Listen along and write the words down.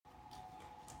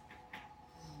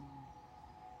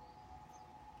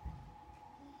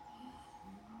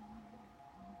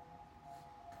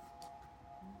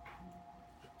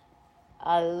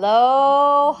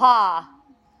Aloha,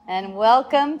 and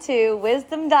welcome to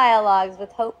Wisdom Dialogues with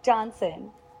Hope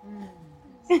Johnson.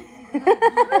 Wow,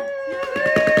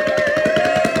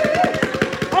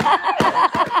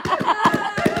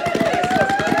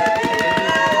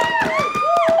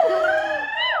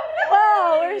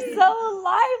 we're so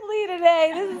lively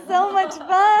today. This is so much fun.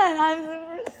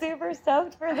 I'm super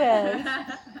stoked for this.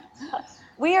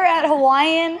 We are at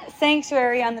Hawaiian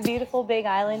Sanctuary on the beautiful big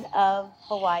island of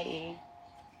Hawaii.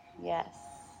 Yes.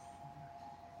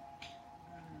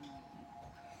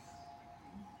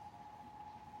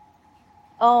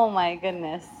 Oh my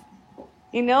goodness.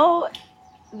 You know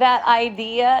that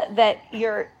idea that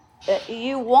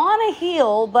you want to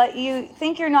heal, but you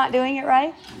think you're not doing it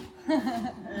right?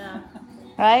 Yeah.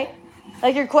 Right?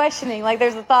 Like you're questioning, like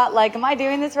there's a thought like, am I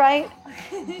doing this right?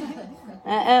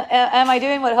 Am I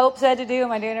doing what Hope said to do?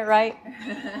 Am I doing it right?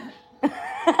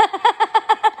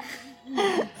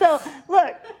 So,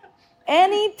 look,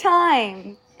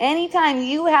 anytime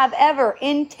you have ever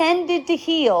intended to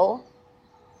heal,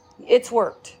 it's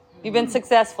worked. You've been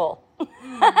successful.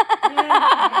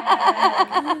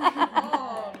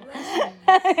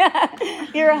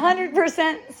 You're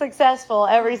 100% successful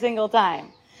every single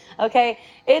time. Okay?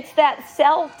 It's that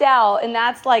self-doubt, and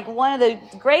that's like one of the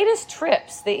greatest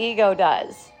trips the ego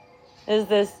does, is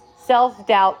this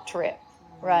self-doubt trip,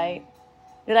 right?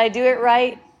 Did I do it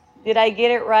right? Did I get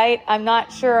it right? I'm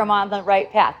not sure I'm on the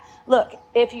right path. Look,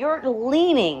 if you're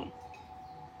leaning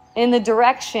in the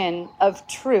direction of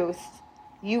truth,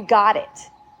 you got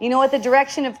it. You know what the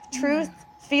direction of truth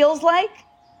feels like?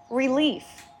 Relief.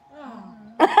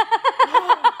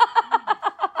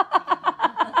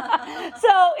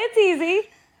 So it's easy,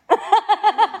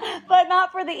 but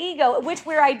not for the ego, which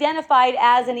we're identified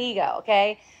as an ego,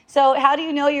 okay? So how do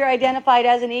you know you're identified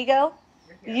as an ego?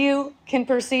 You can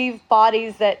perceive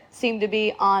bodies that seem to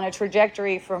be on a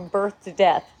trajectory from birth to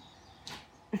death.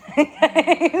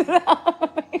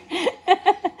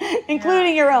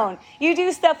 Including your own. You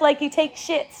do stuff like you take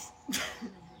shits.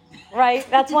 Right?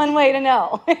 That's one way to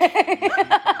know.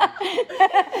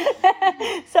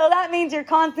 So that means you're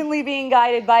constantly being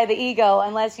guided by the ego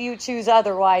unless you choose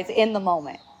otherwise in the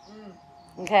moment.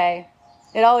 Okay?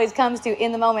 It always comes to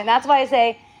in the moment. That's why I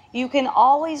say you can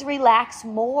always relax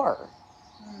more.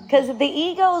 Because the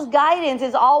ego's guidance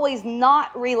is always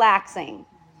not relaxing.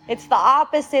 It's the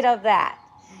opposite of that.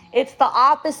 It's the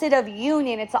opposite of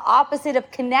union. It's the opposite of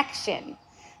connection.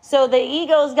 So the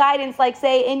ego's guidance, like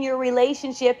say in your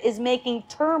relationship, is making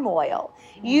turmoil.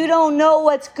 You don't know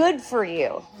what's good for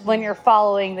you when you're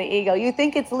following the ego. You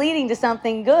think it's leading to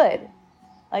something good.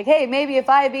 Like, hey, maybe if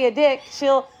I be a dick,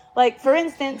 she'll, like, for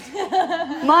instance,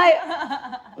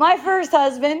 my first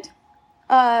husband,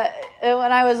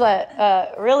 when I was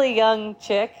a really young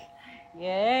chick,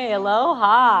 yay,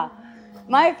 aloha.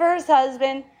 My first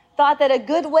husband thought that a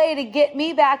good way to get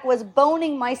me back was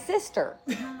boning my sister.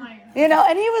 You know,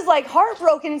 and he was like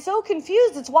heartbroken and so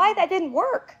confused. It's why that didn't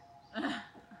work.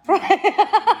 Right?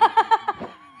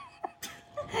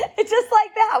 It's just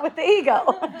like that with the ego.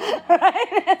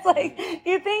 Right? It's like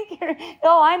you think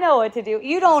I know what to do.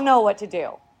 You don't know what to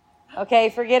do. Okay?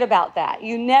 Forget about that.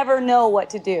 You never know what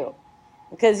to do.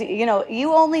 Because, you know,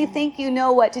 you only think you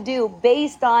know what to do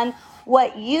based on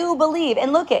what you believe.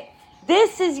 And look it.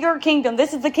 This is your kingdom.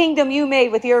 This is the kingdom you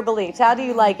made with your beliefs. How do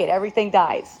you like it? Everything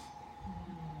dies.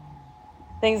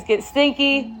 Things get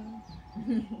stinky.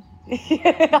 You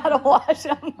gotta wash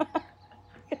them.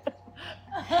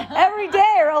 Every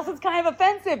day, or else it's kind of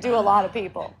offensive to a lot of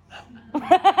people.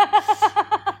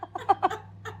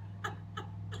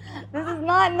 This is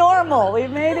not normal. We've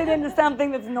made it into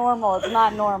something that's normal. It's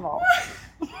not normal.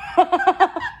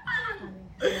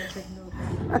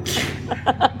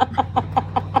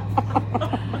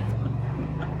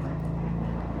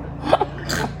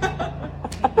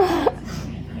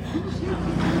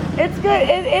 It's good.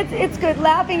 It's good.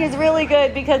 Laughing is really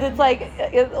good because it's like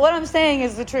what I'm saying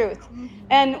is the truth.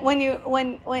 And when you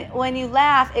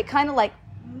laugh, it kind of like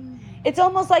it's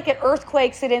almost like it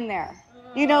earthquakes it in there.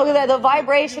 You know, the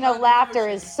vibration of laughter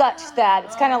is such that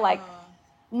it's kind of like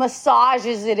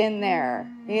massages it in there.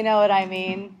 You know what I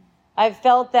mean? I've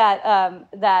felt that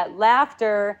that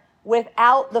laughter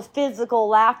without the physical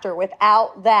laughter,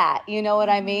 without that. You know what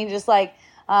I mean? Just like.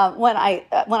 When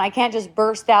I can't just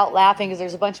burst out laughing because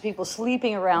there's a bunch of people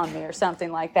sleeping around me or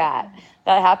something like that.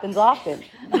 That happens often.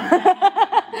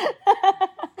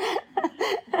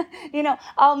 You know,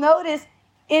 I'll notice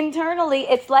internally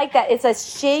it's like that. It's a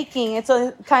shaking. It's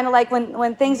a kind of like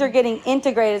when things are getting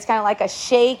integrated, it's kind of like a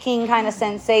shaking kind of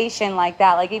sensation like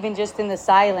that, like even just in the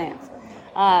silence.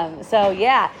 So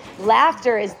yeah,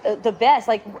 laughter is the best.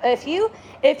 Like if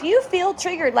you feel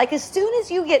triggered, like as soon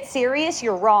as you get serious,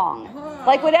 you're wrong.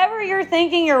 Like whatever you're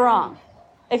thinking, you're wrong.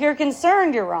 If you're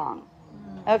concerned, you're wrong.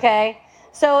 Okay?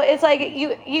 So it's like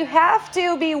you have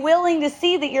to be willing to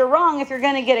see that you're wrong if you're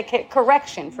going to get a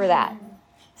correction for that.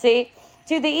 See?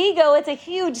 To the ego, it's a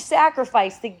huge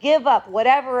sacrifice to give up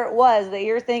whatever it was that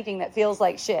you're thinking that feels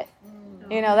like shit.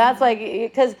 You know, that's like,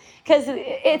 because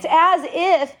it's as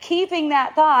if keeping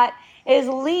that thought is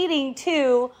leading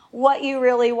to what you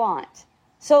really want.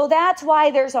 So that's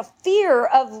why there's a fear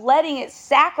of letting it,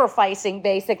 sacrificing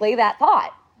basically that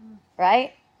thought,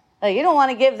 right? Like you don't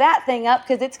want to give that thing up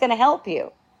because it's going to help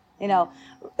you. You know,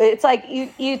 it's like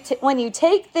when you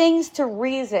take things to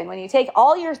reason, when you take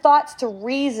all your thoughts to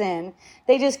reason,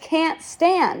 they just can't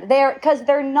stand there because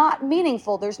they're not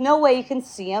meaningful. There's no way you can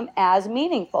see them as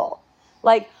meaningful.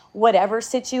 Like whatever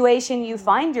situation you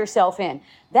find yourself in,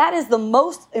 that is the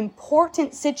most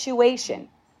important situation.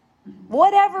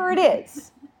 Whatever it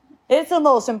is, it's the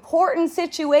most important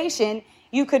situation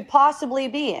you could possibly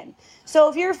be in. So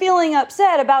if you're feeling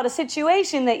upset about a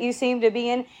situation that you seem to be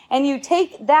in and you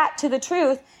take that to the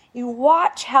truth, you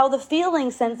watch how the feeling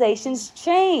sensations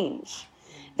change.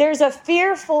 There's a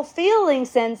fearful feeling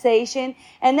sensation,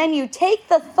 and then you take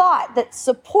the thought that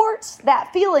supports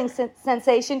that feeling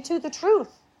sensation to the truth.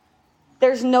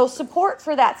 There's no support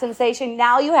for that sensation.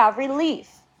 Now you have relief.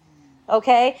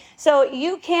 Okay? So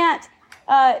you can't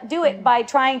do it by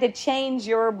trying to change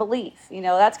your belief. You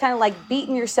know, that's kind of like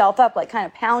beating yourself up, like kind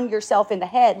of pound yourself in the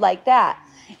head like that.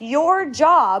 Your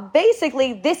job,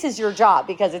 basically, this is your job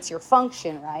because it's your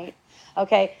function, right?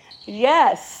 Okay?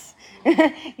 Yes.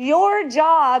 Your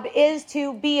job is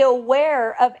to be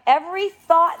aware of every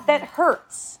thought that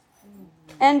hurts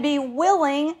and be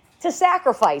willing to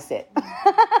sacrifice it.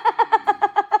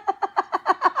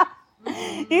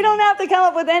 You don't have to come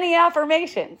up with any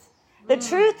affirmations. The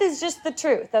truth is just the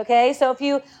truth, okay? So if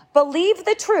you believe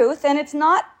the truth, and it's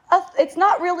not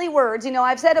really words. You know,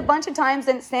 I've said a bunch of times,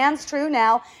 and it stands true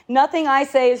now, nothing I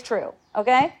say is true,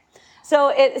 okay?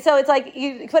 So it's like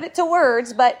you put it to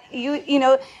words, but you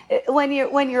know when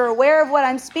you're aware of what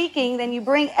I'm speaking, then you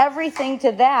bring everything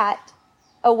to that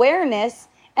awareness,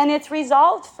 and it's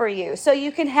resolved for you. So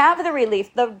you can have the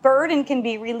relief. The burden can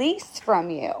be released from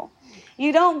you.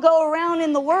 You don't go around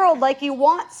in the world like you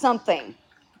want something.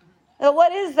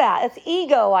 What is that? It's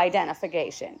ego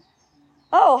identification.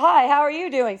 Oh, hi, how are you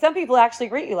doing? Some people actually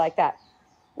greet you like that.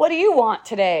 What do you want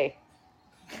today?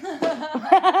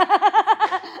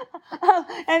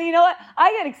 And you know what?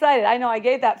 I get excited. I know I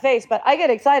gave that face, but I get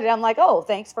excited. I'm like, oh,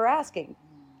 thanks for asking.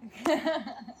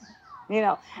 You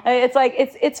know, it's like,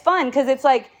 it's fun because it's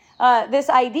like this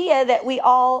idea that we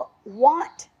all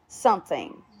want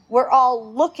something. We're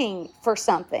all looking for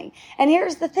something. And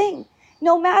here's the thing.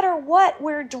 No matter what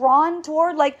we're drawn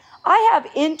toward, like I have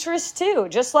interests too,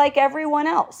 just like everyone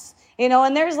else. You know,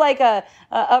 and there's like a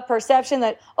perception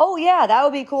that, oh yeah, that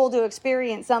would be cool to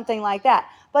experience something like that.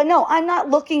 But no, I'm not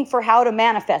looking for how to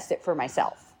manifest it for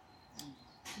myself.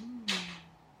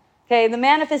 Okay, the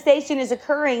manifestation is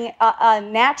occurring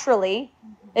naturally.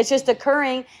 It's just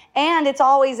occurring, and it's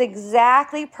always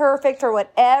exactly perfect for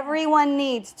what everyone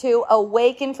needs to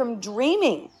awaken from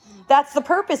dreaming. That's the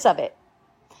purpose of it.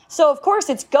 So of course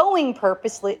it's going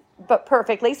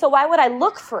perfectly. So why would I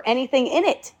look for anything in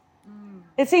it?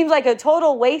 It seems like a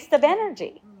total waste of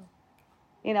energy.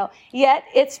 You know, yet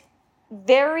it's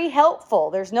very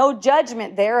helpful. There's no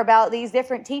judgment there about these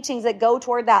different teachings that go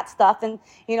toward that stuff and,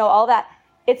 you know, all that.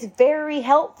 It's very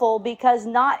helpful because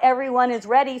not everyone is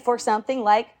ready for something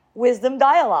like wisdom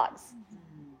dialogues.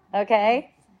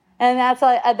 Okay? And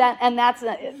that's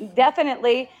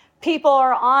definitely people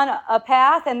are on a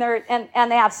path and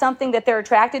they have something that they're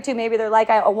attracted to. Maybe they're like,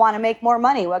 I want to make more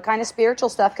money. What kind of spiritual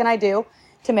stuff can I do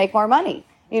to make more money?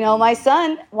 You know, my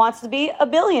son wants to be a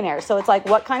billionaire. So it's like,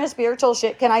 what kind of spiritual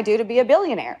shit can I do to be a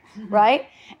billionaire? Right?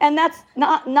 And that's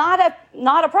not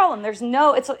a problem.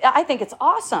 I think it's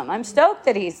awesome. I'm stoked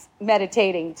that he's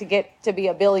meditating to get to be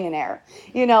a billionaire.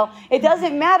 You know, it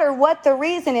doesn't matter what the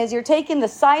reason is. You're taking the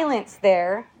silence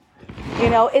there. You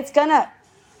know, it's going to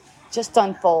just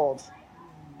unfold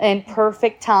in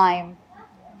perfect time.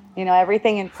 You know,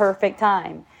 everything in perfect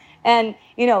time. And,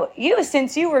 you know,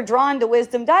 since you were drawn to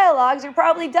wisdom dialogues, you're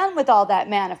probably done with all that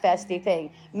manifesty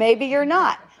thing. Maybe you're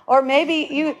not. Or maybe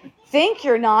you think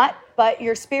you're not, but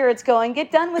your spirit's going,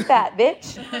 get done with that,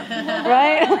 bitch.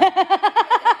 Right?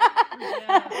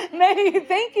 Maybe you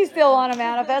think you still want to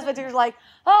manifest, but you're like,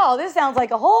 oh, this sounds like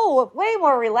a whole way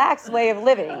more relaxed way of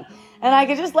living. And I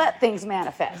could just let things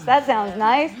manifest. That sounds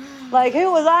nice. Like,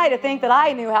 who was I to think that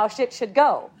I knew how shit should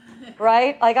go?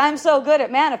 right? Like, I'm so good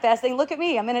at manifesting. Look at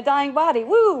me. I'm in a dying body.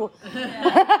 Woo!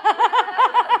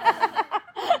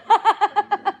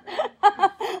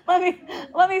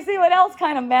 Let me see what else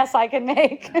kind of mess I can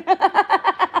make. I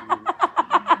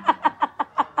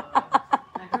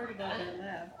heard about that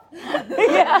laugh.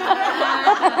 Yeah.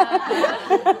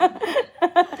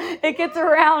 It gets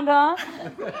around, huh?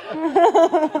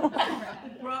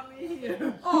 It brought me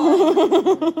here.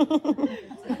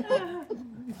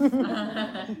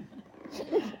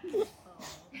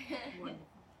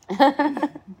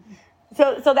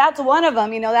 So that's one of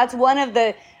them. That's one of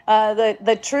the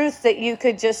truths that you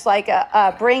could just like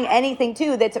bring anything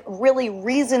to that's really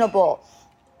reasonable.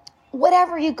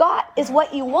 Whatever you got is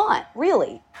what you want,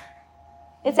 really.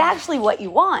 It's actually what you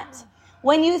want.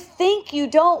 When you think you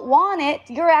don't want it,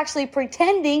 you're actually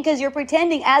pretending, because you're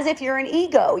pretending as if you're an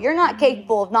ego. You're not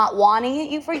capable of not wanting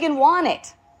it. You freaking want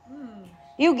it.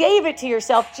 You gave it to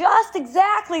yourself just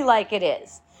exactly like it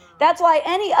is. That's why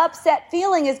any upset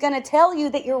feeling is going to tell you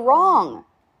that you're wrong.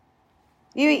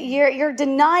 You're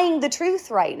denying the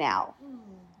truth right now.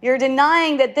 You're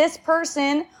denying that this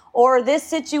person or this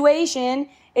situation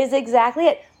is exactly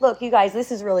it. Look, you guys,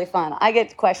 this is really fun. I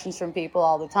get questions from people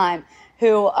all the time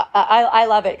who I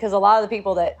love it, because a lot of the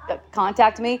people that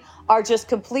contact me are just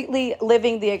completely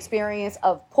living the experience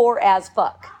of poor as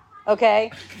fuck.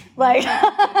 Okay? Like,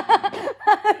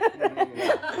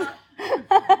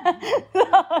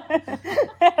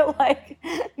 like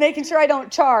making sure I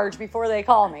don't charge before they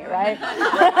call me, right?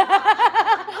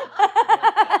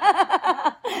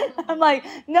 I'm like,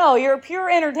 no, you're pure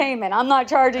entertainment. I'm not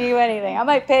charging you anything. I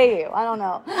might pay you. I don't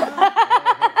know.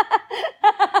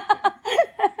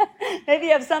 Maybe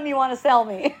you have something you want to sell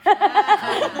me.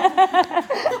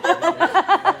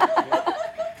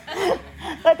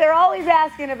 But they're always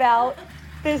asking about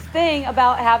this thing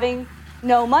about having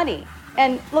no money.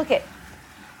 And look it,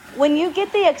 when you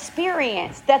get the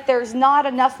experience that there's not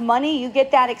enough money, you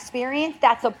get that experience,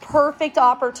 that's a perfect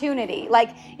opportunity. Like,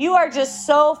 you are just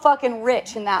so fucking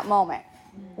rich in that moment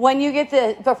when you get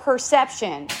the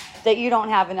perception that you don't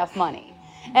have enough money.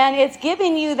 And it's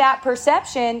giving you that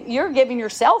perception, you're giving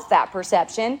yourself that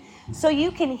perception, so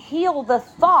you can heal the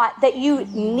thought that you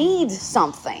need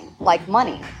something like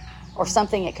money or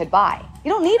something it could buy.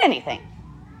 You don't need anything.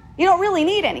 You don't really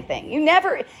need anything. You've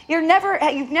never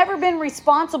been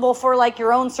responsible for like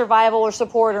your own survival or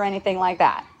support or anything like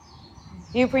that.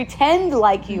 You pretend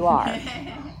like you are.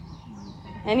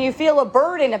 And you feel a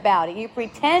burden about it. You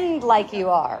pretend like you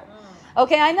are.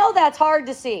 Okay, I know that's hard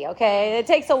to see, okay? It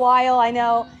takes a while, I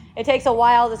know. It takes a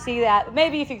while to see that.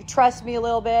 Maybe if you could trust me a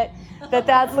little bit,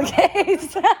 that's the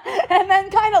case. And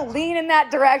then kind of lean in that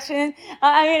direction.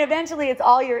 I mean, eventually it's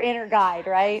all your inner guide,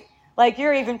 right? Like,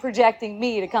 you're even projecting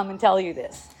me to come and tell you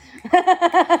this.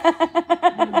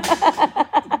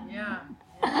 Yeah.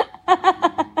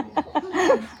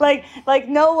 Like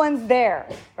no one's there,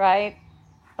 right?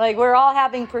 Like, we're all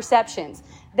having perceptions.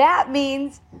 That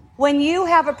means when you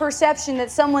have a perception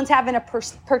that someone's having a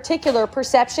particular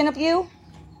perception of you,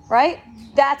 right?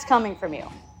 That's coming from you.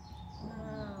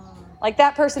 Like,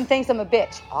 that person thinks I'm a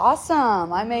bitch.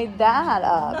 Awesome. I made that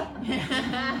up.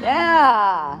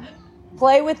 Yeah.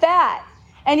 Play with that.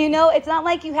 And it's not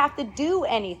like you have to do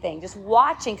anything, just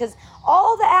watching, because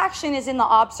all the action is in the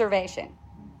observation.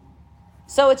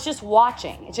 So it's just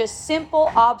watching. It's just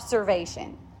simple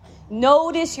observation.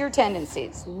 Notice your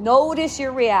tendencies. Notice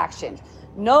your reactions.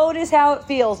 Notice how it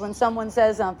feels when someone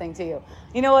says something to you.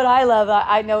 You know what I love?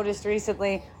 I noticed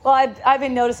recently, well, I've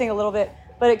been noticing a little bit,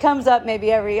 but it comes up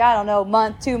maybe every,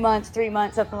 month, 2 months, 3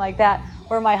 months, something like that,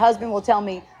 where my husband will tell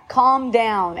me, calm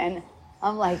down. And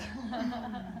I'm like,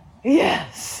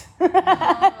 yes.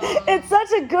 It's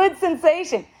such a good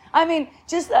sensation. I mean,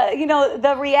 just,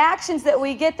 the reactions that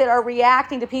we get that are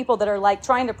reacting to people that are like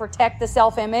trying to protect the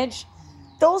self-image,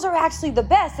 those are actually the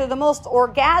best. They're the most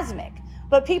orgasmic,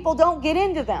 but people don't get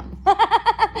into them.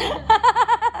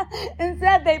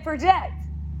 Instead, they project.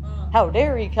 How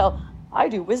dare you, Kel? I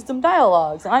do wisdom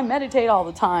dialogues, and I meditate all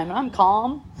the time, and I'm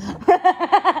calm.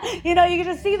 You can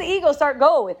just see the ego start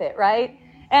go with it, right?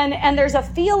 And there's a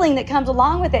feeling that comes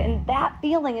along with it, and that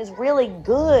feeling is really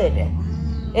good.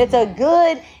 It's a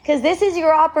good, because this is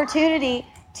your opportunity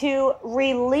to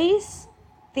release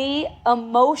the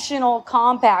emotional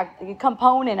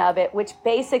component of it, which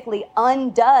basically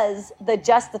undoes the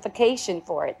justification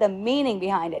for it, the meaning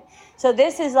behind it. So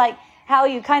this is like how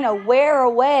you kind of wear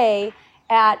away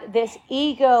at this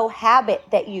ego habit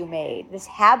that you made, this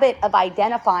habit of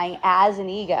identifying as an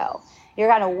ego. You're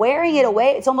kind of wearing it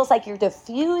away. It's almost like you're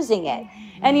diffusing it.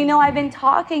 And, I've been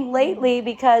talking lately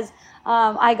because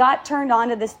I got turned on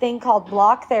to this thing called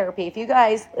block therapy. If you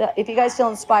guys feel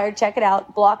inspired, check it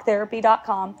out,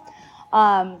 blocktherapy.com.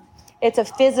 It's a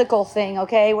physical thing,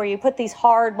 okay, where you put these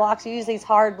hard blocks, you use these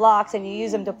hard blocks, and you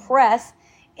use them to press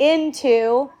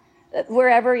into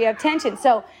wherever you have tension.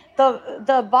 So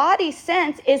the body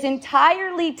sense is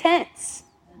entirely tense.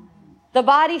 The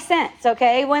body sense,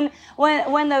 okay? When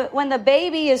the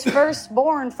baby is first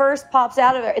pops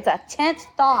out of it, it's a tense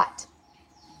thought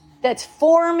that's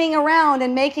forming around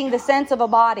and making the sense of a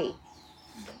body.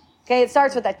 Okay, it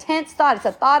starts with a tense thought. It's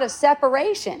a thought of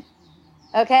separation.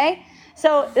 Okay?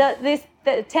 So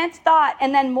the tense thought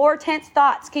and then more tense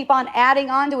thoughts keep on adding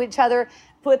on to each other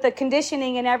with the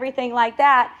conditioning and everything like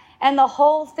that. And the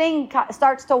whole thing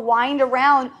starts to wind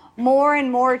around more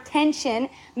and more tension,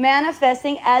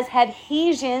 manifesting as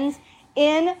adhesions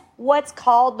in what's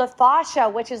called the fascia,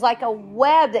 which is like a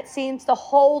web that seems to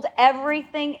hold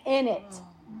everything in it,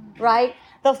 right?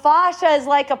 The fascia is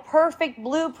like a perfect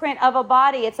blueprint of a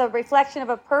body. It's a reflection of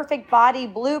a perfect body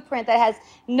blueprint that has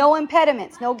no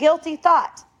impediments, no guilty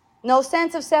thought, no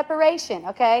sense of separation,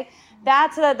 okay?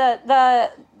 That's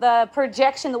the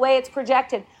projection, the way it's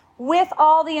projected. With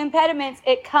all the impediments,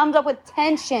 it comes up with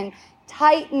tension,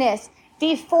 tightness,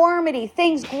 deformity,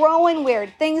 things growing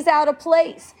weird, things out of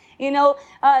place,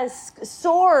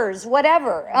 sores,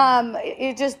 whatever.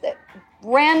 It just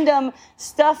random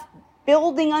stuff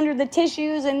building under the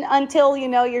tissues and until,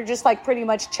 you're just like pretty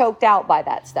much choked out by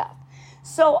that stuff.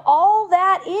 So all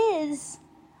that is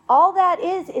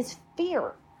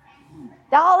fear.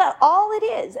 All it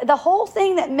is, the whole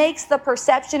thing that makes the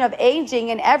perception of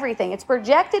aging and everything, it's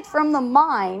projected from the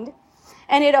mind,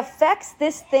 and it affects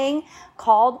this thing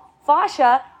called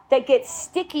fascia that gets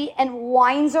sticky and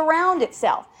winds around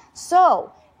itself.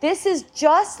 So this is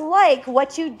just like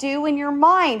what you do in your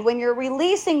mind when you're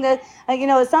releasing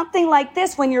something like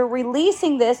this. When you're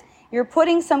releasing this, you're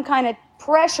putting some kind of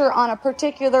pressure on a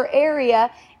particular area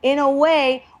in a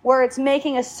way where it's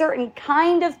making a certain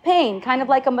kind of pain, kind of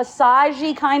like a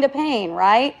massagey kind of pain,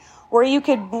 right? Where you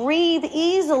could breathe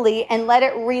easily and let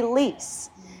it release.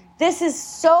 This is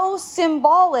so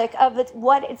symbolic of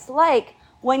what it's like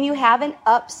when you have an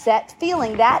upset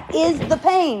feeling. That is the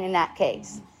pain in that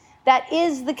case. That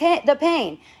is the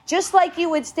pain. Just like you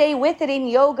would stay with it in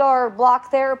yoga or block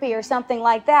therapy or something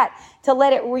like that, to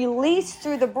let it release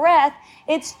through the breath,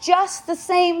 it's just the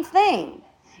same thing.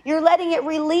 You're letting it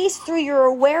release through your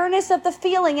awareness of the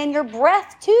feeling and your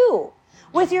breath too.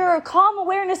 With your calm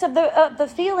awareness of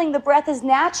the feeling, the breath is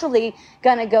naturally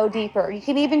going to go deeper. You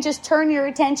can even just turn your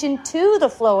attention to the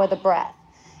flow of the breath.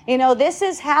 This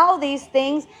is how these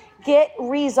things get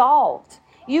resolved.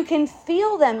 You can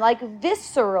feel them like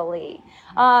viscerally.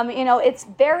 It's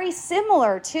very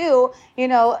similar to,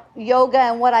 yoga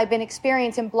and what I've been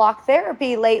experiencing in block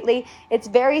therapy lately. It's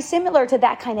very similar to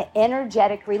that kind of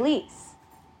energetic release.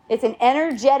 It's an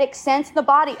energetic sense in the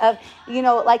body of,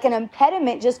 like an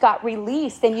impediment just got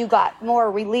released and you got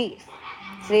more relief.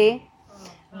 See?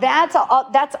 That's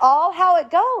all how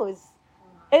it goes.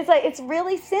 It's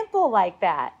really simple like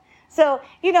that. So,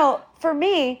 for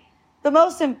me,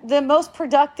 the most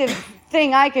productive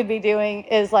thing I could be doing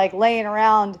is like laying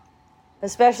around,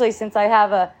 especially since I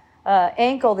have a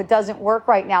ankle that doesn't work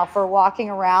right now for walking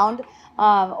around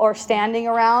or standing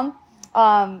around.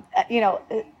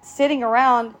 Sitting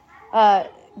around,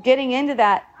 getting into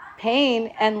that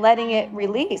pain and letting it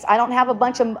release. I don't have a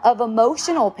bunch of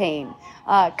emotional pain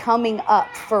coming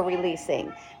up for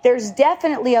releasing. There's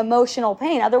definitely emotional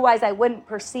pain. Otherwise, I wouldn't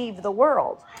perceive the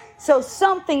world. So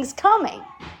something's coming.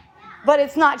 But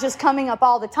it's not just coming up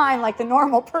all the time like the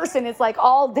normal person. It's like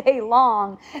all day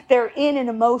long, they're in an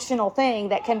emotional thing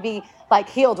that can be like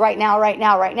healed right now.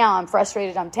 I'm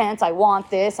frustrated, I'm tense, I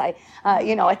want this, I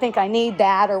think I need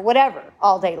that or whatever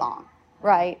all day long,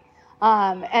 right?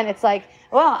 And it's like,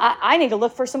 well, I need to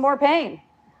look for some more pain.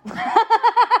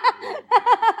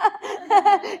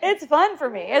 It's fun for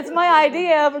me. It's my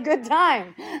idea of a good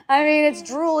time. I mean, it's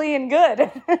drooly and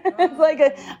good. It's like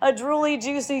a drooly,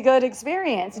 juicy, good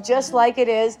experience, just like it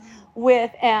is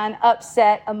with an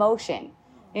upset emotion.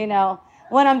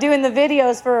 When I'm doing the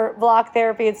videos for block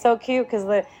therapy, it's so cute because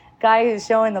the guy who's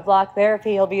showing the block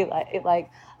therapy, he'll be like,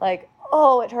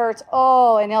 oh, it hurts.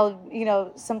 Oh, and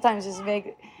he'll, sometimes just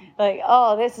make like,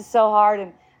 oh, this is so hard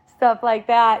and stuff like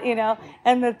that,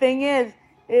 And the thing is,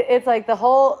 it's like the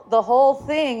whole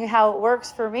thing, how it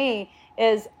works for me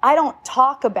is I don't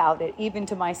talk about it even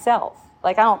to myself.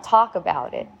 Like I don't talk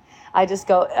about it. I just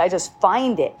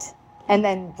find it and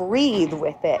then breathe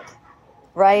with it,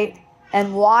 right?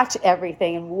 and watch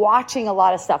everything and watching a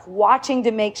lot of stuff, watching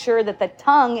to make sure that the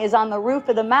tongue is on the roof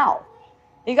of the mouth.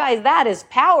 You guys, that is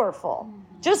powerful.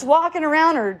 Just walking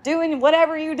around or doing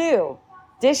whatever you do,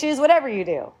 dishes, whatever you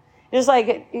do. Just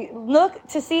like look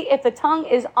to see if the tongue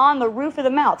is on the roof of the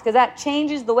mouth, because that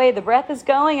changes the way the breath is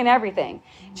going and everything.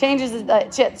 Changes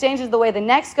the way the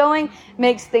neck's going,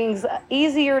 makes things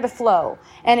easier to flow,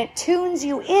 and it tunes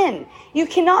you in. You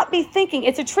cannot be thinking.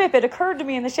 It's a trip. It occurred to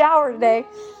me in the shower today.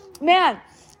 Man,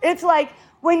 it's like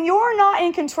when you're not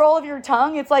in control of your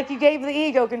tongue, it's like you gave the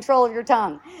ego control of your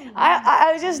tongue.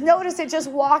 I just noticed it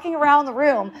just walking around the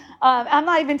room. I'm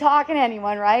not even talking to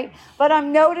anyone, right? But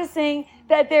I'm noticing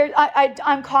that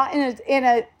I'm caught in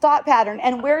a thought pattern.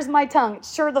 And where's my tongue?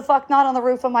 It's sure the fuck not on the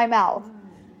roof of my mouth,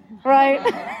 right?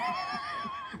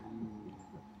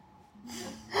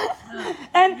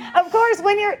 And of course,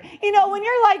 when you're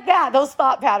like that, those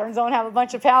thought patterns don't have a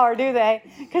bunch of power, do they?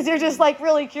 Because you're just like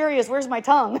really curious. Where's my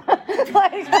tongue?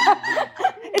 Like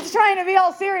it's trying to be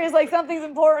all serious, like something's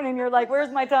important, and you're like,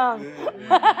 where's my tongue?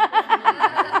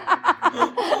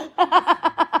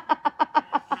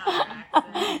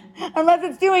 Unless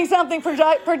it's doing something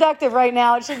productive right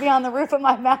now, it should be on the roof of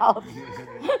my mouth.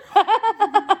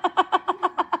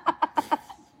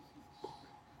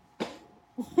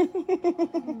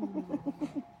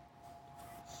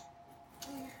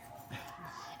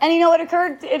 And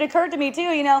it occurred to me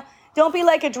too, don't be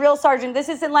like a drill sergeant. This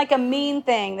isn't like a mean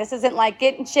thing. This isn't like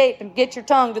get in shape and get your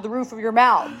tongue to the roof of your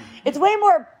mouth. It's way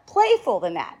more playful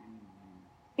than that.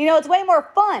 It's way more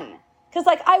fun. Because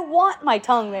I want my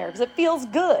tongue there because it feels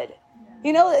good.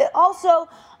 Also,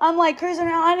 I'm like cruising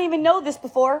around. I didn't even know this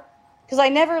before because I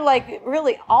never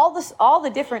really all the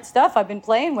different stuff I've been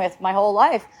playing with my whole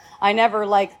life. I never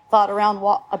thought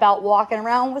about walking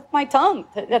around with my tongue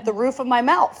at the roof of my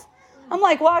mouth. I'm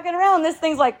walking around, this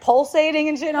thing's pulsating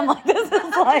and shit. I'm this is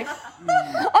I'm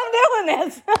doing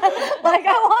this. I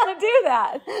want to do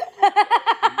that.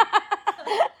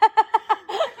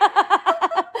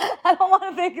 I don't want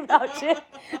to think about shit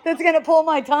that's going to pull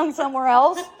my tongue somewhere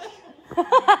else.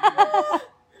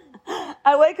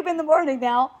 I wake up in the morning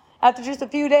now, after just a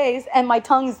few days, and my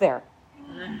tongue's there.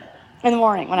 In the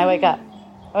morning when I wake up.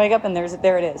 I wake up and there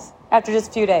it is. After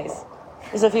just a few days.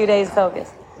 Just a few days focus.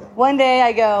 One day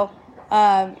I go,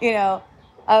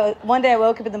 one day I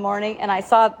woke up in the morning and I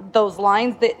saw those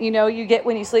lines that, you get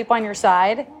when you sleep on your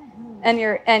side. And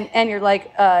you're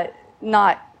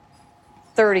not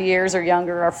 30 years or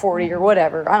younger or 40 or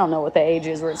whatever. I don't know what the age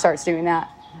is where it starts doing that,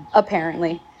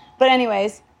 apparently. But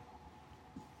anyways,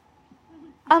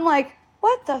 I'm I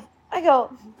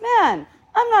go, man,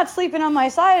 I'm not sleeping on my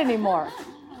side anymore.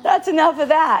 That's enough of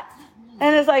that.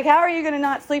 And it's how are you going to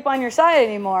not sleep on your side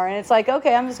anymore? And it's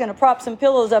okay, I'm just going to prop some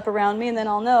pillows up around me and then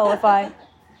I'll know if I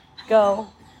go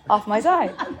off my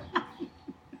side.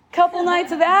 Couple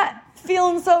nights of that,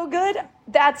 feeling so good,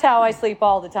 that's how I sleep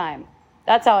all the time.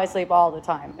 That's how I sleep all the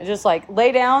time. It's just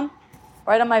lay down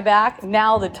right on my back.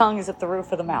 Now the tongue is at the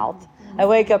roof of the mouth. I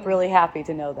wake up really happy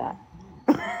to know that.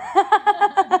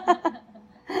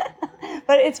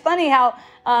 But it's funny how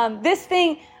this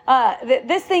thing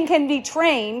can be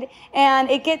trained, and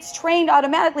it gets trained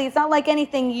automatically. It's not like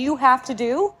anything you have to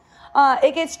do.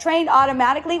 It gets trained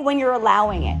automatically when you're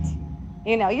allowing it.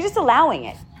 You're just allowing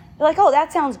it. You're oh,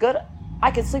 that sounds good.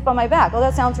 I could sleep on my back. Oh,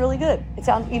 that sounds really good. It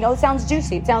sounds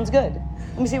juicy. It sounds good.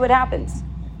 Let me see what happens.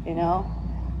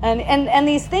 And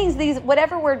these things,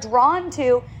 whatever we're drawn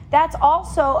to, that's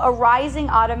also arising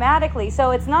automatically.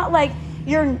 So it's not like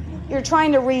you're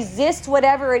trying to resist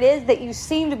whatever it is that you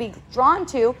seem to be drawn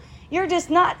to. You're just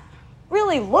not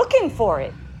really looking for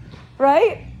it,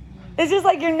 right? It's just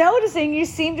you're noticing you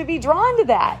seem to be drawn to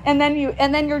that, and then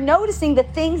you're noticing the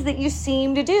things that you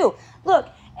seem to do. Look,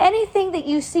 anything that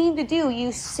you seem to do,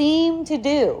 you seem to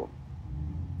do.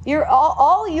 You're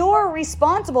all you're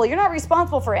responsible. You're not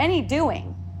responsible for any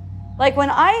doing.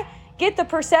 When I get the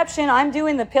perception I'm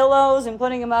doing the pillows and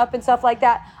putting them up and stuff like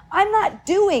that, I'm not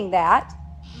doing that.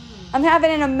 I'm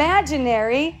having an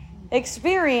imaginary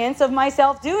experience of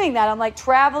myself doing that. I'm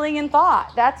traveling in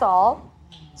thought. That's all.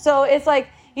 So it's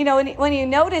when you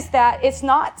notice that, it's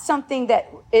not something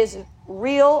that is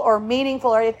real or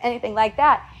meaningful or anything like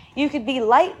that. You could be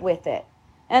light with it.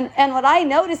 And what I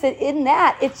notice is in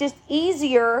that, it's just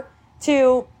easier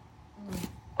to,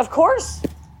 of course,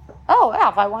 oh, yeah,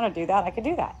 if I want to do that, I could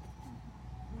do that.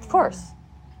 Of course.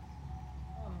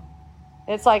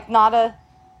 It's not a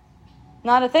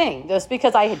thing. Just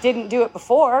because I didn't do it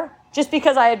before, just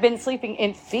because I had been sleeping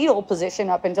in fetal position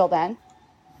up until then.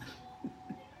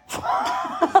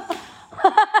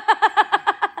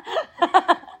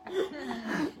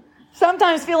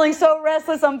 sometimes feeling so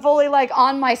restless, I'm fully like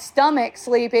on my stomach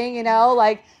sleeping, you know,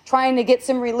 like trying to get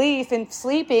some relief and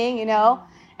sleeping, you know.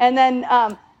 And then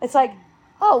it's like,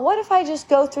 oh, what if I just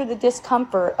go through the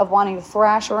discomfort of wanting to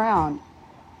thrash around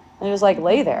and just like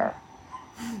lay there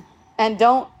and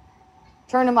don't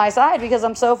turn to my side because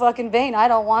I'm so fucking vain. I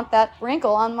don't want that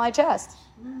wrinkle on my chest.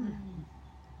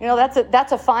 You know,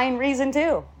 that's a fine reason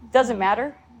too. Doesn't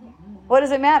matter. What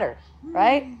does it matter,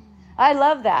 right? I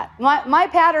love that. My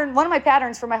pattern, one of my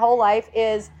patterns for my whole life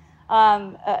is,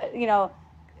 you know,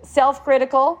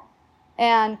 self-critical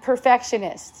and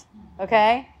perfectionist,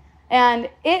 okay? And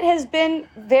it has been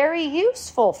very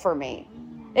useful for me.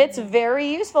 It's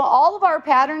very useful. All of our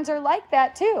patterns are like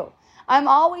that too. I'm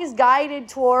always guided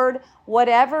toward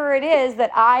whatever it is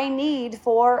that I need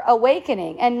for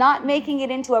awakening and not making it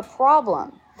into a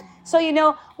problem. So, you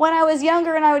know, when I was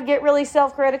younger and I would get really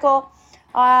self-critical,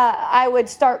 I would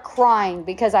start crying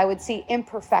because I would see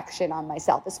imperfection on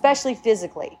myself, especially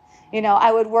physically. You know,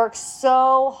 I would work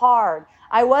so hard.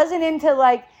 I wasn't into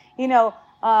like, you know,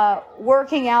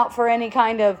 working out for any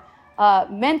kind of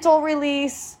mental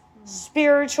release,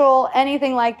 spiritual,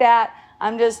 anything like that.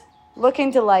 I'm just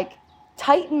looking to like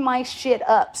tighten my shit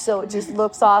up so it just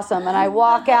looks awesome. And I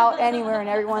walk out anywhere and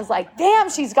everyone's like, damn,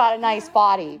 she's got a nice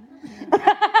body.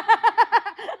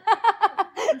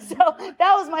 So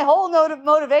that was my whole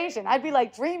motivation. I'd be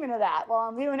like dreaming of that while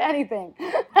I'm doing anything.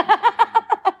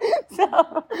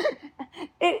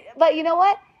 But you know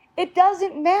what? It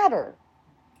doesn't matter.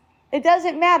 It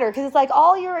doesn't matter because it's like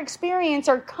all your experience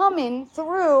are coming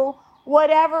through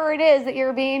whatever it is that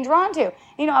you're being drawn to.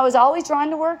 You know, I was always drawn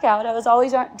to work out. I was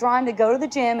always drawn to go to the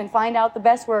gym and find out the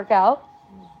best workout.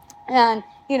 And,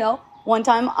 you know, one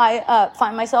time I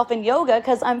find myself in yoga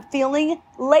because I'm feeling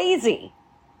lazy.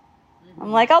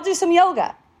 I'm like, I'll do some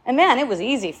yoga. And man, it was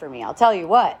easy for me. I'll tell you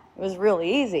what, it was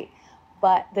really easy.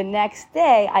 But the next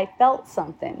day I felt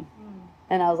something.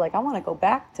 And I was like, I want to go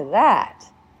back to that.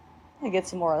 I get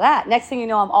some more of that. Next thing you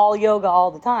know, I'm all yoga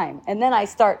all the time. And then I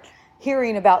start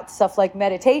hearing about stuff like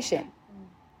meditation,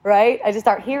 right? I just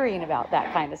start hearing about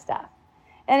that kind of stuff.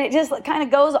 And it just kind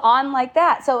of goes on like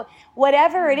that. So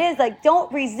whatever it is, like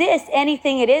don't resist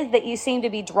anything it is that you seem to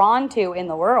be drawn to in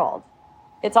the world.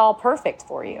 It's all perfect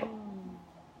for you.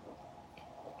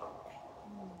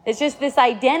 It's just this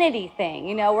identity thing,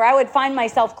 you know, where I would find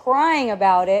myself crying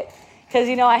about it because,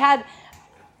 you know, I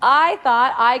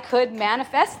thought I could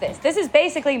manifest this. This is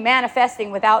basically manifesting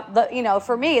without the, you know,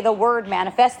 for me, the word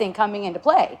manifesting coming into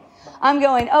play. I'm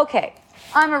going, okay,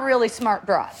 I'm a really smart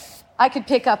broad. I could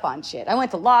pick up on shit. I went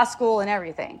to law school and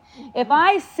everything. If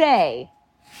I say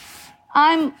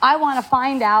I want to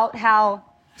find out how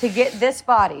to get this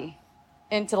body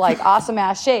into like awesome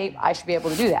ass shape, I should be able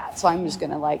to do that. So I'm just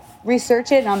going to like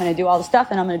research it and I'm going to do all the stuff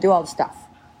and I'm going to do all the stuff.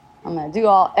 I'm going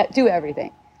to do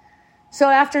everything. So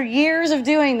after years of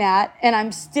doing that, and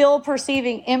I'm still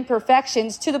perceiving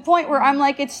imperfections to the point where I'm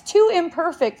like, it's too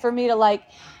imperfect for me to like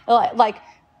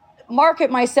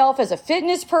market myself as a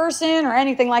fitness person or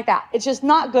anything like that. It's just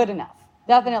not good enough.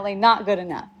 Definitely not good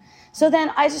enough. So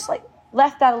then I just like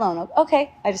left that alone.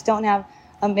 Okay, I just don't have,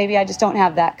 maybe I just don't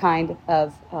have that kind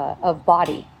of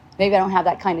body. Maybe I don't have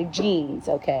that kind of genes.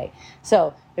 Okay.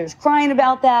 So there's crying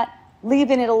about that,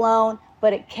 leaving it alone.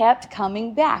 But it kept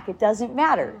coming back. It doesn't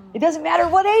matter. It doesn't matter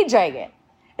what age I get.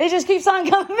 It just keeps on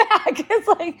coming back. It's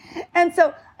like, and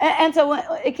so when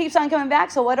it keeps on coming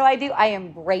back. So what do? I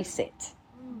embrace it.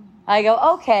 I go,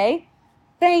 okay,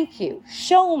 thank you.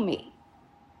 Show me.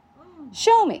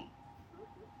 Show me.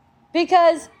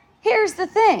 Because here's the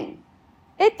thing.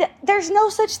 There's no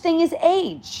such thing as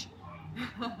age.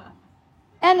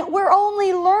 And we're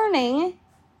only learning.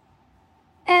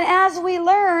 And as we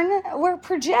learn, we're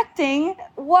projecting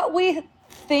what we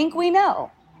think we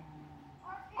know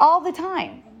all the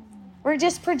time. We're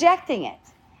just projecting it.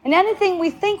 And anything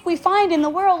we think we find in the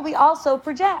world, we also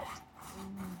project.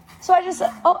 So I just,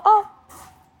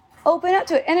 open up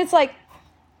to it. And it's like,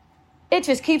 it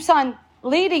just keeps on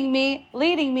leading me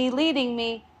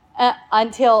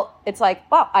until it's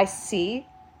like, wow, I see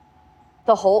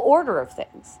the whole order of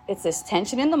things. It's this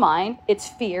tension in the mind. It's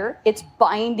fear. It's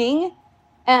binding.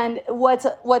 And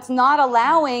what's not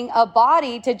allowing a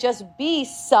body to just be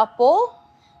supple,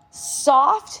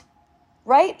 soft,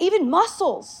 right? Even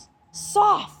muscles,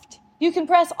 soft. You can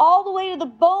press all the way to the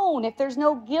bone if there's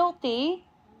no guilty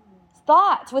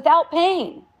thoughts without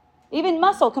pain. Even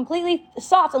muscle, completely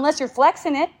soft. Unless you're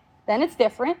flexing it, then it's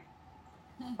different,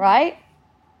 right?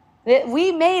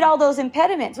 We made all those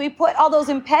impediments. We put all those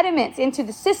impediments into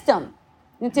the system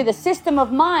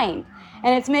of mind.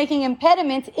 And it's making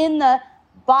impediments in the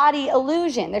body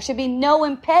illusion. There should be no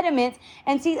impediments.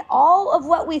 And see, all of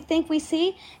what we think we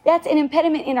see, that's an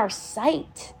impediment in our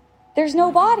sight. There's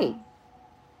no body.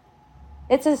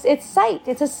 It's sight.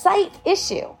 It's a sight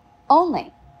issue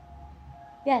only.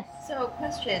 Yes. So,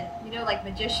 question. Like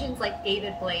magicians like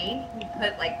David Blaine, he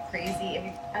put like crazy.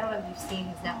 I don't know if you've seen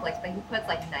his Netflix, but he puts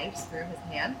like knives through his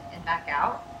hand and back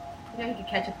out. He could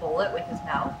catch a bullet with his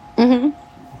mouth. Mm-hmm.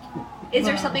 Is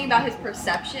there something about his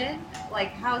perception?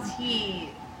 Like, how's he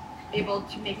able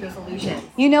to make those illusions?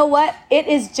 You know what? It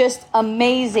is just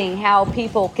amazing how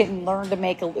people can learn to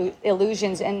make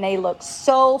illusions, and they look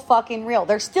so fucking real.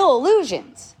 They're still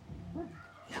illusions.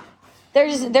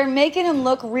 They're making them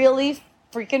look really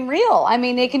freaking real. I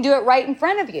mean, they can do it right in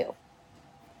front of you.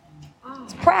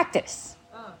 It's practice.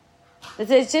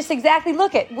 It's just exactly,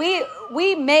 look at,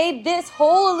 we made this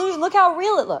whole illusion. Look how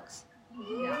real it looks.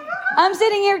 Yeah. I'm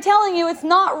sitting here telling you it's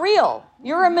not real.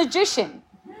 You're a magician.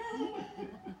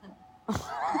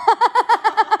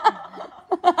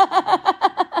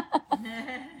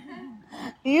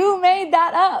 You made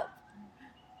that up.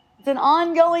 It's an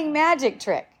ongoing magic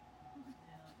trick.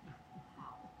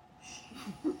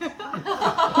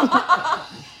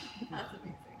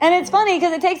 And it's funny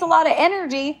because it takes a lot of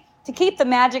energy to keep the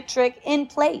magic trick in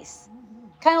place.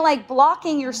 Kind of like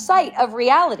blocking your sight of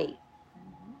reality.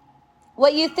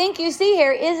 What you think you see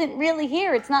here isn't really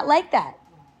here. It's not like that.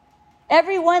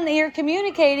 Everyone that you're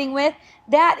communicating with,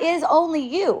 that is only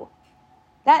you.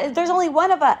 There's only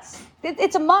one of us.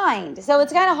 It's a mind. So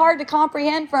it's kind of hard to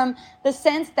comprehend from the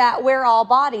sense that we're all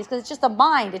bodies, because it's just a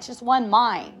mind. It's just one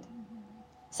mind.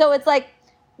 So it's like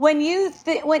when you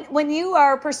when you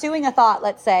are pursuing a thought,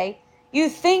 let's say, you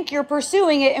think you're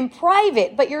pursuing it in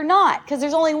private, but you're not, because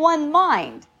there's only one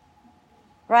mind.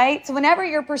 Right? So whenever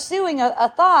you're pursuing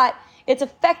a thought, it's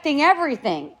affecting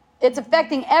everything. It's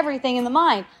affecting everything in the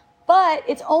mind. But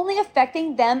it's only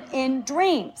affecting them in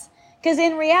dreams. Because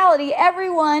in reality,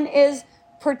 everyone is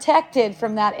protected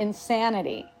from that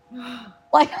insanity.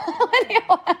 Like,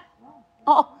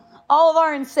 all of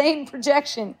our insane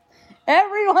projection.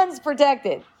 Everyone's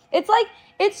protected.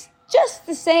 It's just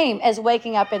the same as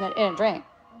waking up in a dream.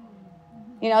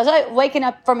 It's like waking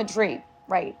up from a dream,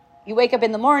 right? You wake up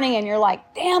in the morning and you're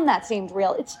like, damn, that seemed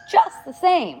real. It's just the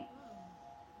same.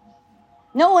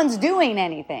 No one's doing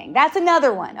anything. That's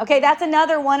another one. Okay, that's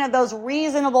another one of those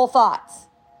reasonable thoughts.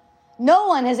 No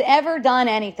one has ever done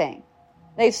anything.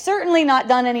 They've certainly not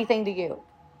done anything to you.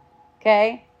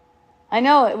 Okay? I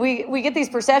know we get these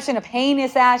perception of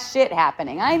heinous ass shit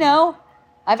happening. I know.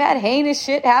 I've had heinous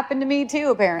shit happen to me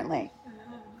too, apparently.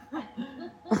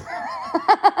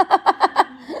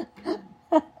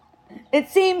 It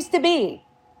seems to be.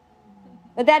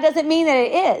 But that doesn't mean that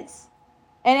it is.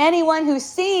 And anyone who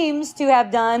seems to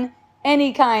have done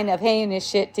any kind of heinous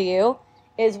shit to you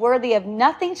is worthy of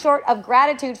nothing short of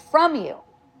gratitude from you.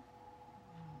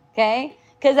 Okay?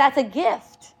 Because that's a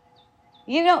gift.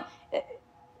 They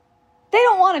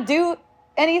don't want to do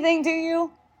anything to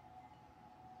you.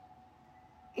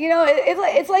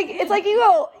 It's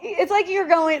like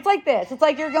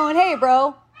you're going, hey,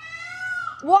 bro,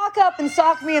 walk up and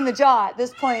sock me in the jaw at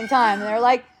this point in time. And they're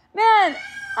like, man,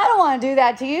 I don't want to do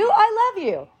that to you. I love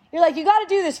you. You're like, you got to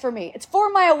do this for me. It's for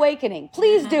my awakening.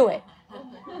 Please do it.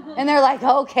 And they're like,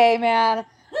 okay, man.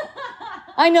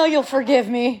 I know you'll forgive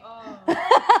me.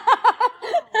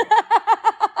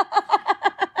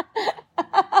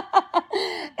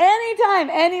 Anytime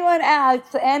anyone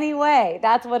asks anyway,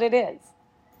 that's what it is.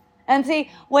 And see,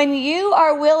 when you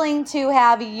are willing to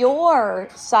have your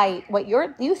sight, what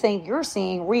you think you're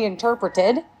seeing,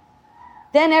 reinterpreted,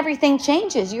 then everything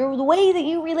changes. The way that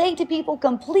you relate to people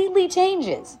completely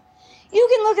changes. You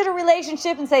can look at a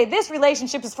relationship and say, this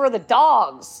relationship is for the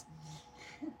dogs.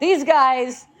 These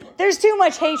guys, there's too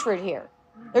much hatred here.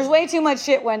 There's way too much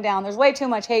shit went down. There's way too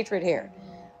much hatred here.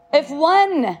 If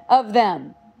one of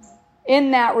them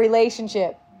in that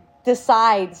relationship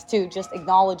decides to just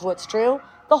acknowledge what's true,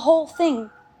 the whole thing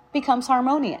becomes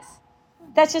harmonious.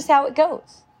 That's just how it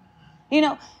goes.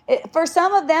 For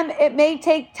some of them, it may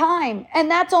take time. And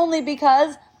that's only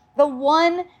because the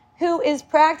one who is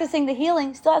practicing the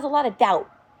healing still has a lot of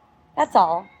doubt. That's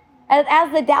all.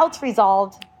 As the doubt's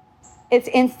resolved, it's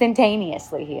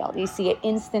instantaneously healed. You see it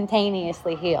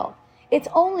instantaneously healed. It's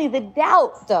only the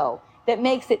doubt, though, that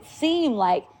makes it seem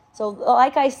like, so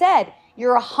like I said,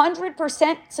 you're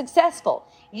 100% successful.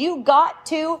 You got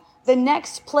to the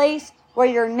next place where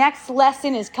your next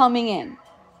lesson is coming in.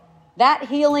 That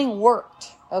healing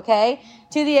worked, okay?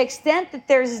 To the extent that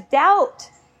there's doubt,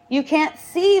 you can't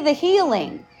see the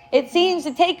healing. It seems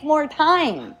to take more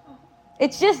time.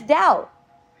 It's just doubt.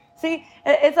 See,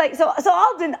 it's like, so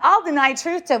I'll deny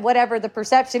truth to whatever the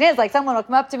perception is. Like someone will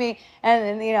come up to me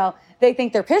and you know, they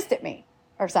think they're pissed at me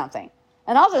or something.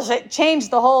 And I'll just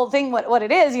change the whole thing, what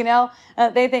it is, you know.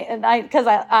 They think, because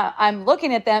I'm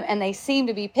looking at them and they seem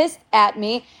to be pissed at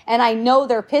me, and I know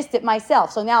they're pissed at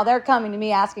myself. So now they're coming to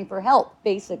me asking for help,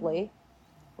 basically,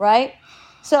 right?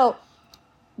 So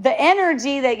the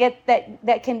energy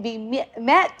that can be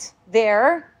met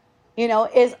there, you know,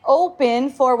 is open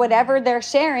for whatever they're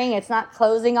sharing. It's not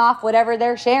closing off whatever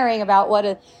they're sharing about what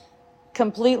a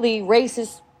completely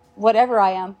racist whatever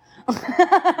I am.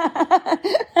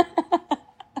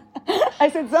 I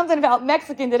said something about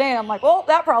Mexican today, and I'm like, well,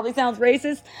 that probably sounds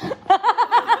racist.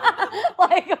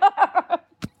 Like,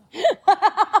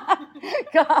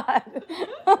 God.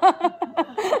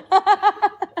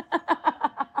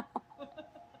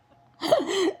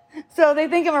 So they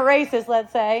think I'm a racist,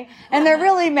 let's say, and they're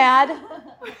really mad.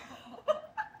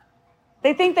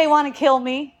 They think they want to kill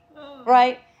me,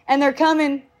 right? And they're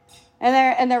coming.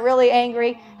 And they're really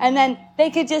angry, and then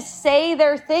they could just say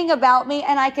their thing about me,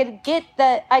 and I could get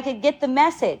the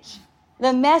message.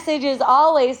 The message is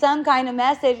always some kind of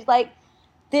message, like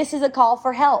this is a call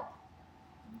for help.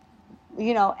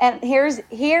 You know, and here's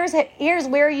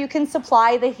where you can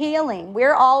supply the healing.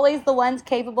 We're always the ones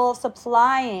capable of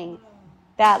supplying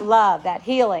that love, that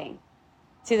healing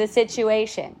to the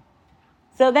situation.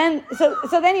 So then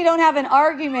you don't have an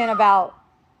argument about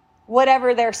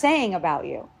whatever they're saying about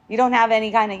you. You don't have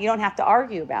you don't have to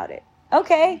argue about it.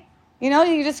 Okay. You know,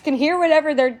 you just can hear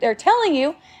whatever they're telling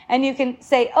you, and you can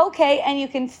say, okay, and you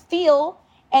can feel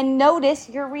and notice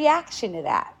your reaction to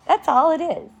that. That's all it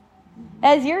is.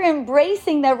 As you're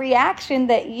embracing the reaction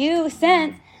that you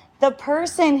sense, the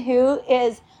person who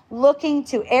is looking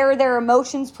to air their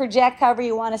emotions, project, however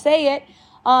you want to say it,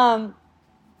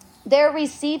 they're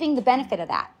receiving the benefit of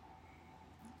that.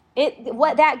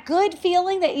 That good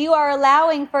feeling that you are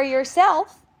allowing for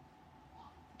yourself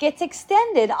gets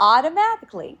extended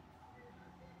automatically.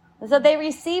 So they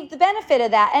receive the benefit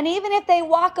of that. And even if they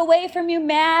walk away from you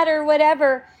mad or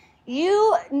whatever,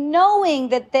 you knowing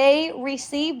that they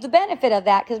received the benefit of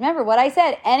that. Because remember what I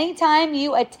said, anytime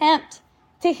you attempt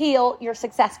to heal, you're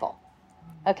successful.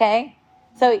 Okay?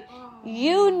 So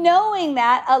you knowing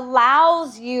that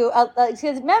allows you,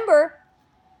 because remember,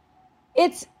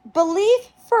 it's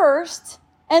belief first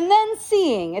and then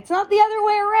seeing. It's not the other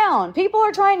way around. People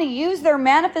are trying to use their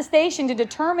manifestation to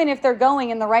determine if they're going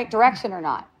in the right direction or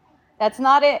not. That's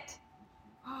not it.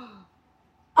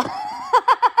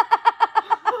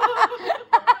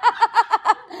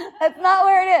 That's not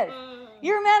where it is.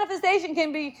 Your manifestation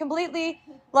can be completely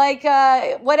like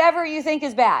whatever you think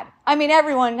is bad. I mean,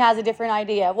 everyone has a different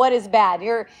idea of what is bad.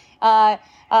 You're,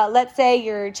 let's say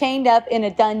you're chained up in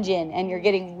a dungeon and you're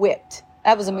getting whipped.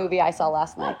 That was a movie I saw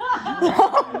last night.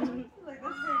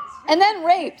 And then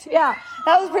raped. Yeah,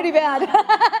 that was pretty bad.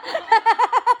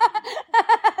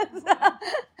 So,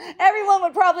 everyone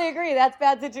would probably agree that's a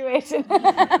bad situation.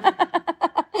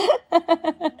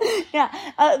 Yeah,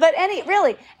 but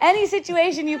any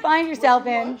situation you find yourself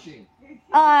in.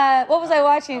 What was I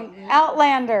watching?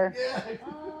 Outlander.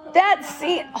 That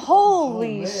scene.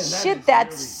 Holy shit!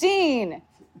 That scene.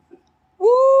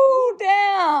 Woo!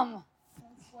 Damn.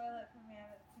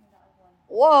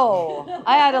 Whoa.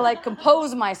 I had to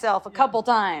compose myself a couple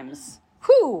times.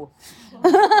 Whew.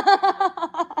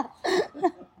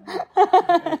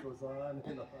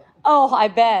 Oh, I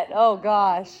bet. Oh,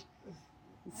 gosh.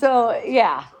 So,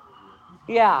 yeah.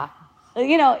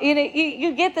 You know,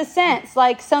 you get the sense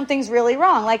like something's really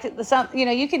wrong.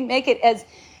 You can make it as,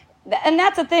 and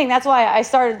that's the thing. That's why I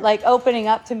started opening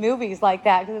up to movies like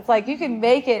that. Because it's you can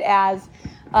make it as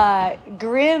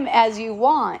grim as you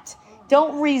want.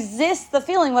 Don't resist the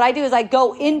feeling. What I do is I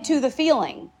go into the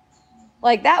feeling.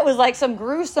 That was some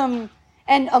gruesome,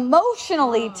 and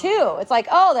emotionally too. It's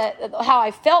that how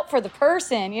I felt for the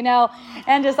person, you know,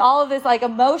 and just all of this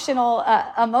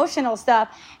emotional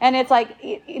stuff. And it's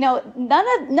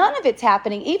none of it's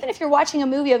happening. Even if you're watching a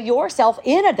movie of yourself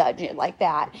in a dungeon like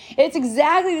that, it's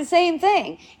exactly the same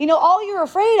thing. You know, all you're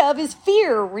afraid of is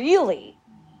fear, really.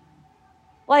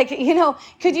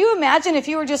 Could you imagine if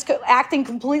you were just acting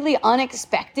completely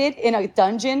unexpected in a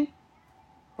dungeon?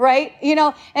 Right? You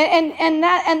know, and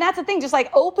that's the thing, just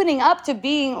opening up to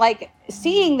being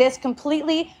seeing this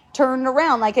completely turned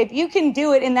around. If you can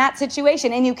do it in that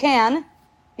situation, and you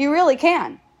really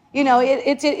can. You know,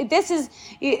 this is,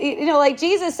 you know, like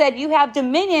Jesus said, you have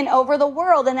dominion over the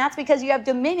world, and that's because you have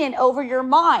dominion over your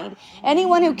mind.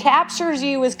 Anyone who captures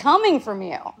you is coming from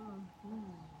you.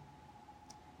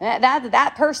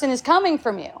 That person is coming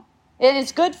from you. And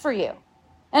it's good for you.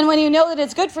 And when you know that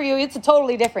it's good for you, it's a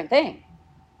totally different thing.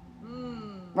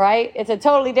 right? It's a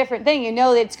totally different thing. You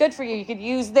know that it's good for you. You could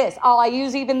use this. Oh, I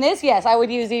use even this? Yes, I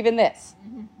would use even this,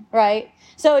 right?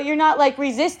 So you're not like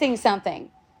resisting something.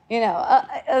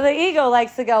 The ego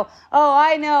likes to go, oh,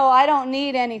 I know, I don't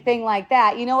need anything like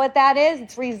that. You know what that is?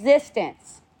 It's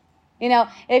resistance.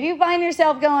 If you find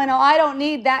yourself going, oh, I don't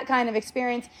need that kind of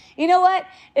experience, you know what?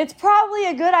 It's probably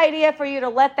a good idea for you to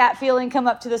let that feeling come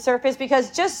up to the surface,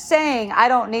 because just saying I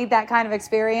don't need that kind of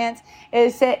experience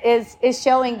is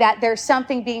showing that there's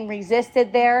something being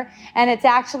resisted there, and it's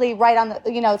actually right on the,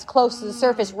 it's close to the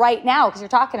surface right now because you're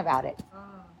talking about it.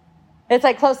 It's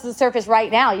like close to the surface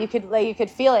right now. You could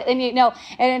feel it, and and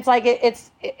it's like it's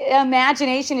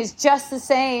imagination is just the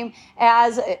same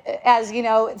as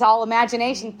it's all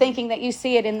imagination, thinking that you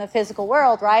see it in the physical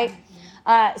world, right?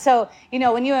 So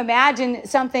when you imagine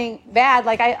something bad,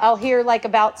 like I'll hear like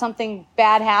about something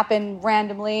bad happen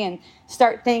randomly and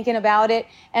start thinking about it,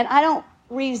 and I don't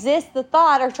resist the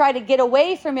thought or try to get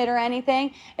away from it or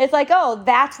anything. It's like, oh,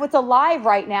 that's what's alive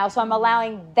right now, so I'm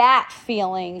allowing that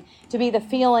feeling to be the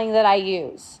feeling that I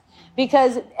use,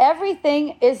 because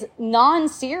everything is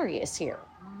non-serious here.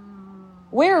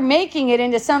 We're making it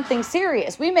into something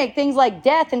serious. We make things like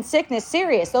death and sickness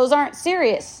serious. Those aren't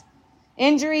serious.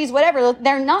 Injuries, whatever,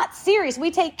 they're not serious.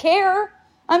 We take care.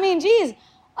 I mean, geez,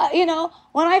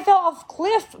 when I fell off a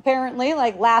cliff, apparently,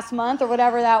 like last month or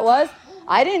whatever that was,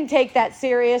 I didn't take that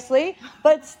seriously,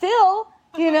 but still,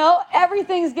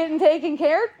 everything's getting taken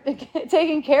care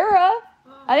of.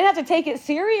 I didn't have to take it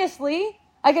seriously.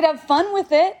 I could have fun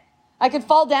with it. I could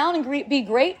fall down and be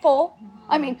grateful.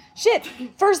 I mean, shit,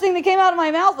 first thing that came out of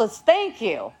my mouth was thank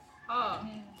you. Oh,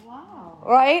 wow.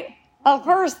 Right? A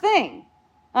first thing.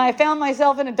 I found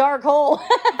myself in a dark hole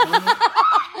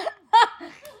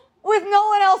with no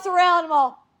one else around. I'm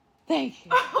all, thank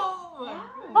you. Oh, my goodness.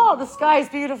 Oh, the sky's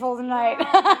beautiful tonight.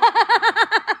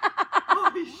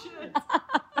 Holy shit.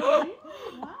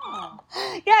 Wow.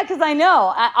 Yeah, because I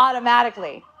know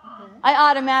automatically. I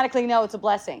automatically know it's a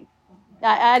blessing.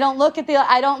 I don't look at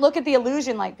the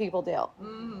illusion like people do.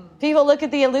 People look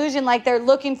at the illusion like they're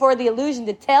looking for the illusion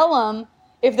to tell them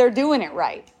if they're doing it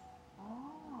right.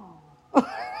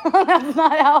 That's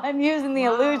not how I'm using the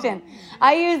illusion.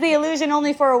 I use the illusion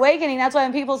only for awakening. That's why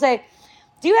when people say,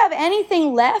 do you have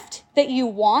anything left that you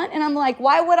want? And I'm like,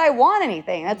 why would I want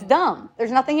anything? That's dumb.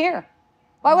 There's nothing here.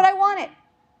 Why would I want it?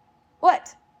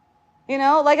 What?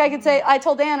 Like I could say, I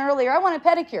told Dan earlier, I want a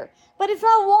pedicure. But it's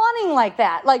not wanting like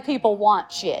that, like people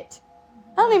want shit.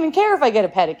 I don't even care if I get a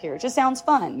pedicure. It just sounds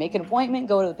fun. Make an appointment,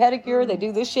 go to the pedicure, they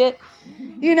do this shit.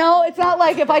 It's not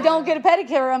like if I don't get a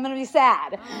pedicure, I'm going to be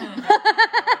sad.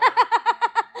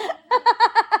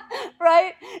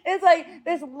 Right? It's like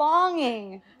this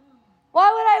longing.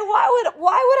 Why would I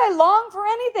long for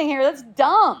anything here? That's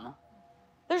dumb.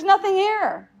 There's nothing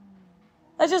here.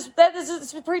 That is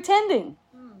just pretending.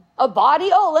 A body?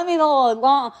 Oh, let me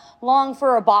long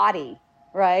for a body,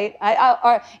 right?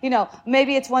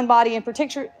 Maybe it's one body in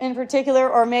particular,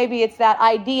 or maybe it's that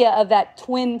idea of that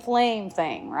twin flame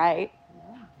thing, right?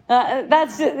 For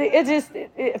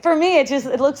me,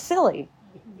 it looks silly.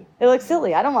 It looks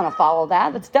silly. I don't want to follow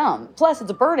that. That's dumb. Plus, it's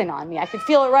a burden on me. I could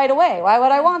feel it right away. Why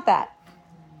would I want that?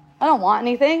 I don't want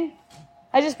anything.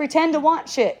 I just pretend to want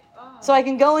shit so I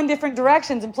can go in different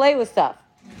directions and play with stuff.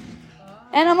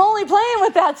 And I'm only playing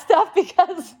with that stuff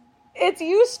because it's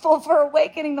useful for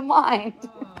awakening the mind.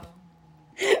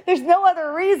 There's no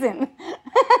other reason.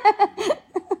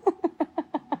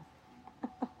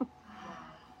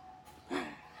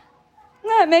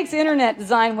 It makes internet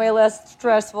design way less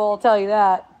stressful, I'll tell you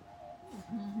that.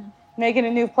 Making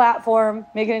a new platform,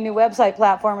 making a new website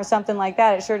platform or something like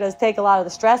that, it sure does take a lot of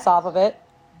the stress off of it.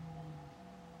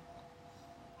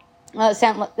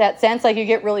 That sense like you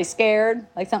get really scared,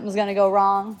 like something's going to go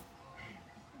wrong.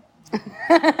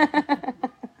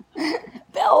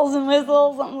 Bells and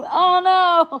whistles. Oh,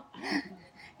 no.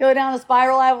 Go down a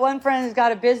spiral. I have one friend who's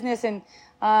got a business, and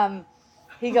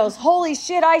he goes, holy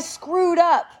shit, I screwed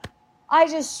up. I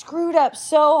just screwed up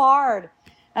so hard.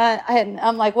 And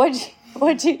I'm like,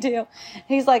 what'd you do?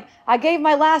 He's like, I gave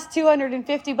my last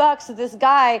 $250 to this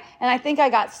guy, and I think I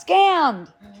got scammed.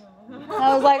 And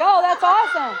I was like, oh, that's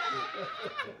awesome.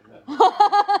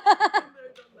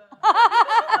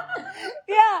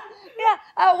 Yeah.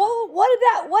 Well, what did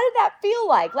that feel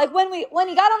like? Like when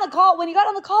you got on the call with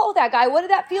that guy, what did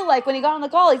that feel like when he got on the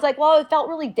call? He's like, well, it felt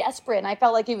really desperate, and I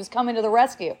felt like he was coming to the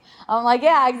rescue. I'm like,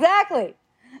 yeah, exactly.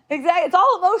 Exactly. It's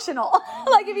all emotional.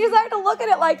 Like if you start to look at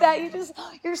it like that,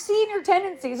 you're seeing your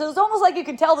tendencies. So it's almost like you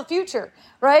can tell the future,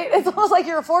 right? It's almost like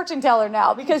you're a fortune teller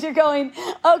now because you're going,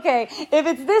 okay, if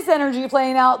it's this energy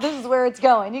playing out, this is where it's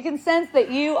going. You can sense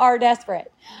that you are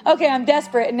desperate. Okay, I'm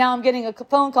desperate, and now I'm getting a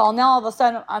phone call. Now all of a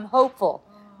sudden I'm hopeful,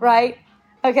 right?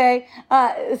 Okay,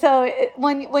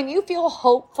 when you feel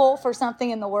hopeful for something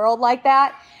in the world like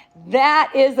that,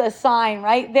 that is a sign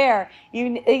right there. You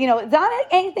know, it's not like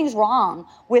anything's wrong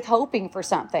with hoping for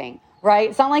something, right?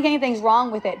 It's not like anything's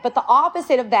wrong with it. But the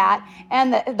opposite of that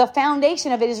and the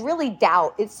foundation of it is really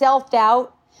doubt. It's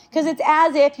self-doubt because it's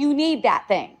as if you need that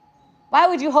thing. Why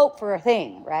would you hope for a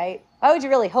thing, right? Why would you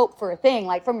really hope for a thing,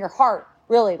 like from your heart,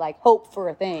 really like hope for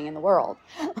a thing in the world?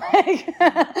 Like,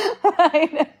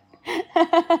 right?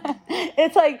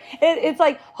 It's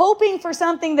like hoping for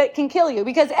something that can kill you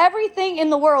because everything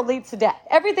in the world leads to death.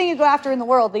 Everything you go after in the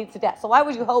world leads to death. So why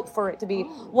would you hope for it to be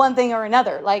one thing or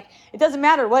another? Like it doesn't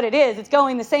matter what it is, it's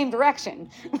going the same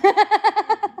direction.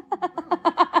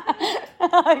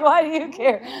 Like why do you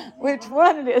care which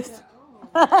one it is?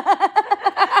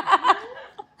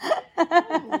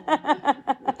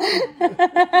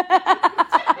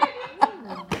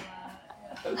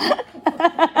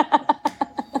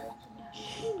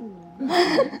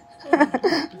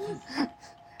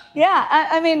 Yeah,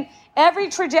 I mean, every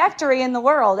trajectory in the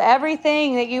world,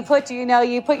 everything that you put,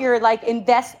 you put your like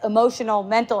invest emotional,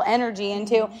 mental energy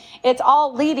into, it's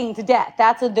all leading to death.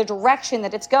 That's the direction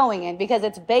that it's going in because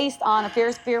it's based on a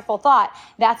fearful thought.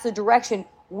 That's the direction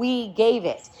we gave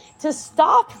it. To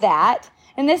stop that,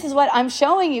 and this is what I'm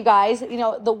showing you guys,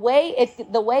 the way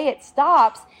it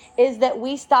stops is that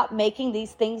we stop making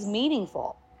these things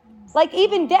meaningful. Like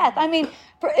even death. I mean,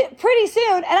 pretty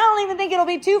soon, and I don't even think it'll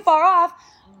be too far off,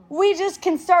 we just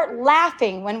can start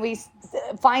laughing when we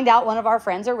find out one of our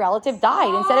friends or relative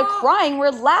died. Instead of crying, we're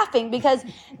laughing because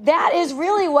that is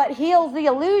really what heals the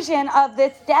illusion of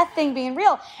this death thing being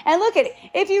real. And look at it.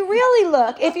 If you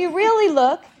really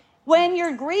look, when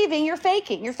you're grieving, you're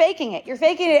faking it. You're faking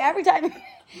it every time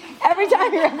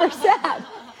you're ever sad.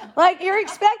 Like, you're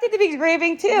expected to be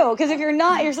grieving, too, because if you're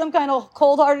not, you're some kind of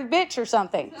cold-hearted bitch or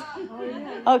something.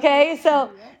 Okay? So,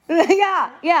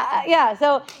 yeah.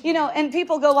 So, and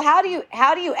people go, well, how do you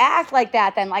act like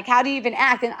that then? Like, how do you even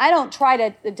act? And I don't try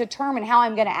to determine how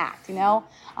I'm going to act,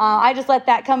 I just let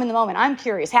that come in the moment. I'm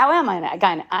curious. How am I going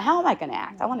to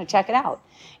act? I want to check it out,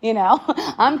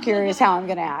 I'm curious how I'm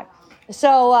going to act.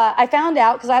 So I found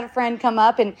out because I had a friend come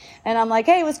up and I'm like,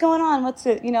 hey, what's going on? What's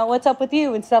up with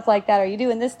you and stuff like that? Are you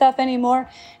doing this stuff anymore?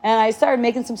 And I started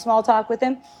making some small talk with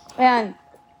him. And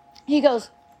he goes,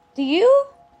 do you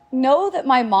know that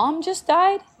my mom just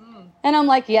died? And I'm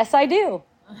like, yes, I do.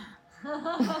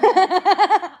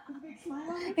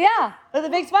 Yeah, with a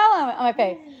big smile on my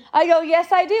face. I go,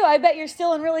 yes, I do. I bet you're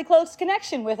still in really close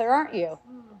connection with her, aren't you?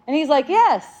 And he's like,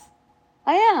 yes,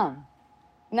 I am.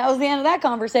 And that was the end of that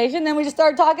conversation. Then we just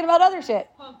started talking about other shit.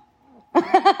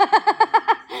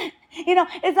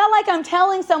 It's not like I'm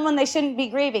telling someone they shouldn't be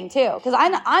grieving too, because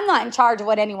I'm not in charge of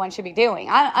what anyone should be doing.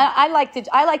 I like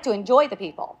to enjoy the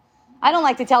people. I don't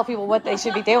like to tell people what they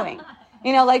should be doing.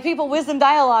 Like people, wisdom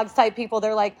dialogues type people,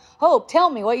 they're like, Hope, tell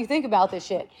me what you think about this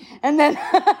shit. And then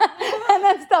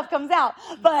stuff comes out.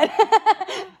 But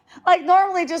like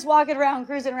normally just walking around,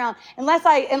 cruising around, unless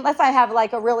I have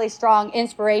like a really strong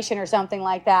inspiration or something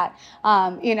like that,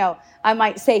 I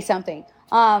might say something.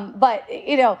 But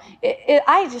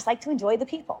I just like to enjoy the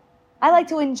people. I like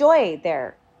to enjoy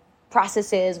their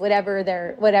processes, whatever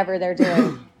they're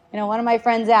doing. One of my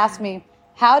friends asked me,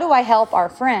 how do I help our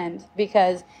friend?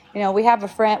 Because, we have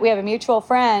a mutual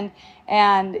friend,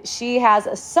 and she has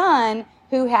a son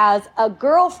who has a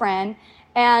girlfriend,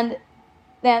 and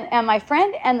my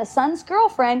friend and the son's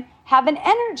girlfriend have an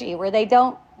energy where they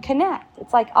don't connect.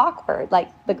 It's like awkward. Like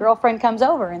the girlfriend comes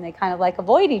over and they kind of like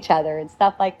avoid each other and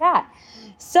stuff like that.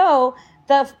 So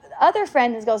the other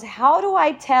friend goes, how do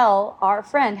I tell our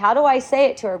friend? How do I say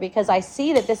it to her? Because I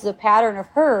see that this is a pattern of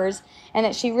hers and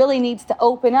that she really needs to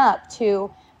open up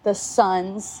to the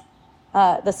son's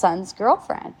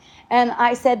girlfriend. And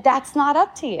I said, that's not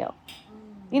up to you.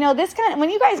 When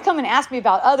you guys come and ask me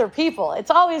about other people,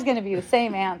 it's always going to be the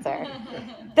same answer.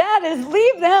 That is,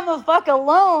 leave them the fuck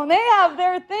alone. They have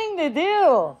their thing to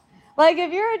do. Like,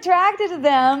 if you're attracted to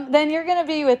them, then you're going to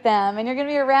be with them and you're going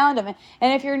to be around them.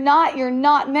 And if you're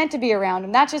not meant to be around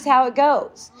them. That's just how it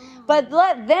goes. But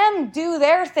let them do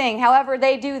their thing, however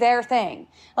they do their thing.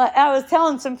 I was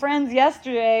telling some friends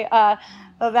yesterday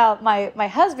about my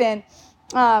husband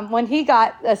when he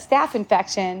got a staph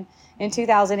infection in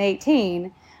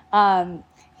 2018.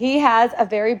 he has a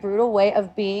very brutal way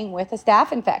of being with a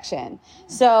staph infection.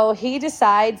 So he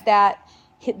decides that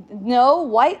no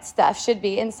white stuff should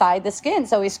be inside the skin.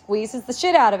 So he squeezes the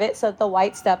shit out of it so that the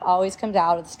white stuff always comes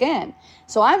out of the skin.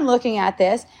 So I'm looking at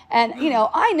this and,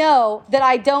 I know that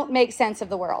I don't make sense of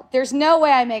the world. There's no way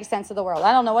I make sense of the world.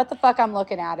 I don't know what the fuck I'm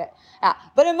looking at it.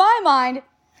 But in my mind,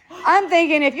 I'm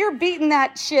thinking if you're beating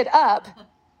that shit up,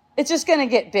 it's just going to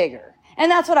get bigger. And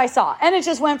that's what I saw. And it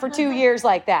just went for 2 years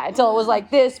like that until it was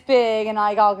like this big and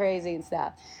like all crazy and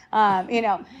stuff.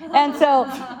 And so,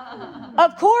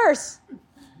 of course,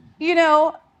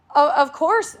 there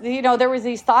was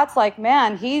these thoughts like,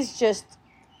 man, he's just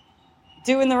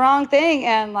doing the wrong thing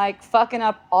and like fucking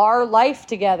up our life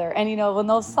together. And, when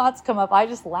those thoughts come up, I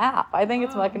just laugh. I think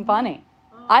it's fucking funny.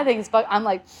 I'm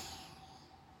like,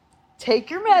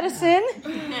 take your medicine.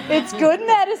 It's good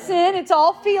medicine. It's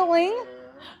all feeling.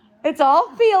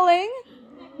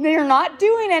 You're not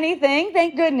doing anything.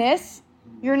 Thank goodness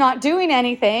you're not doing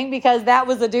anything, because that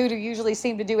was the dude who usually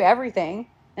seemed to do everything.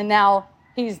 And now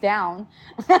he's down,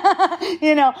 but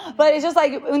it's just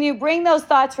like when you bring those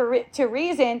thoughts to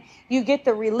reason, you get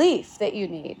the relief that you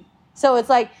need. So it's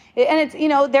like, and it's,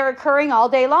 they're occurring all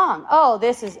day long.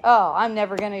 I'm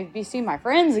never going to be seeing my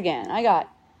friends again. I got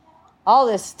all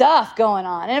this stuff going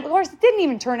on. And of course it didn't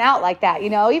even turn out like that.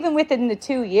 Even within the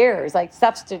 2 years, like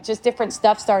just different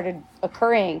stuff started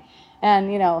occurring.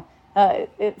 And,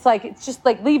 it's just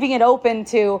like leaving it open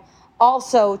to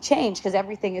also change, because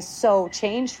everything is so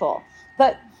changeful.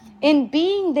 But in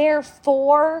being there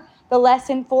for the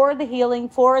lesson, for the healing,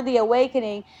 for the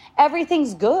awakening,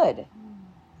 everything's good,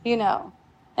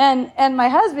 And my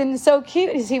husband is so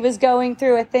cute, as he was going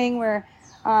through a thing where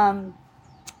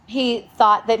he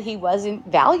thought that he wasn't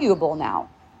valuable now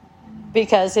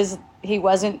because he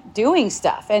wasn't doing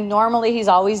stuff. And normally he's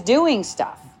always doing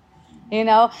stuff.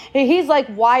 He's like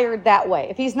wired that way.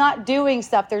 If he's not doing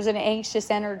stuff, there's an anxious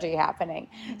energy happening.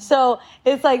 So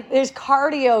it's like there's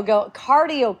cardio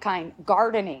kind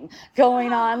gardening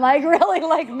going on, like really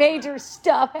like major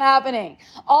stuff happening.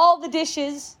 All the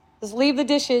dishes, just leave the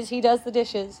dishes. He does the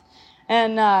dishes,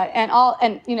 and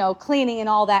cleaning and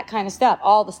all that kind of stuff.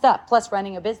 All the stuff plus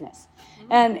running a business.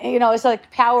 And, it's like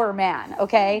power man,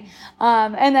 okay?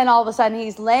 And then all of a sudden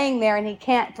he's laying there and he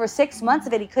can't, for 6 months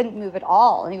of it, he couldn't move at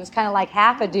all. And he was kind of like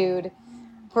half a dude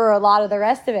for a lot of the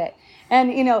rest of it.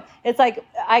 And, it's like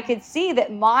I could see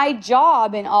that my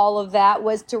job in all of that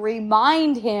was to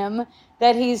remind him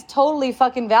that he's totally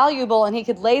fucking valuable and he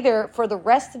could lay there for the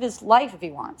rest of his life if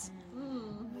he wants.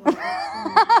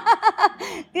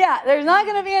 Yeah, there's not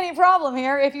going to be any problem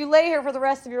here if you lay here for the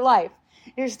rest of your life.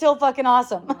 You're still fucking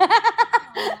awesome.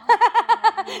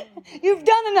 You've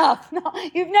done enough. No,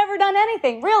 you've never done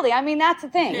anything, really. I mean, that's the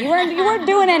thing. You weren't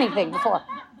doing anything before.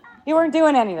 You weren't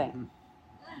doing anything.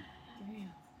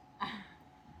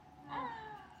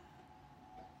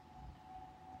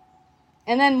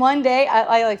 And then one day,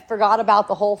 I like forgot about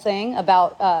the whole thing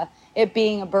about it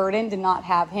being a burden to not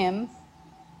have him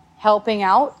helping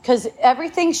out, because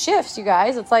everything shifts, you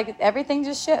guys. It's like everything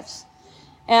just shifts.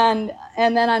 And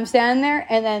then I'm standing there,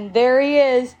 and then there he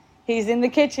is. He's in the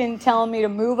kitchen telling me to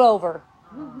move over.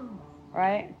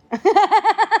 Right?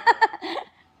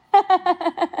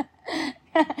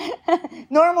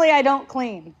 Normally, I don't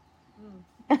clean.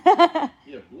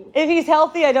 If he's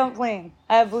healthy, I don't clean.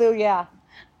 I have blue, yeah.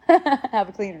 I have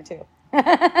a cleaner, too.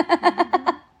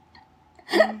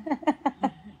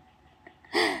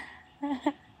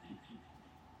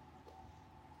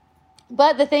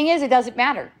 But the thing is, it doesn't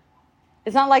matter.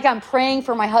 It's not like I'm praying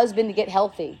for my husband to get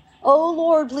healthy. Oh,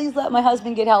 Lord, please let my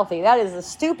husband get healthy. That is the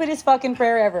stupidest fucking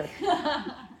prayer ever.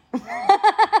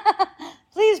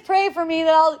 Please pray for me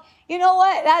that I'll... You know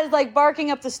what? That is like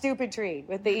barking up the stupid tree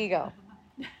with the ego.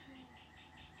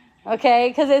 Okay?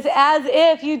 Because it's as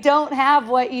if you don't have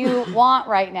what you want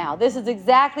right now. This is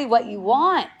exactly what you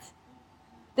want.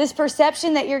 This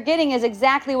perception that you're getting is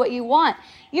exactly what you want.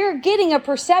 You're getting a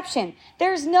perception.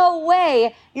 There's no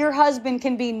way your husband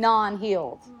can be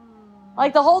non-healed.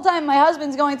 Like the whole time my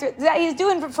husband's going through, he's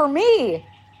doing it for me.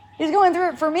 He's going through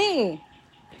it for me.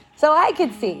 So I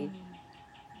could see.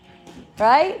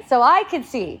 Right? So I could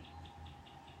see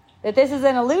that this is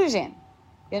an illusion.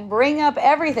 And bring up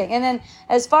everything. And then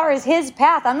as far as his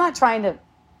path, I'm not trying to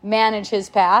manage his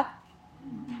path.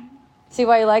 See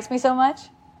why he likes me so much?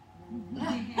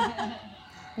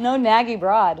 No naggy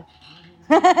broad.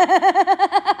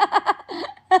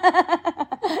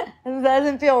 It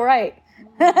doesn't feel right.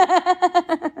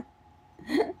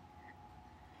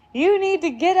 You need to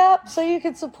get up so you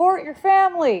can support your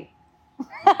family.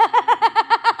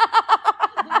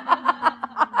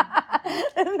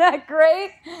 Isn't that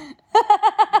great?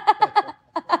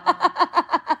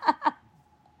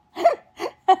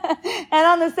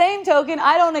 on the same token,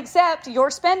 I don't accept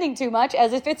you're spending too much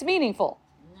as if it's meaningful.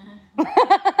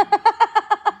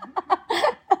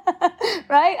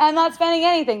 Right? I'm not spending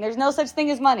anything. There's no such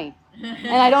thing as money.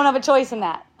 And I don't have a choice in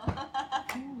that.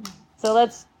 So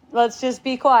let's just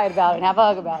be quiet about it and have a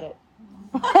hug about it.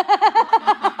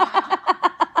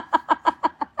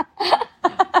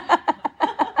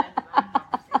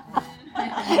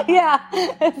 Yeah.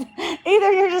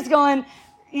 Either you're just going,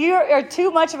 you're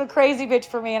too much of a crazy bitch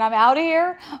for me and I'm out of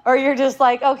here, or you're just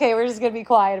like, okay, we're just going to be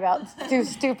quiet about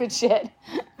stupid shit.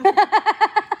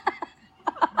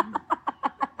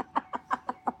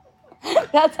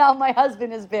 That's how my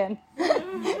husband has been.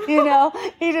 You know,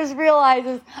 he just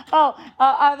realizes,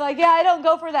 I'm like, yeah, I don't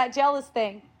go for that jealous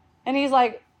thing. And he's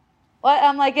like, what?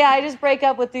 I'm like, yeah, I just break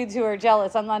up with dudes who are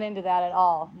jealous. I'm not into that at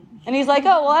all. And he's like,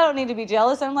 oh, well, I don't need to be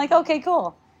jealous. I'm like, okay,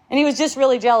 cool. And he was just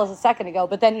really jealous a second ago,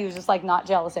 but then he was just like not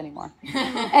jealous anymore.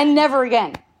 And never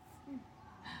again.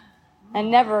 And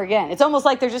never again. It's almost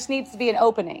like there just needs to be an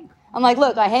opening. I'm like,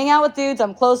 look, I hang out with dudes.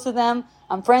 I'm close to them.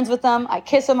 I'm friends with them. I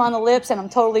kiss them on the lips, and I'm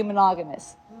totally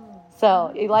monogamous.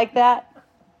 So, you like that?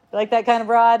 You like that kind of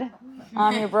broad?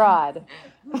 I'm your broad.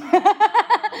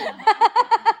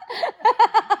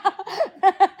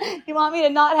 You want me to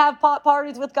not have pot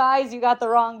parties with guys? You got the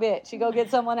wrong bitch. You go get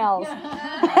someone else.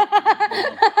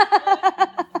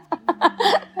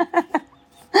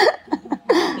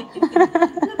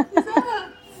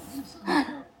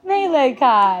 Melee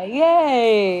Kai.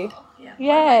 Yay. Yeah.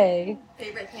 Yay.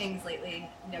 Favorite things lately,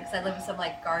 you know, because I live with some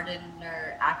like garden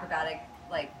or acrobatic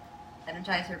like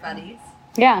energizer buddies.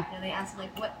 Yeah. And they ask me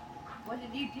like, what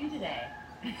did you do today?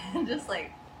 And just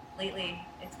like lately,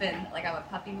 it's been like I'm a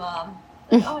puppy mom.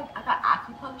 Like, oh, I got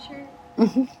acupuncture.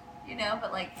 You know,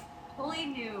 but like totally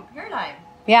new paradigm.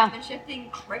 Yeah. It's been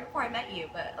shifting right before I met you,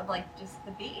 but of like just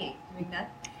the being doing that,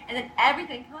 and then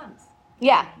everything comes.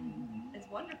 Yeah. It's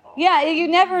wonderful. Yeah, you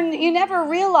never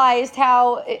realized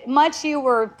how much you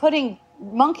were putting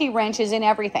monkey wrenches in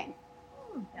everything.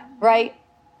 Yeah. Right?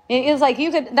 It's like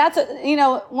you could,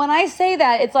 when I say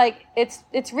that, it's like,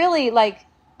 it's really like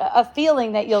a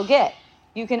feeling that you'll get.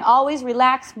 You can always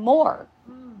relax more.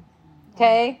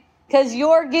 Okay? Because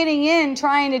you're getting in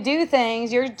trying to do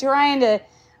things. You're trying to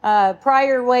pry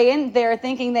your way in there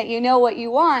thinking that you know what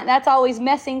you want. That's always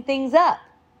messing things up.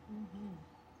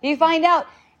 You find out,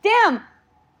 damn,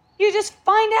 you just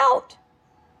find out,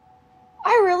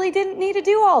 I really didn't need to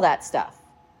do all that stuff.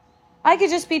 I could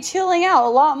just be chilling out a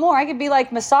lot more. I could be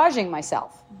like massaging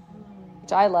myself,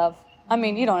 which I love. I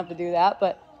mean, you don't have to do that,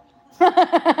 but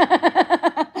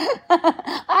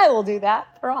I will do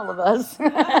that for all of us.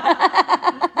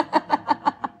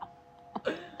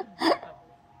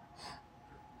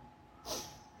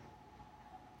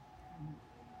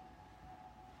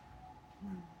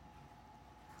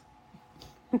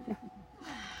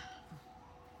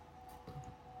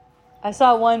 I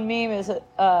saw one meme is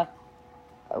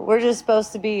we're just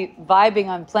supposed to be vibing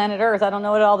on planet Earth. I don't know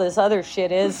what all this other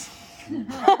shit is.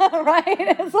 Right?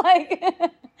 It's like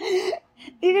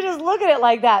you can just look at it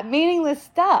like that. Meaningless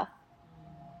stuff.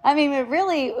 I mean,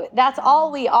 that's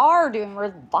all we are doing.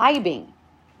 We're vibing.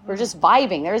 We're just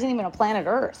vibing. There isn't even a planet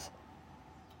Earth.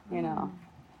 You know.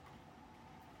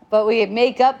 But we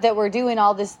make up that we're doing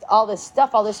all this stuff,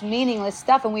 all this meaningless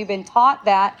stuff, and we've been taught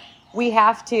that we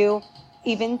have to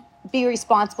even be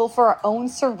responsible for our own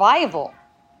survival.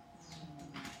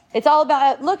 It's all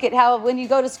about, look at how when you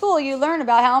go to school, you learn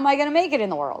about how am I going to make it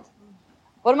in the world?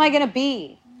 What am I going to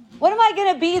be? What am I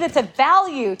going to be that's of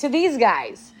value to these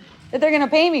guys that they're going to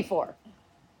pay me for?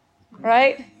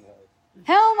 Right?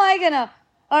 How am I going to,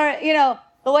 or,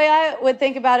 the way I would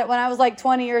think about it when I was like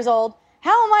 20 years old,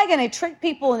 how am I going to trick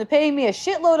people into paying me a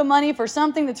shitload of money for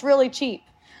something that's really cheap?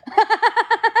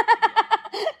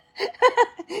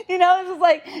 It's just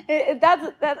like,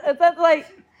 that's like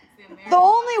the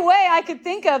only way I could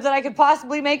think of that I could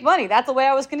possibly make money. That's the way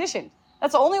I was conditioned.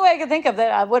 That's the only way I could think of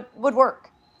that would work.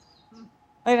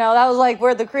 That was like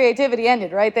where the creativity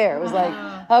ended right there. It was like,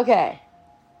 okay,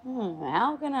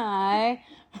 how can I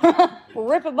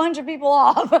rip a bunch of people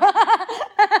off?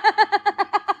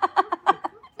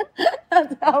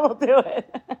 That's how we'll do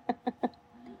it.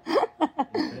 And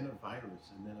then a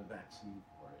virus and then a vaccine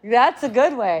for it. That's a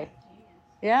good way.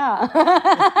 Yeah.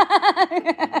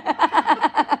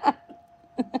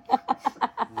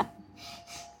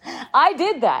 I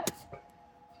did that.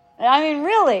 I mean,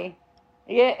 really.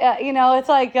 Yeah, it's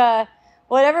like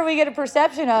whatever we get a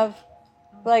perception of,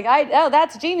 like,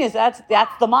 that's genius. That's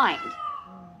the mind.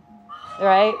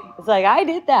 Right? It's like, I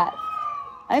did that.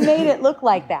 I made it look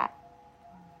like that.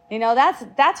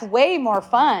 That's way more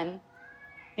fun.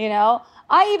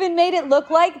 I even made it look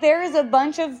like there is a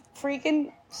bunch of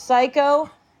freaking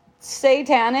psycho,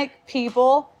 satanic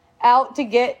people out to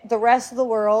get the rest of the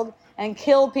world and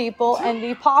kill people and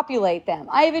depopulate them.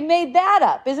 I even made that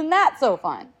up. Isn't that so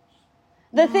fun?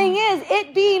 The thing is,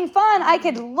 it being fun, I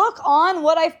could look on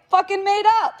what I fucking made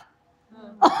up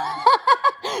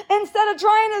instead of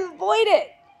trying to avoid it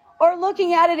or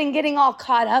looking at it and getting all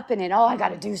caught up in it. Oh, I got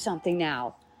to do something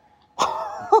now.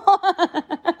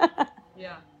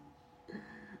 Yeah.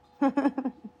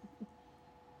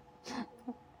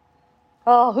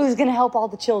 Oh, who's going to help all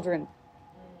the children?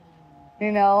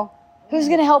 You know, who's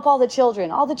going to help all the children?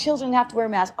 All the children have to wear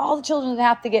masks. All the children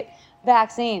have to get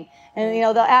vaccine. And, you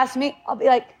know, they'll ask me, I'll be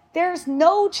like, there's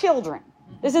no children.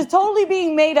 This is totally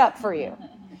being made up for you.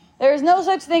 There's no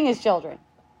such thing as children.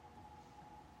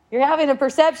 You're having a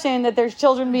perception that there's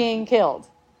children being killed.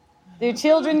 Do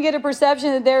children get a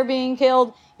perception that they're being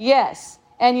killed? Yes.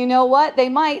 And you know what? They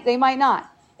might not.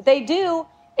 If they do,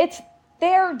 it's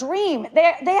their dream.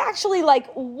 They actually like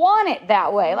want it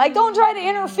that way. Like, don't try to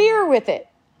interfere with it.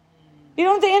 You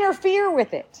don't have to interfere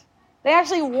with it. They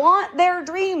actually want their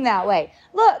dream that way.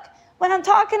 Look, when I'm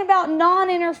talking about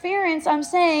non-interference, I'm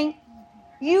saying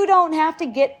you don't have to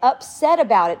get upset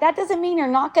about it. That doesn't mean you're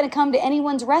not going to come to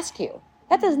anyone's rescue.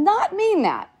 That does not mean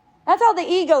that. That's how the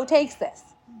ego takes this.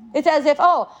 It's as if,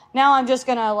 oh, now I'm just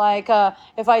going to like,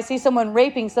 if I see someone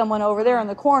raping someone over there in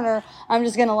the corner, I'm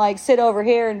just going to like sit over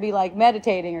here and be like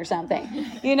meditating or something.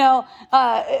 You know,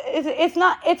 it's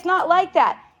not like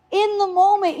that. In the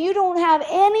moment, you don't have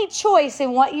any choice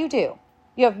in what you do.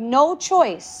 You have no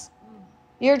choice.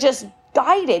 You're just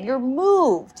guided. You're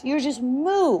moved. You're just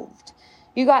moved.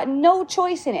 You got no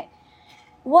choice in it.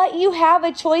 What you have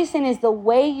a choice in is the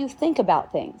way you think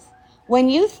about things. When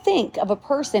you think of a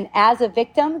person as a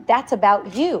victim, that's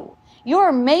about you.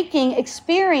 You're making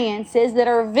experiences that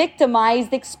are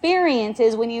victimized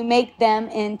experiences when you make them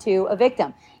into a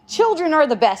victim. Children are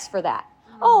the best for that.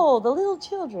 Oh, the little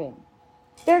children.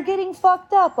 They're getting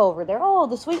fucked up over there. Oh,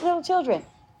 the sweet little children.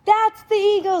 That's the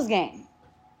ego's game.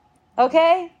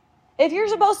 Okay? If you're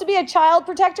supposed to be a child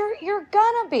protector, you're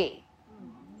gonna be.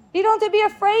 You don't have to be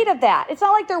afraid of that. It's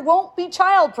not like there won't be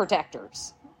child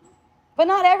protectors. But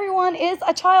not everyone is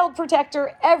a child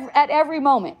protector at every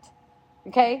moment.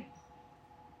 Okay?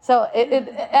 So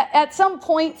at some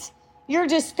point, you're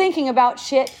just thinking about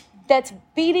shit that's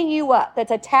beating you up,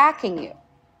 that's attacking you.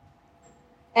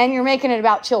 And you're making it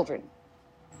about children.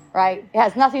 Right? It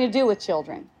has nothing to do with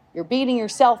children. You're beating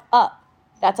yourself up.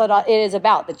 That's what it is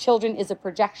about. The children is a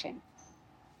projection.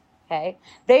 Okay?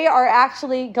 They are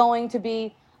actually going to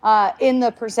be in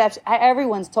the perception.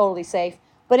 Everyone's totally safe.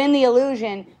 But in the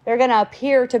illusion, they're going to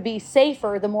appear to be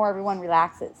safer the more everyone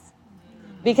relaxes.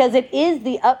 Because it is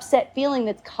the upset feeling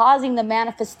that's causing the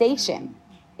manifestation.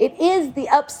 It is the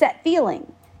upset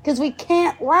feeling. Because we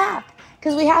can't laugh.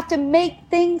 Because we have to make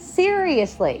things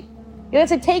seriously. You have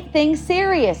to take things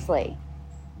seriously.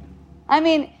 I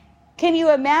mean, can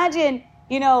you imagine,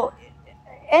 you know,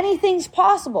 anything's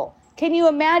possible. Can you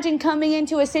imagine coming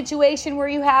into a situation where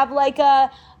you have like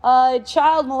a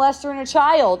child molester and a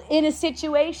child in a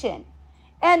situation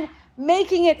and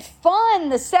making it fun,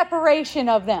 the separation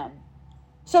of them.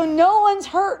 So no one's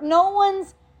hurt, no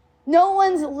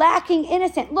one's lacking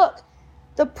innocent. Look,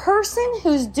 the person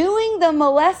who's doing the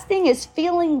molesting is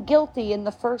feeling guilty in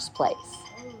the first place.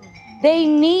 They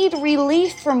need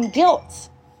relief from guilt.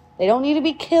 They don't need to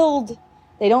be killed.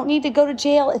 They don't need to go to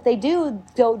jail. If they do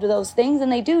go to those things, then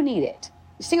they do need it.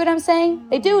 You see what I'm saying?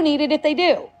 They do need it if they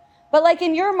do. But like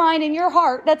in your mind, in your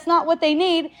heart, that's not what they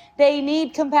need. They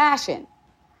need compassion.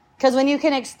 Because when you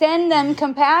can extend them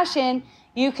compassion,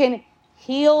 you can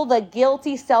heal the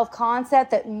guilty self-concept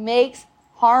that makes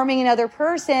harming another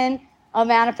person a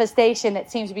manifestation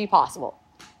that seems to be possible.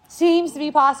 Seems to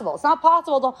be possible. It's not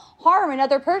possible to harm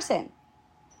another person.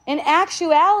 In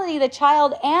actuality, the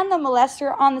child and the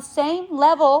molester are on the same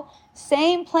level,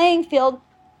 same playing field,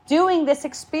 doing this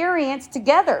experience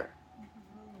together.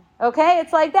 Okay,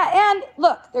 it's like that. And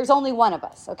look, there's only one of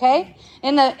us, okay?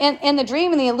 In the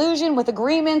dream and the illusion with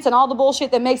agreements and all the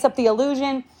bullshit that makes up the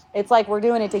illusion, it's like we're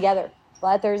doing it together.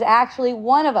 But there's actually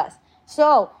one of us.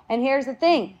 So, and here's the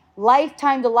thing,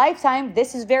 lifetime to lifetime,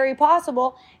 this is very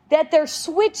possible, that they're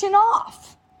switching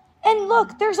off. And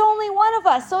look, there's only one of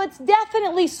us, so it's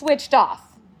definitely switched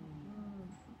off.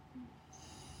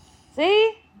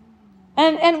 See?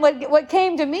 And what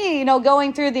came to me, you know,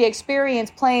 going through the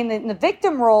experience, playing in the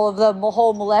victim role of the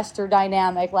whole molester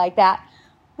dynamic like that,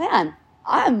 man,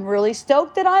 I'm really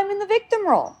stoked that I'm in the victim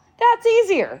role. That's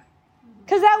easier.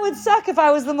 Because that would suck if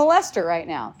I was the molester right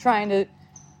now, trying to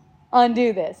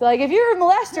undo this. Like, if you're a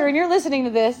molester and you're listening to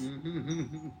this,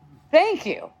 Thank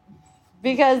you.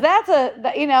 Because that's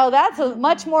a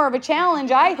much more of a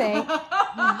challenge, I think.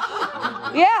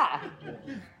 Yeah. I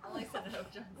like Senator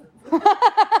Hope Johnson.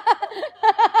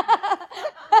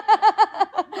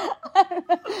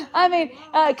 I mean,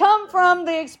 come from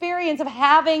the experience of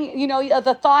having,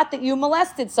 the thought that you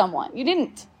molested someone. You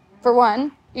didn't, for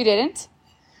one. You didn't.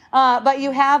 But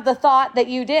you have the thought that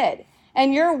you did.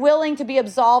 And you're willing to be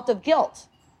absolved of guilt.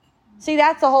 See,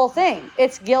 that's the whole thing.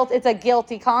 It's guilt. It's a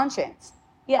guilty conscience.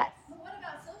 Yes. But what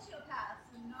about sociopaths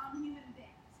and non-human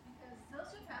beings? Because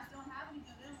sociopaths don't have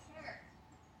anything. They don't care.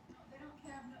 They don't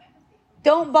have no empathy.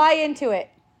 Don't buy into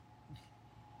it.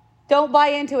 Don't buy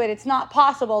into it. It's not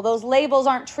possible. Those labels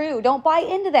aren't true. Don't buy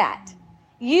into that.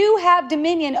 You have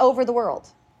dominion over the world.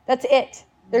 That's it.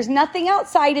 There's nothing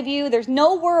outside of you. There's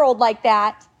no world like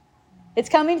that. It's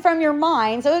coming from your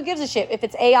mind. So who gives a shit if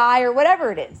it's AI or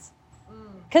whatever it is?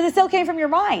 Because it still came from your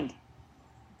mind.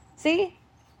 See?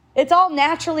 It's all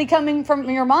naturally coming from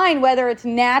your mind, whether it's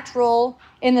natural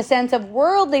in the sense of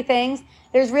worldly things.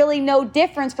 There's really no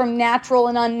difference from natural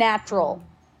and unnatural,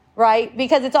 right?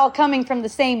 Because it's all coming from the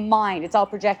same mind. It's all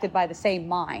projected by the same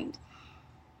mind.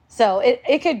 So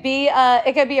it could be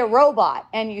a robot,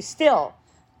 and you still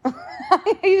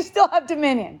have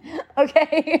dominion,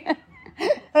 okay?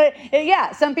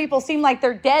 Yeah, some people seem like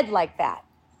they're dead like that.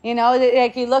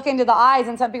 Like you look into the eyes,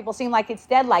 and some people seem like it's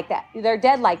dead like that. They're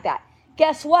dead like that.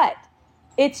 Guess what?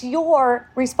 It's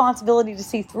your responsibility to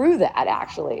see through that,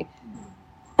 actually.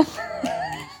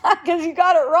 Because you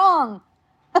got it wrong.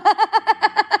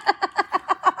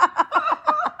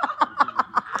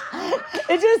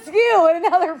 It's just you in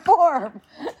another form.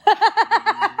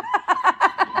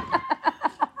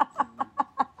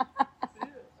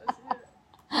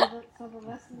 So the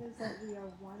lesson is that we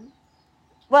are one.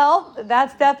 Well,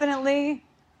 that's definitely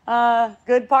a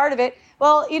good part of it.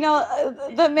 Well,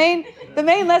 the main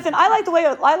lesson. I like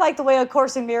the way A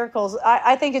Course in Miracles.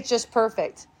 I think it's just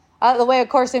perfect. The way A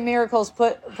Course in Miracles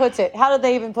puts it. How did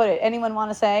they even put it? Anyone want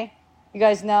to say? You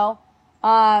guys know?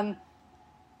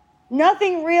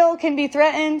 Nothing real can be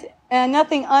threatened, and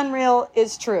nothing unreal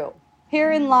is true.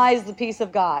 Herein lies the peace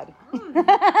of God.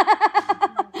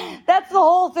 That's the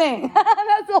whole thing.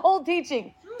 That's the whole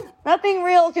teaching. Nothing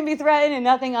real can be threatened, and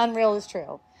nothing unreal is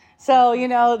true. So,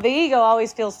 the ego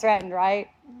always feels threatened, right?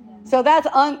 So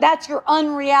that's your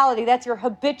unreality. That's your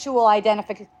habitual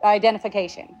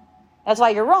identification. That's why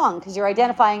you're wrong, because you're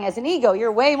identifying as an ego.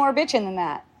 You're way more bitching than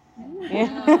that.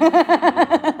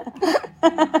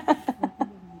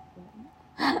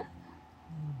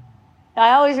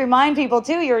 I always remind people,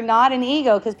 too, you're not an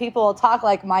ego, because people will talk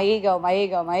like, my ego, my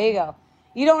ego, my ego.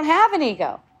 You don't have an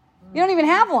ego. You don't even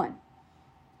have one.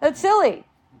 That's silly.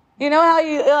 You know how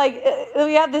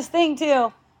we have this thing,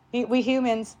 too, we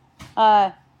humans,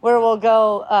 where we'll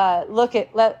go look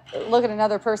at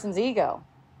another person's ego.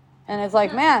 And it's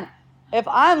like, man, if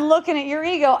I'm looking at your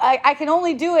ego, I can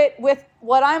only do it with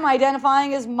what I'm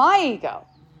identifying as my ego.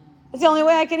 That's the only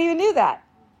way I can even do that.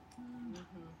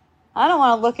 I don't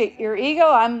want to look at your ego.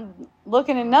 I'm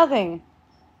looking at nothing.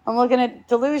 I'm looking at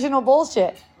delusional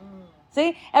bullshit.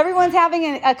 See? Everyone's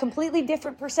having a completely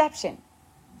different perception.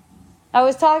 I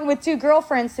was talking with 2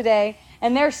 girlfriends today,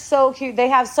 and they're so cute. They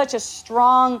have such a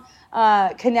strong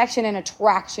connection and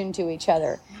attraction to each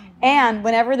other. And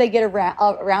whenever they get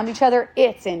around each other,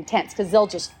 it's intense, because they'll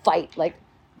just fight like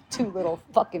 2 little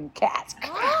fucking cats.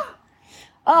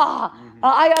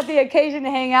 I got the occasion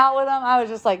to hang out with them. I was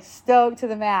just like stoked to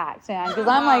the max, man, because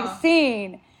I'm like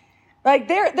seeing, like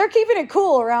they're keeping it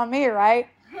cool around me, right?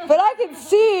 But I can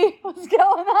see what's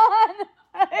going on.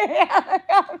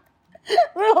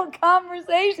 Little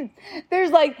conversations.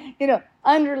 There's like,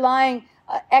 underlying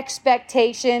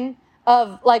expectation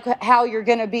of like how you're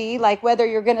going to be, like whether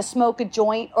you're going to smoke a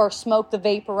joint or smoke the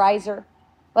vaporizer.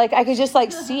 Like I could just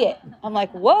like see it. I'm like,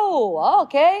 whoa,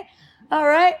 okay. All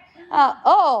right.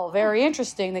 Very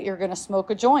interesting that you're going to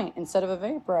smoke a joint instead of a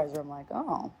vaporizer. I'm like,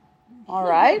 oh, all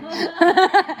right.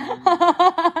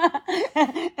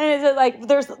 And it's like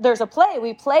there's a play.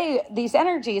 We play these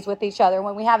energies with each other.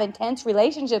 When we have intense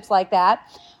relationships like that,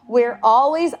 we're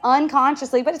always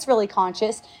unconsciously, but it's really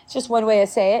conscious. It's just one way to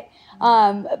say it.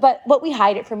 But we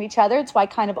hide it from each other. It's why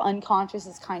kind of unconscious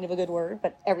is kind of a good word,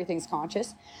 but everything's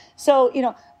conscious. So,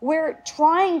 we're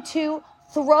trying to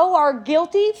throw our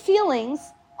guilty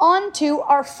feelings onto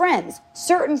our friends.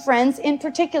 Certain friends in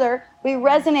particular, we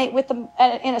resonate with them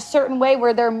in a certain way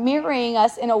where they're mirroring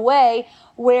us in a way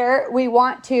where we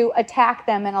want to attack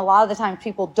them. And a lot of the times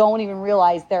people don't even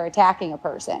realize they're attacking a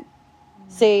person.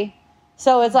 See?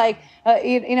 So it's like,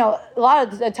 a lot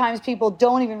of the times people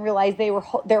don't even realize they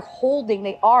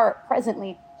are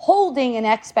presently holding an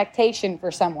expectation for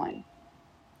someone.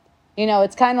 You know,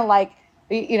 it's kind of like,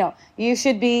 you know, you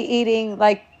should be eating,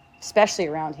 like, especially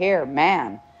around here,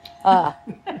 man.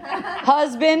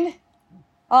 Husband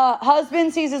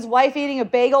sees his wife eating a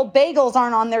bagel. Bagels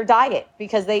aren't on their diet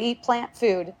because they eat plant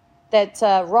food that's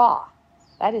raw.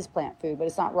 That is plant food, but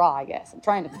it's not raw, I guess. I'm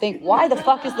trying to think, why the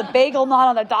fuck is the bagel not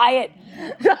on the diet?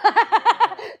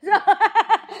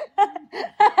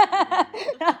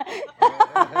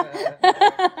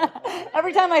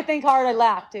 Every time I think hard, I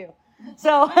laugh too.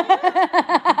 So,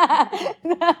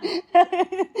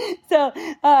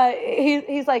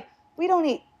 he's like, we don't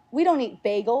eat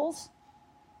bagels,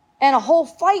 and a whole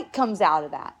fight comes out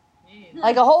of that.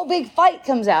 Like a whole big fight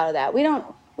comes out of that. We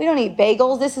don't eat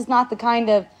bagels. This is not the kind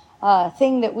of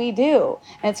thing that we do.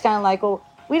 And it's kind of like, well,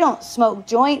 we don't smoke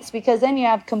joints because then you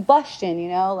have combustion, you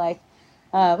know, like,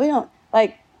 we don't,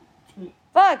 like,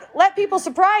 fuck, let people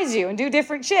surprise you and do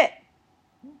different shit.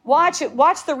 Watch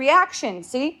the reaction,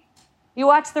 see? You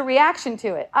watch the reaction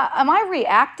to it. Am I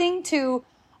reacting to,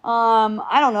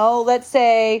 I don't know, let's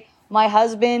say my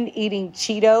husband eating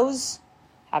Cheetos?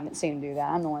 Haven't seen him do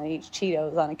that. I'm the one that eats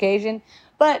Cheetos on occasion.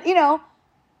 But, you know,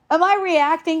 am I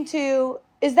reacting to,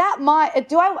 am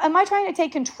I trying to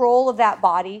take control of that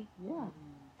body? Yeah.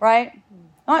 Right?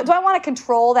 Do I want to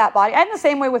control that body? I'm the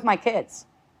same way with my kids,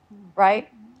 right?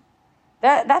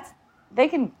 They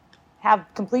can have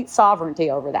complete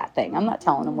sovereignty over that thing. I'm not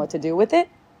telling them what to do with it,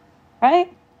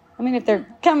 right? I mean, if they're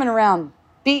coming around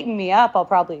beating me up, I'll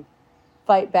probably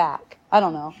fight back. I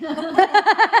don't know.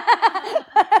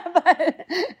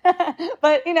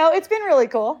 but you know, it's been really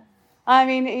cool. I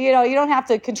mean, you know, you don't have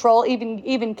to control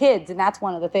even kids, and that's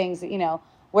one of the things that, you know,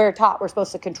 we're taught we're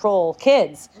supposed to control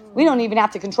kids. We don't even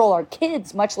have to control our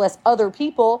kids, much less other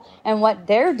people and what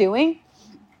they're doing.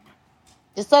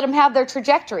 Just let them have their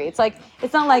trajectory. It's like,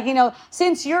 it's not like, you know,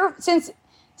 since you're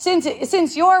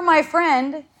my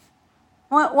friend,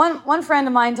 one friend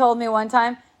of mine told me one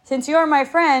time, since you're my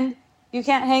friend, you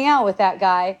can't hang out with that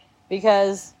guy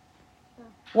because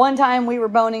one time we were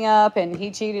boning up and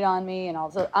he cheated on me, and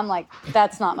also I'm like,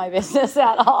 that's not my business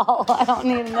at all. I don't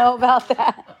need to know about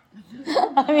that.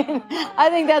 I mean, I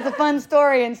think that's a fun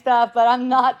story and stuff, but I'm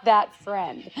not that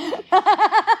friend.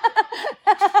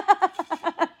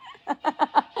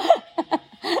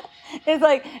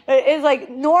 It's like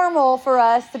normal for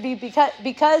us to be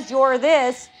because you're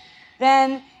this,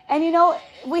 then, and you know,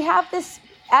 we have this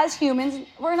as humans,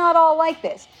 we're not all like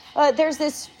this. There's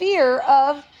this fear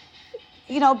of,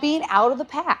 you know, being out of the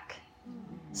pack.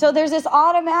 So there's this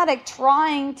automatic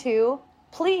trying to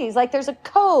please, like there's a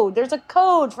code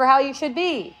for how you should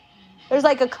be. There's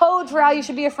like a code for how you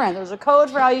should be a friend. There's a code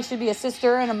for how you should be a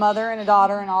sister and a mother and a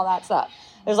daughter and all that stuff.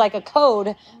 There's like a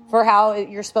code for how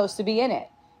you're supposed to be in it.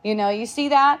 You know, you see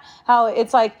that? How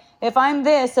it's like, if I'm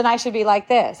this, then I should be like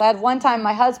this. I had one time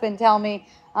my husband tell me,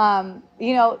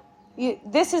 you know,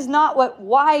 this is not what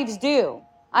wives do.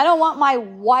 I don't want my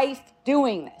wife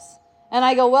doing this. And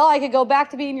I go, well, I could go back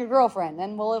to being your girlfriend.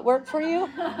 Then will it work for you?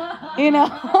 You know,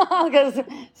 because it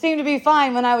seemed to be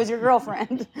fine when I was your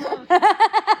girlfriend.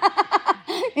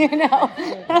 You know.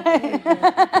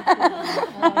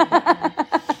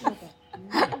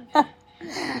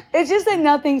 It's just that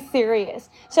nothing's serious.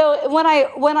 So when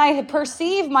I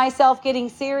perceive myself getting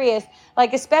serious,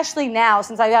 like especially now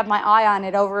since I have my eye on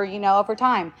it over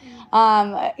time,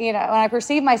 you know, when I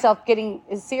perceive myself getting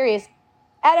serious,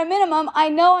 at a minimum, I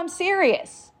know I'm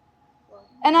serious.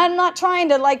 And I'm not trying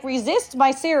to like resist my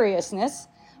seriousness,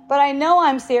 but I know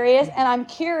I'm serious and I'm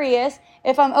curious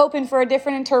if I'm open for a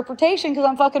different interpretation because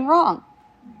I'm fucking wrong.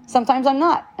 Sometimes I'm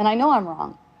not, and I know I'm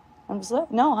wrong. I'm just like,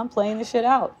 no, I'm playing this shit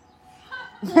out.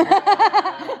 I'm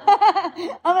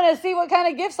going to see what kind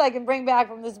of gifts I can bring back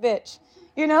from this bitch.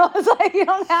 You know, it's like you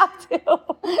don't have to.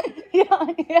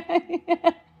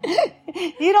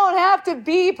 You don't have to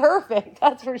be perfect,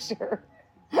 that's for sure.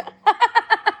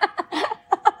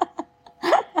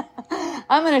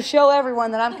 I'm going to show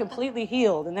everyone that I'm completely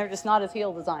healed and they're just not as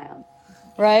healed as I am.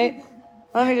 Right?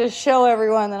 Let me just show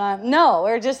everyone that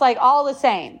we're just like all the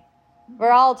same.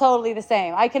 We're all totally the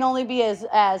same. I can only be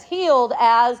as healed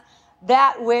as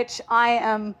that which I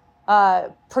am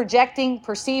projecting,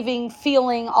 perceiving,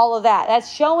 feeling, all of that. That's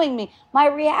showing me. My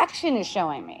reaction is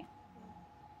showing me.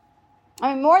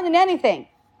 I mean, more than anything,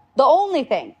 the only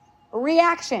thing,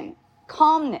 reaction,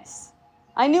 calmness.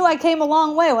 I knew I came a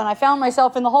long way when I found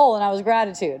myself in the hole and I was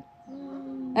gratitude.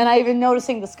 And I even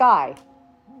noticing the sky.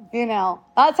 You know,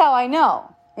 that's how I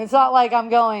know. It's not like I'm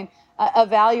going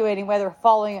evaluating whether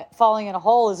falling in a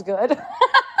hole is good.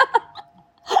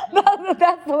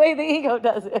 That's the way the ego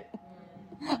does it.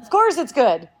 Of course it's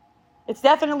good. It's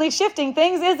definitely shifting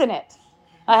things, isn't it?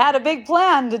 I had a big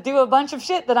plan to do a bunch of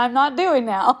shit that I'm not doing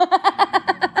now.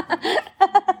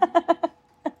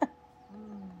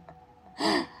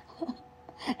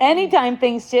 Anytime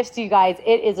things shift, you guys,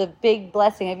 it is a big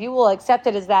blessing. If you will accept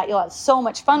it as that, you'll have so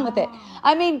much fun with it.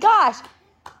 I mean, gosh,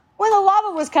 when the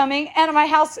lava was coming and my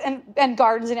house and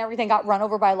gardens and everything got run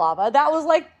over by lava, that was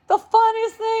like the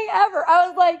funniest thing ever. I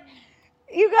was like,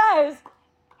 you guys,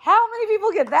 how many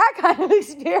people get that kind of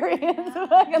experience?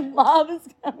 Fucking lava's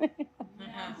coming.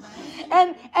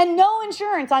 And no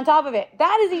insurance on top of it.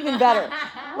 That is even better.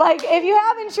 Like, if you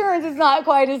have insurance, it's not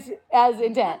quite as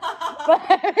intense. But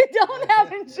if you don't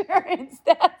have insurance,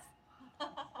 that's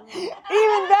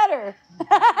even better.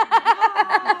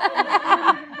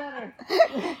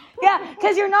 Yeah,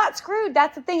 because you're not screwed.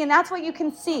 That's the thing. And that's what you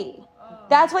can see.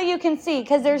 That's what you can see.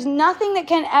 Because there's nothing that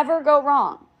can ever go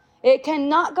wrong. It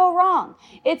cannot go wrong.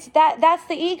 That's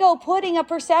the ego putting a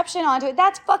perception onto it.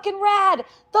 That's fucking rad.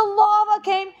 The lava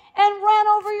came and ran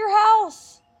over your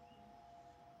house.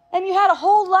 And you had a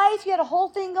whole life. You had a whole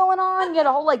thing going on. You had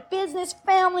a whole business,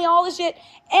 family, all this shit.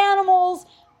 Animals.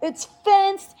 It's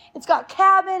fenced. It's got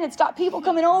cabin. It's got people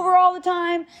coming over all the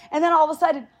time. And then all of a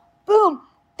sudden, boom.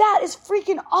 That is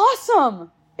freaking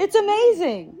awesome. It's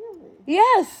amazing.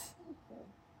 Yes.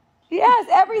 Yes,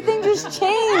 everything just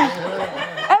changed.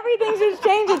 Everything's just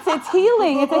changed. It's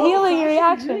healing. It's a healing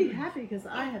reaction. I'm really happy because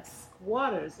I have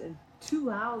squatters in 2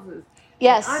 houses.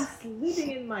 Yes. I'm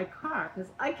sleeping in my car because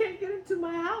I can't get into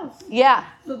my house. Yeah.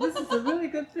 So this is a really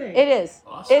good thing. It is.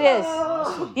 Awesome. It is.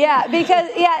 Oh. Yeah,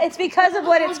 it's because of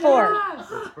what it's for. Yes.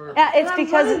 Yeah, it's And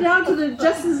because I'm running down to the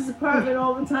Justice Department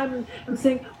all the time, and I'm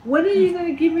saying, when are you going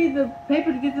to give me the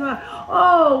paper to get them out?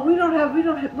 Oh, we're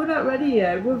not ready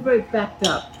yet. We're very backed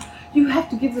up. You have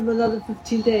to give them another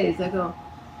 15 days. I go,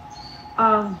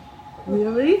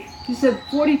 really? You said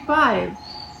 45.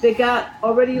 They got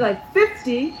already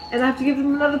 50, and I have to give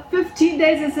them another 15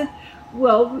 days. I said,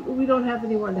 well, we don't have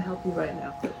anyone to help you right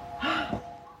now.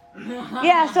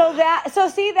 Yeah, so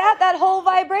see that whole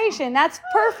vibration, that's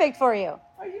perfect for you.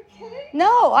 Are you kidding?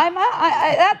 No,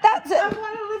 that's I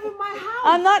want to live in my house.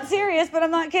 I'm not serious, but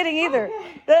I'm not kidding either.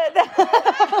 Okay.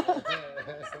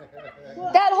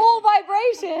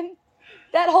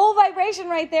 That whole vibration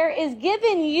right there is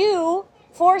giving you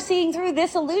foreseeing through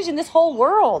this illusion, this whole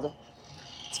world.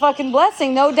 It's fucking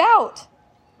blessing, no doubt.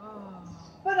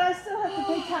 But I still have to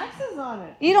pay taxes on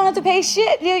it. You don't have to pay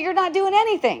shit. You're not doing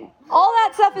anything. All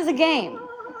that stuff is a game.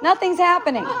 Nothing's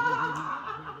happening.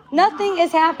 Nothing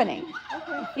is happening.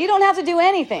 You don't have to do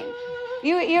anything.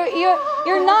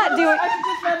 You're not doing. I should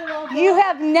just let it all go. You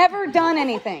have never done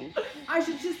anything. I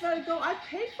should just let it go. I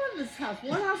paid for this house.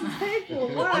 One house is paid for.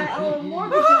 One I owe a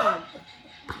mortgage on.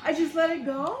 I just let it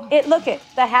go. Look at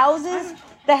the houses.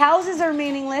 The houses are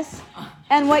meaningless.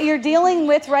 And what you're dealing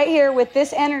with right here with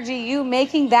this energy, you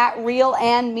making that real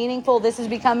and meaningful, this is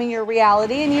becoming your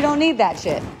reality, and you don't need that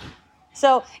shit.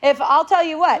 So I'll tell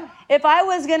you what, if I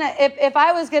was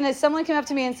gonna, someone came up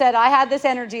to me and said, I had this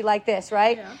energy like this,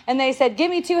 right? Yeah. And they said, give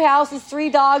me 2 houses, 3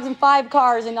 dogs, and 5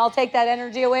 cars, and I'll take that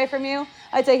energy away from you.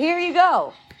 I'd say, here you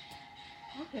go.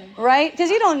 Okay. Right? Because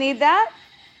you don't need that.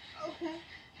 Okay.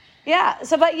 Yeah.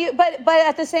 So, but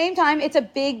at the same time, it's a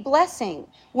big blessing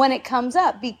when it comes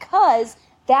up because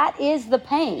that is the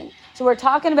pain. So we're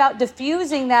talking about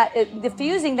diffusing that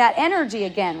energy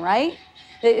again, right?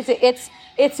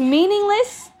 It's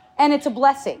meaningless and it's a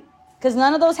blessing because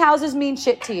none of those houses mean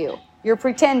shit to you. You're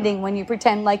pretending when you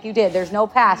pretend like you did. There's no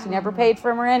past. You never paid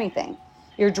for them or anything.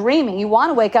 You're dreaming. You want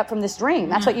to wake up from this dream.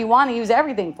 That's what you want to use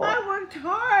everything for. I worked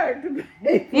hard to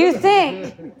pay for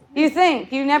You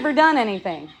think you've never done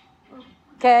anything.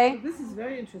 Okay? This is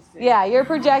very interesting. Yeah, you're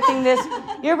projecting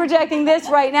this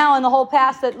right now in the whole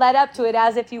past that led up to it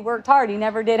as if you worked hard. You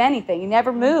never did anything. You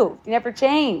never moved. You never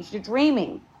changed. You're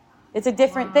dreaming. It's a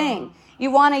different thing.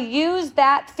 You want to use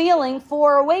that feeling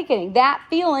for awakening. That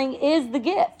feeling is the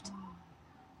gift.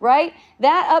 Right?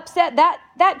 That upset,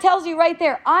 that tells you right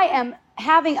there, I am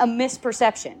having a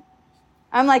misperception.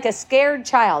 I'm like a scared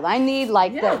child. I need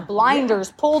the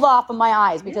blinders pulled off of my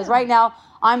eyes because right now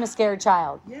I'm a scared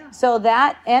child. Yeah. So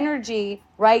that energy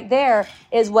right there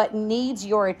is what needs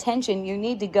your attention. You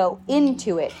need to go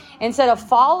into it. Instead of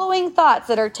following thoughts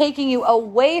that are taking you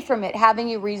away from it, having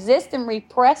you resist and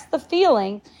repress the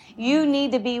feeling, you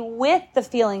need to be with the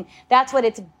feeling. That's what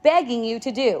it's begging you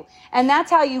to do. And that's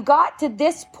how you got to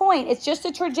this point. It's just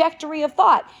a trajectory of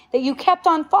thought that you kept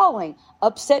on following.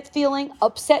 Upset feeling,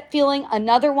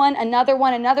 another one.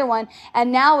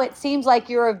 And now it seems like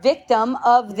you're a victim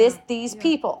of these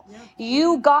people.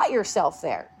 You got yourself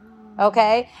there.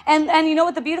 Okay? And you know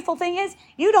what the beautiful thing is?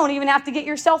 You don't even have to get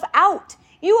yourself out.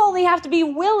 You only have to be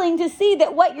willing to see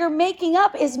that what you're making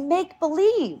up is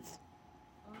make-believe.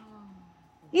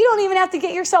 You don't even have to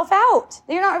get yourself out.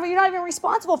 You're not even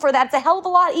responsible for that. It's a hell of a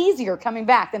lot easier coming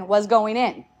back than it was going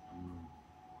in.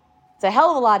 It's a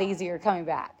hell of a lot easier coming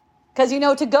back. Because,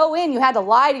 to go in, you had to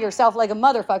lie to yourself like a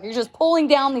motherfucker. You're just pulling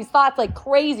down these thoughts like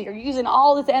crazy. You're using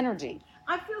all this energy.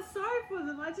 I feel sorry for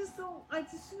them. I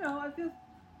feel,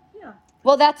 yeah.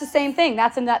 Well, that's the same thing. I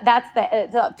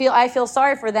feel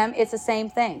sorry for them. It's the same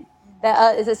thing.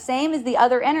 It's the same as the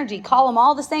other energy. Call them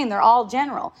all the same. They're all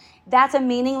general. That's a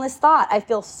meaningless thought. I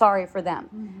feel sorry for them.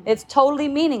 Mm-hmm. It's totally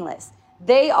meaningless.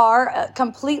 They are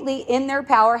completely in their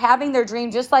power, having their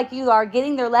dream just like you are,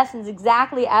 getting their lessons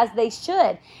exactly as they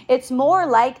should. It's more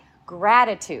like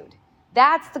gratitude.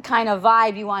 That's the kind of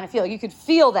vibe you want to feel. You could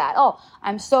feel that. Oh,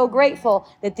 I'm so grateful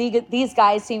that these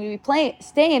guys seem to be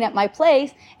staying at my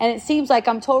place, and it seems like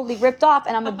I'm totally ripped off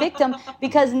and I'm a victim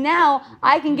because now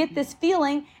I can get this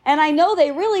feeling, and I know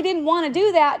they really didn't want to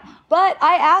do that, but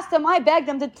I asked them, I begged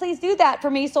them to please do that for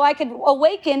me so I could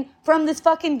awaken from this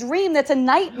fucking dream that's a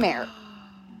nightmare.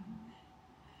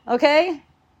 Okay?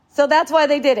 So that's why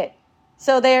they did it.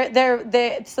 So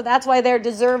so that's why they're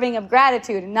deserving of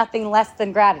gratitude and nothing less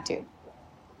than gratitude.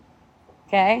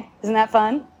 Okay? Isn't that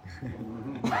fun?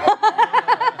 Admit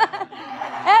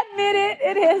it.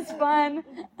 It is fun.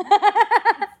 It's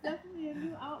definitely a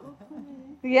new outlook for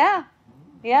me. Yeah.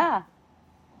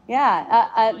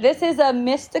 This is a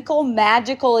mystical,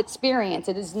 magical experience.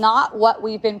 It is not what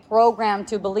we've been programmed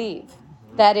to believe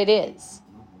that it is.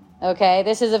 Okay?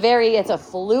 This is it's a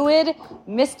fluid,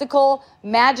 mystical,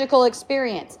 magical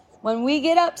experience. When we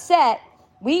get upset,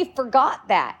 we forgot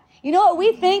that. You know what?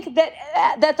 We think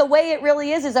that the way it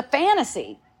really is a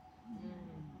fantasy.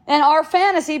 And our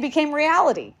fantasy became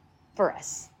reality for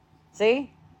us.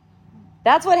 See?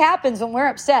 That's what happens when we're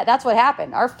upset. That's what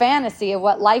happened. Our fantasy of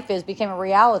what life is became a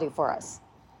reality for us.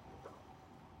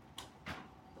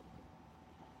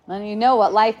 When you know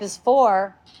what life is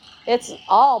for, it's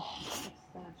all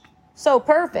so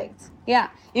perfect.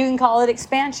 Yeah. You can call it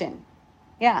expansion.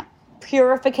 Yeah.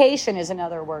 Purification is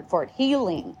another word for it.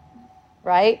 Healing.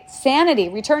 Right? Sanity,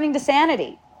 returning to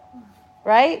sanity,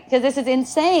 right? Because this is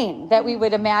insane that we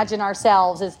would imagine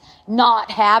ourselves as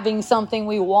not having something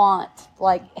we want,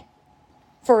 like,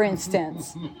 for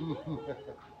instance.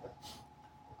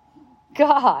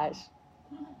 Gosh.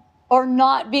 Or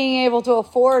not being able to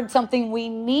afford something we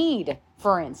need,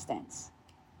 for instance.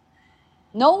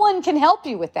 No one can help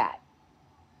you with that.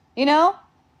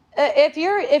 If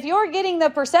you're getting the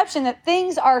perception that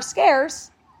things are scarce,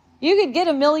 you could get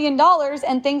 $1 million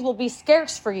and things will be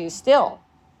scarce for you still.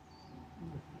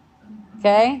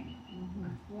 Okay?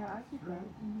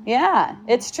 Yeah,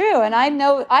 it's true. And I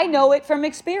know it from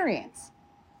experience.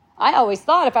 I always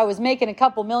thought if I was making a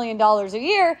couple $1 million a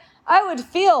year, I would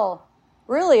feel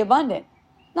really abundant.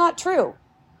 Not true.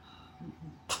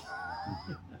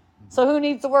 So who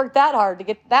needs to work that hard to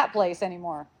get to that place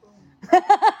anymore?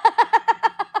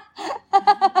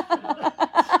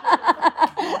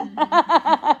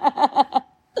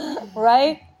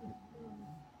 Right?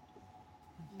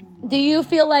 Do you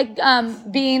feel like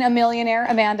being a millionaire,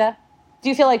 Amanda? Do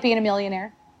you feel like being a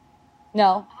millionaire?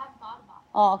 No? I haven't thought about it.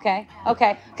 Oh, okay.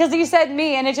 Okay. Because you said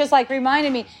me, and it just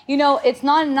reminded me, it's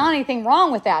not anything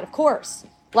wrong with that, of course.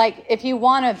 Like, if you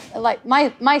want to,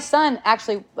 my son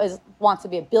actually wants to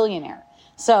be a billionaire.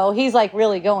 So he's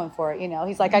really going for it,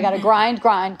 He's like, I got to grind.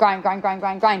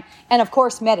 And of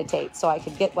course, meditate so I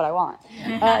can get what I want.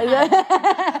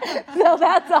 So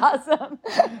that's awesome.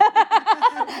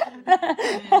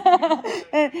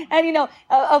 and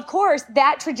of course,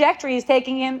 that trajectory is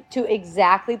taking him to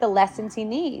exactly the lessons he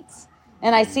needs.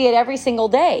 And I see it every single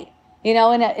day,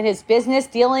 in his business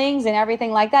dealings and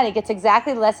everything like that. He gets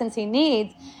exactly the lessons he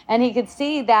needs. And he could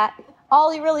see that all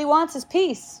he really wants is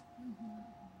peace.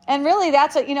 And really,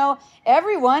 that's what,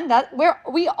 everyone,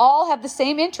 we all have the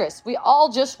same interests. We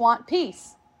all just want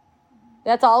peace.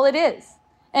 That's all it is.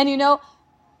 And,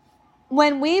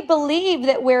 when we believe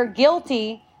that we're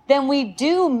guilty, then we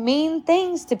do mean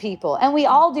things to people. And we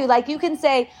all do. Like, you can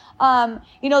say,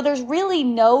 there's really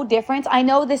no difference. I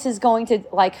know this is going to,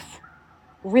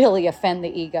 really offend the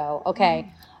ego,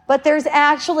 okay? But there's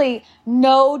actually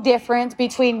no difference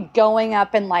between going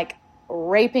up and,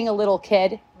 raping a little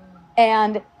kid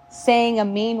and saying a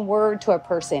mean word to a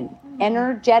person.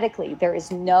 Energetically, there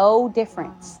is no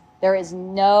difference. There is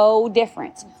no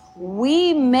difference.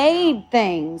 We made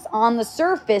things on the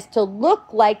surface to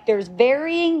look like there's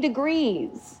varying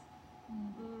degrees.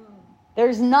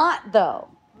 There's not, though.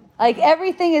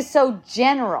 Everything is so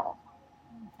general.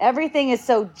 Everything is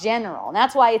so general. And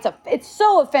that's why it's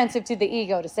so offensive to the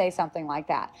ego to say something like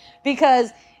that.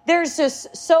 Because there's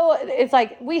just so, it's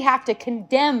like we have to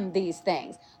condemn these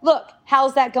things. Look,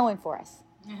 how's that going for us?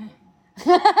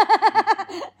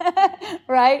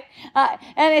 Right?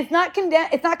 And it's not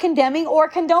condemning or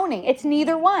condoning. It's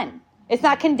neither one. It's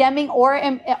not condemning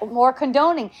or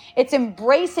condoning. It's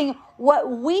embracing what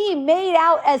we made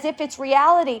out as if it's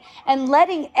reality and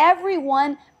letting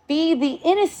everyone be the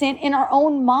innocent in our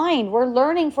own mind. We're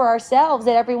learning for ourselves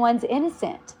that everyone's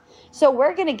innocent. So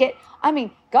we're going to get,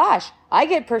 gosh, I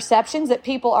get perceptions that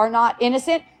people are not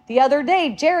innocent. The other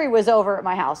day, Jerry was over at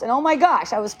my house, and oh my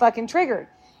gosh, I was fucking triggered.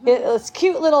 This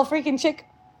cute little freaking chick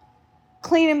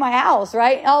cleaning my house,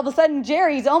 right? All of a sudden,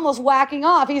 Jerry's almost whacking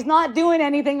off. He's not doing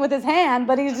anything with his hand,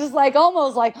 but he's just like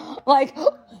almost like.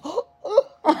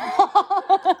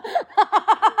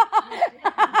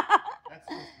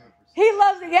 He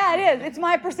loves it. Yeah, it is. It's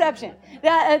my perception.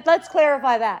 Let's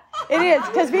clarify that. It is,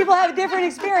 because people have a different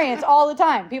experience all the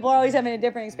time. People are always having a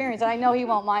different experience, and I know he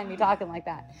won't mind me talking like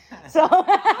that. So,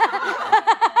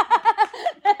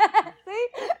 see?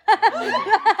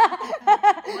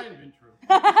 Might have been true.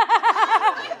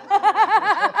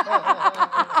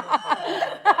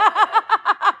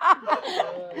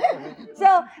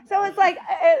 So it's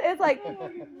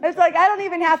like I don't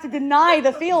even have to deny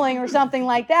the feeling or something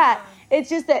like that. It's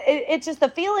just that it's just the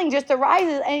feeling just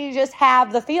arises, and you just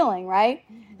have the feeling, right?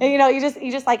 And,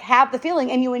 you just like have the feeling,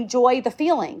 and you enjoy the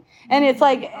feeling, and it's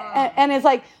like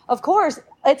of course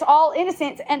it's all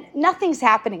innocent and nothing's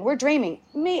happening. We're dreaming.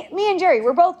 Me and Jerry,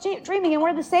 we're both dreaming, and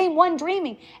we're the same one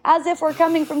dreaming, as if we're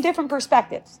coming from different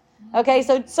perspectives. Okay,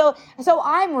 so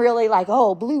I'm really like,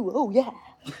 oh, blue, oh yeah.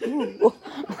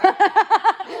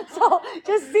 So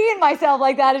just seeing myself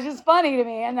like that is just funny to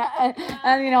me, and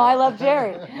I love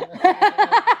Jerry.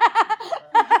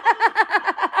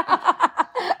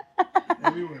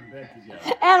 And we were in bed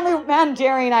together. And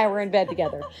Jerry and I were in bed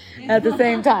together at the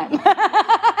same time.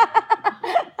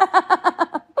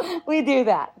 We do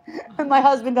that. My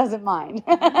husband doesn't mind.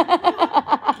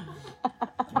 My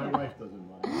wife doesn't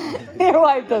mind. Your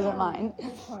wife doesn't mind.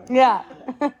 Yeah.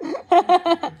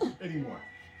 Anymore.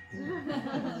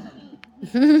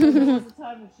 There was a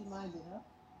time when she minded, huh?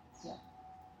 Yeah.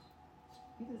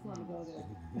 He just want to go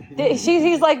there.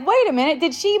 He's like, wait a minute,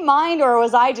 did she mind, or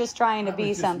was I just trying to I be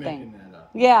was just something? making that up.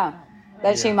 Yeah,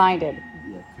 that she Yeah. minded.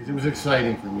 Yeah, because it was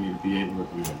exciting for me to be able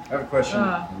to do it. I have a question.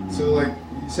 So, like,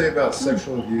 you say about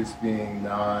sexual abuse being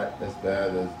not as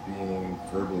bad as being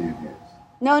verbally abused.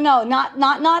 No,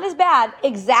 not as bad.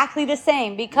 Exactly the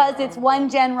same, because it's one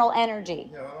general energy.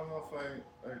 Yeah, I don't know if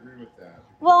I agree with that.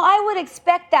 Well, I would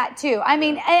expect that too.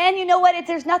 And you know what?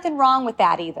 There's nothing wrong with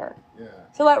that either. Yeah.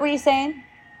 So what were you saying?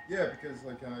 Yeah, because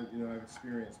like I've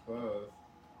experienced both,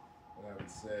 and I would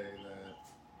say that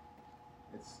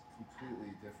it's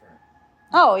completely different.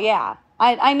 Oh yeah,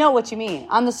 I know what you mean.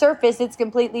 On the surface, it's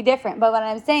completely different. But what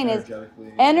I'm saying is,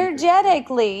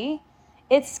 energetically,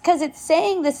 it's because it's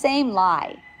saying the same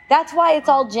lie. That's why it's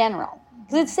all general.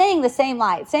 Because it's saying the same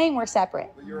lie. It's saying we're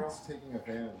separate. But you're also taking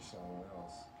advantage of someone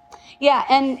else. Yeah,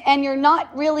 and you're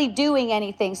not really doing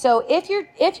anything. So if you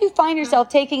find yourself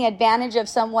taking advantage of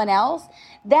someone else,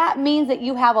 that means that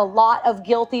you have a lot of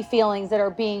guilty feelings that are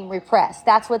being repressed.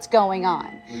 That's what's going on.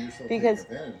 Well, you're still Because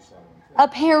taking advantage of someone too.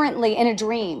 apparently in a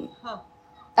dream.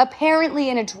 Apparently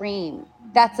in a dream.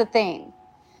 That's the thing.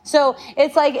 So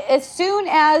it's like as soon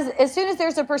as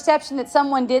there's a perception that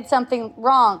someone did something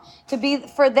wrong,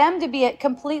 for them to be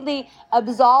completely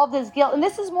absolved as guilt, and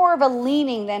this is more of a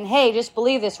leaning than, hey, just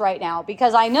believe this right now,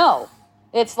 because I know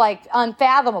it's like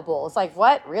unfathomable. It's like,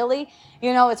 what, really?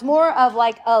 It's more of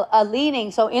like a leaning.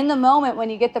 So in the moment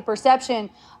when you get the perception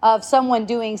of someone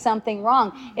doing something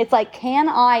wrong, it's like, can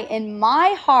I, in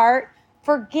my heart,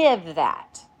 forgive that?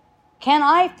 Can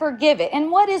I forgive it? And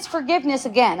what is forgiveness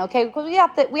again? Okay, because we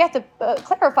have to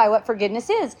clarify what forgiveness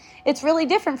is. It's really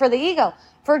different for the ego.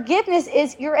 Forgiveness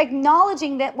is you're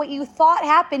acknowledging that what you thought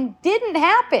happened didn't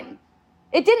happen.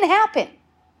 It didn't happen.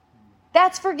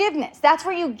 That's forgiveness. That's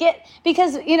where you get,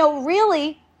 because,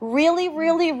 really, really,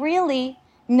 really, really,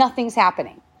 nothing's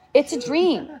happening. It's a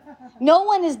dream. No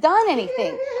one has done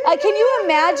anything. Can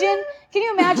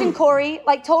you imagine, Corey,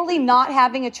 like totally not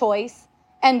having a choice?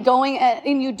 And going,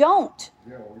 and you don't.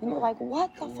 Yeah, And you're like,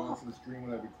 what the well, fuck? this dream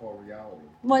that we call reality.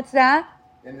 What's that?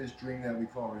 In this dream that we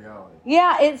call reality.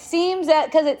 Yeah, it seems as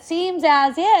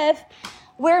if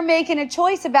we're making a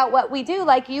choice about what we do.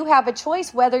 Like you have a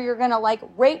choice whether you're going to like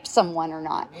rape someone or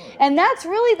not. And that's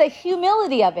really the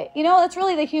humility of it. That's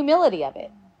really the humility of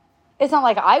it. It's not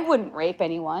like I wouldn't rape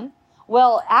anyone.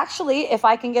 well, actually, if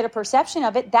I can get a perception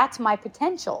of it, that's my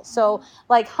potential. So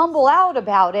like humble out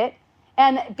about it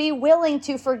and be willing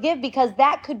to forgive, because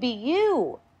that could be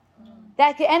you.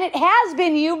 And it has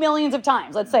been you millions of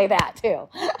times. Let's say that too.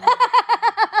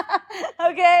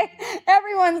 Okay?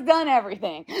 Everyone's done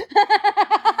everything.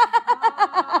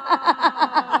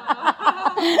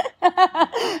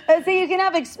 So you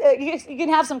can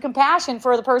have some compassion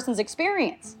for the person's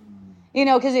experience. You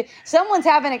know, because if someone's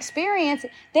having experience,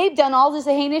 they've done all this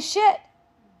heinous shit,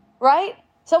 right?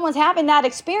 Someone's having that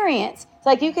experience. It's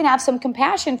like you can have some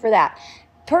compassion for that.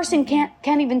 Person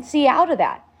can't even see out of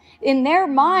that. In their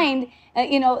mind,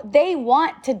 they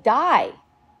want to die,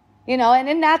 and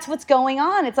then that's what's going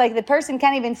on. It's like the person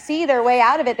can't even see their way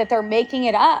out of it, that they're making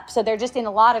it up. So they're just in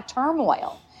a lot of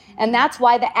turmoil. And that's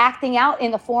why the acting out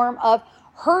in the form of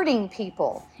hurting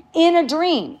people in a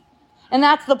dream. And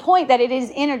that's the point, that it is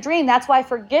in a dream. That's why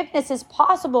forgiveness is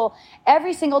possible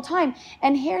every single time.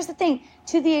 And here's the thing,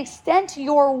 to the extent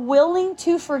you're willing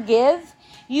to forgive,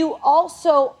 you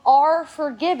also are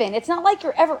forgiven. It's not like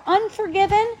you're ever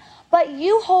unforgiven, but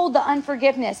you hold the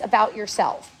unforgiveness about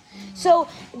yourself. So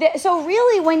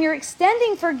really, when you're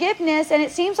extending forgiveness and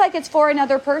it seems like it's for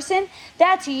another person,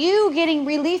 that's you getting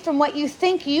relief from what you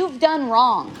think you've done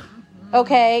wrong.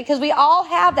 Okay? Because we all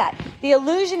have that. The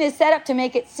illusion is set up to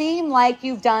make it seem like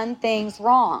you've done things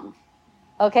wrong.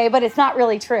 Okay? But it's not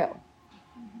really true.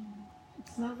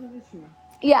 It's not really true.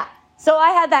 Yeah. So I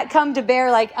had that come to bear,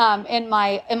 like in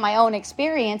my own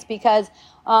experience, because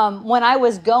when I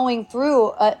was going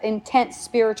through an intense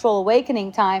spiritual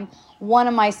awakening time, one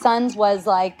of my sons was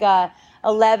like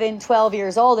 11, 12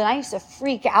 years old, and I used to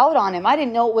freak out on him. I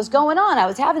didn't know what was going on. I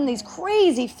was having these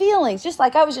crazy feelings, just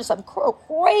like I was just some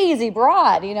crazy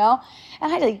broad, And I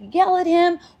had to yell at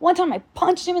him. One time I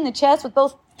punched him in the chest with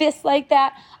both fists like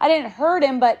that. I didn't hurt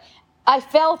him, but I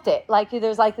felt it. Like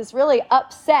there's like this really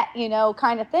upset,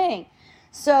 kind of thing.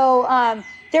 So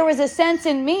there was a sense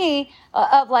in me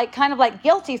of like kind of like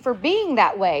guilty for being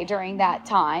that way during that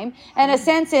time, and a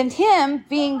sense in him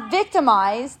being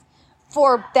victimized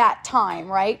for that time,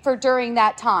 right? For during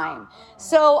that time.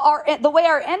 So the way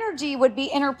our energy would be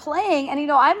interplaying,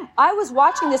 and I was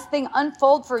watching this thing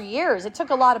unfold for years. It took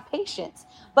a lot of patience,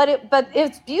 but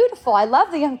it's beautiful. I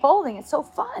love the unfolding. It's so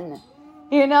fun.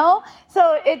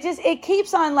 So it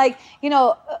keeps on, like,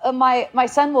 my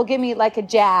son will give me like a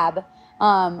jab,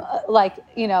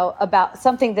 about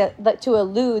something that to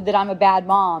allude that I'm a bad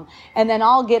mom. And then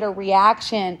I'll get a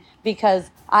reaction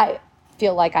because I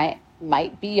feel like I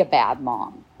might be a bad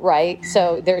mom, right?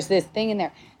 So there's this thing in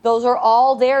there. Those are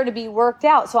all there to be worked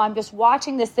out. So I'm just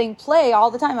watching this thing play all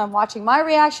the time. I'm watching my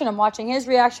reaction. I'm watching his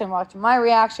reaction. I'm watching my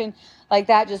reaction, like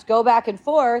that, just go back and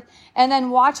forth, and then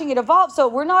watching it evolve. So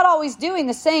we're not always doing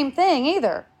the same thing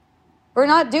either. We're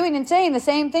not doing and saying the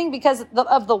same thing because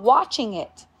of the watching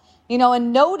it,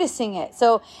 and noticing it.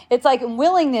 So it's like a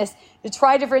willingness to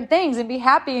try different things and be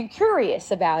happy and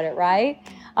curious about it, right?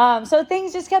 So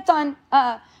things just kept on,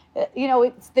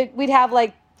 we'd have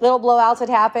like little blowouts would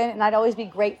happen, and I'd always be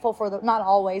grateful for not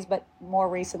always, but more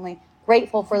recently,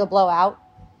 grateful for the blowout.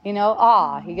 He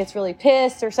gets really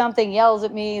pissed or something, yells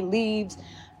at me, leaves.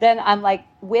 Then I'm like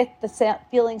with the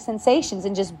feeling sensations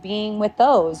and just being with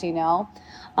those,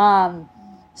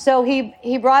 So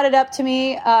he brought it up to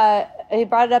me. He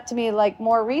brought it up to me like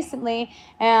more recently,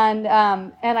 and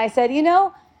I said,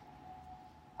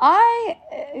 I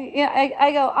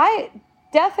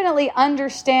definitely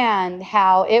understand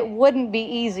how it wouldn't be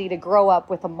easy to grow up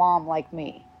with a mom like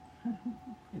me.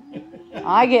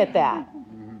 I get that,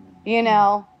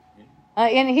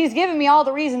 and he's given me all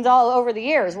the reasons all over the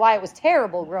years why it was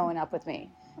terrible growing up with me.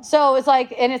 So it's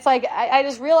like, I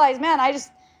just realized, man,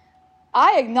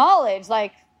 I acknowledge,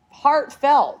 like,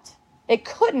 heartfelt, it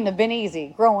couldn't have been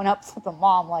easy growing up with a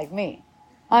mom like me.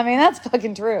 I mean, that's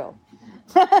fucking true.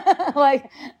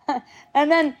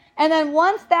 And then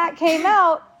once that came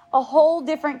out, a whole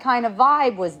different kind of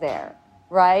vibe was there,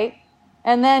 right?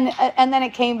 And then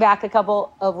it came back a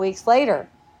couple of weeks later,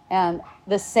 and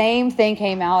the same thing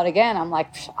came out again. I'm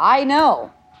like, I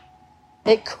know.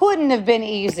 It couldn't have been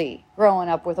easy growing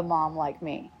up with a mom like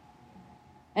me.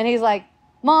 And he's like,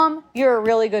 Mom, you're a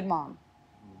really good mom.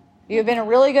 You've been a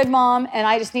really good mom, and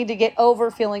I just need to get over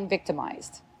feeling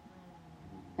victimized.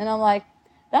 And I'm like,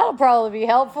 that'll probably be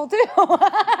helpful too.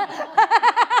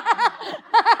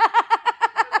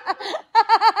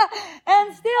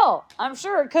 And still, I'm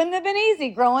sure it couldn't have been easy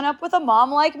growing up with a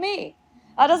mom like me.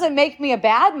 That doesn't make me a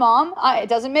bad mom. It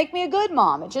doesn't make me a good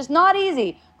mom. It's just not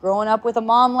easy growing up with a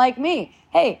mom like me.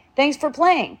 Hey, thanks for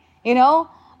playing. It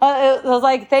was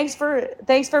like, thanks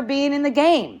for being in the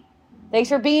game. Thanks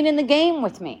for being in the game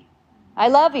with me. I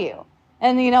love you.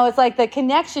 And, it's like the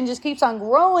connection just keeps on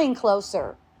growing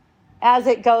closer as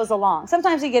it goes along.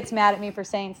 Sometimes he gets mad at me for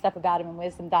saying stuff about him in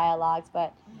wisdom dialogues,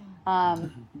 but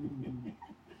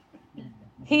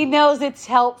he knows it's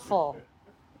helpful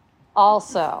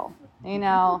also, He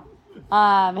knows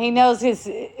I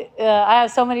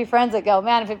have so many friends that go,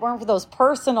 man, if it weren't for those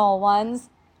personal ones,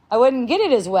 I wouldn't get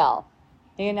it as well,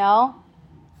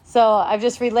 So I've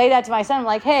just relayed that to my son. I'm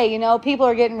like, hey, people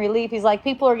are getting relief. He's like,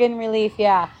 people are getting relief.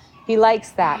 Yeah, he likes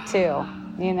that too,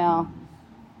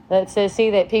 To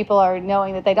see that people are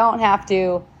knowing that they don't have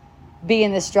to be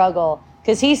in the struggle.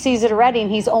 Because he sees it already,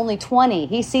 and he's only 20.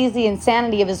 He sees the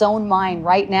insanity of his own mind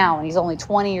right now, and he's only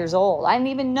 20 years old. I didn't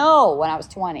even know when I was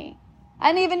 20.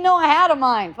 I didn't even know I had a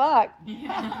mind. Fuck.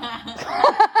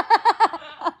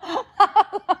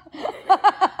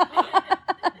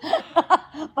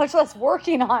 Much less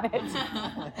working on it.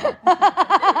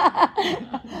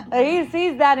 He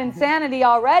sees that insanity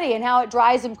already and how it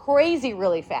drives him crazy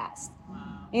really fast.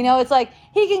 It's like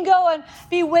he can go and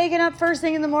be waking up first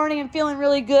thing in the morning and feeling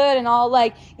really good and all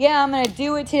like, yeah, I'm going to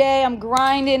do it today. I'm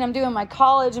grinding. I'm doing my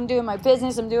college. I'm doing my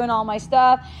business. I'm doing all my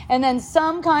stuff. And then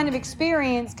some kind of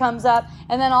experience comes up.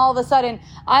 And then all of a sudden,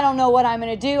 I don't know what I'm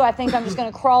going to do. I think I'm just going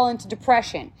to crawl into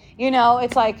depression.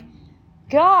 It's like,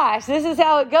 gosh, this is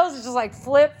how it goes. It's just like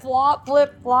flip, flop.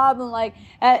 And like,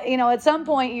 at some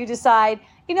point you decide,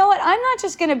 you know what? I'm not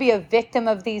just going to be a victim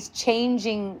of these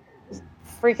changing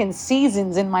freaking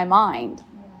seasons in my mind.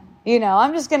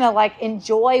 I'm just going to like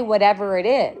enjoy whatever it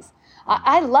is.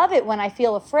 I love it when I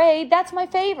feel afraid. That's my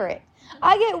favorite.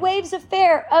 I get waves of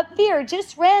fear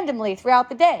just randomly throughout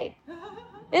the day.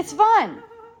 It's fun.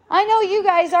 I know you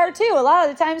guys are too. A lot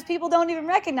of the times people don't even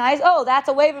recognize, oh, that's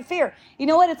a wave of fear. You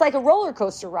know what? It's like a roller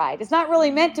coaster ride. It's not really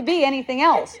meant to be anything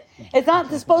else. It's not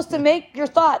supposed to make your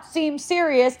thoughts seem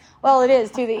serious. Well, it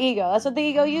is to the ego. That's what the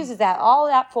ego uses all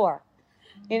that for.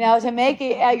 To make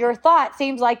your thought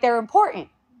seems like they're important,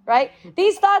 right?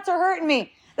 These thoughts are hurting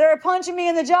me. They're punching me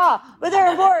in the jaw, but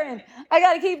they're important. I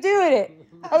got to keep doing it.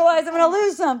 Otherwise, I'm going to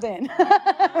lose something.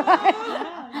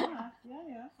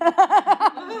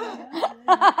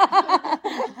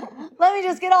 Let me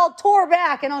just get all tore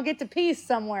back and I'll get to peace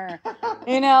somewhere,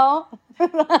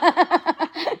 It's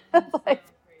like,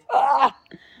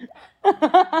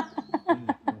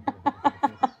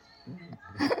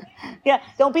 yeah,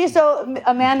 don't be so,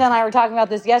 Amanda and I were talking about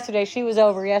this yesterday. She was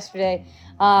over yesterday.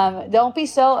 Don't be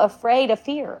so afraid of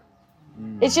fear.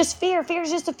 It's just fear. Fear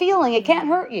is just a feeling. It can't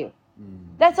hurt you.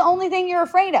 That's the only thing you're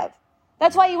afraid of.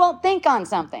 That's why you won't think on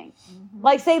something.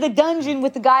 Like, say, the dungeon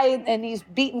with the guy and he's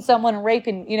beating someone and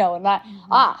raping, and that,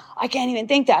 I can't even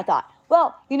think that thought.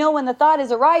 Well, when the thought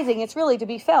is arising, it's really to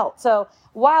be felt. So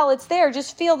while it's there,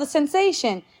 just feel the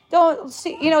sensation. Don't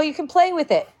see, you can play with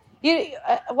it.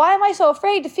 Why am I so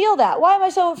afraid to feel that? Why am I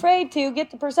so afraid to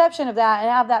get the perception of that and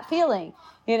have that feeling?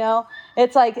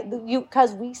 It's like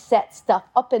because we set stuff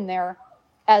up in there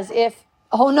as if,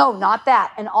 oh no, not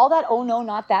that. And all that, oh no,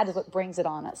 not that is what brings it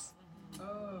on us.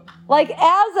 Like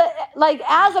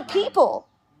as a people,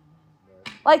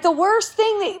 like the worst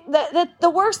thing the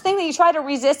worst thing that you try to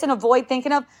resist and avoid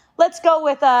thinking of, let's go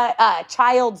with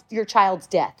your child's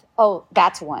death. Oh,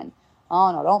 that's one.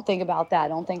 Oh no, don't think about that.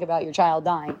 Don't think about your child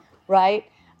dying. Right?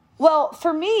 Well,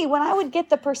 for me, when I would get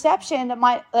the perception that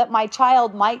my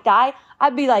child might die,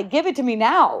 I'd be like, give it to me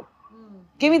now.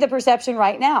 Give me the perception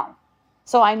right now.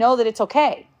 So I know that it's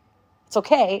okay. It's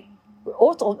okay.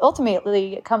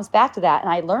 Ultimately, it comes back to that.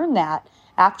 And I learned that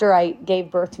after I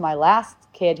gave birth to my last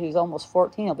kid, who's almost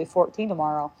 14. He'll be 14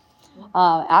 tomorrow.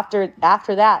 After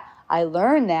that, I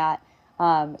learned that,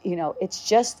 it's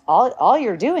just all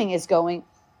you're doing is going,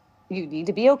 you need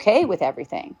to be okay with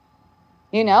everything.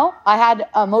 I had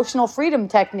emotional freedom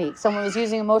technique. Someone was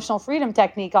using emotional freedom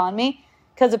technique on me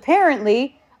because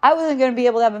apparently I wasn't going to be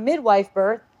able to have a midwife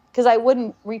birth because I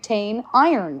wouldn't retain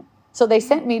iron. So they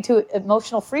sent me to an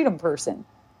emotional freedom person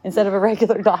instead of a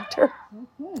regular doctor.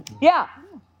 Yeah.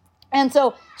 And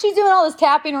so she's doing all this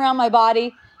tapping around my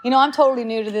body. I'm totally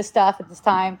new to this stuff at this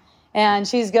time. And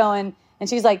she's going, and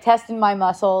she's like testing my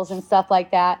muscles and stuff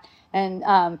like that. And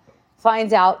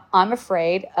finds out I'm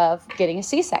afraid of getting a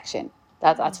C-section.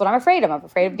 That's what I'm afraid of. I'm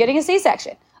afraid of getting a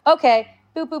C-section. Okay.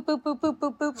 Boop, boop, boop, boop, boop,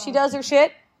 boop, boop. She does her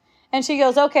shit. And she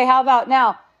goes, okay, how about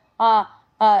now? I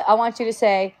want you to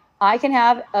say, I can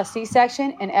have a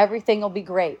C-section and everything will be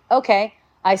great. Okay.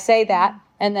 I say that.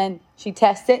 And then she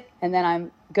tests it. And then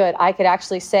I'm good. I could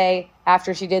actually say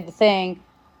after she did the thing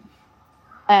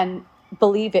and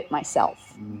believe it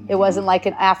myself. It wasn't like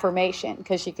an affirmation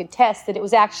because she could test that it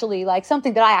was actually like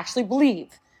something that I actually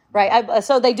believe. Right.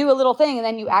 So they do a little thing and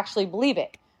then you actually believe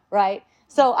it. Right.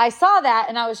 So I saw that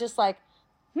and I was just like,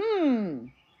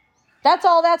 That's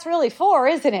all that's really for,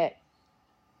 isn't it?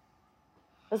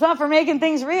 It's not for making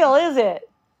things real, is it?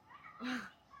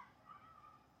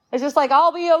 It's just like,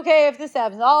 I'll be okay if this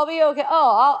happens. I'll be okay.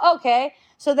 Okay.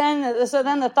 So then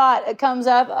the thought comes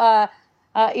up,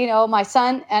 my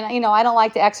son, and, I don't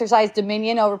like to exercise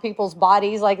dominion over people's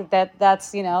bodies like that.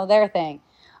 That's, their thing.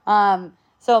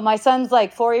 So my son's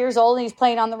like 4 years old and he's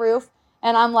playing on the roof.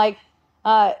 And I'm like,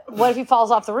 what if he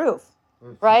falls off the roof?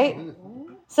 Right?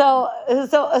 So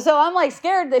I'm like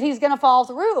scared that he's going to fall off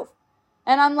the roof.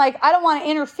 And I'm like, I don't want to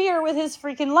interfere with his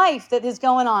freaking life that is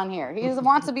going on here. He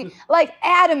wants to be, like,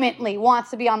 adamantly wants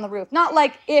to be on the roof. Not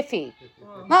like iffy.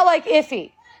 Not like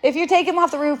iffy. If you take him off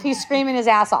the roof, he's screaming his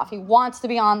ass off. He wants to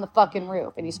be on the fucking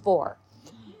roof, and he's 4.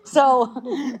 So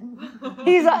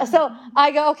so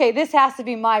I go, okay, this has to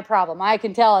be my problem. I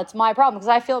can tell it's my problem because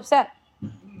I feel upset.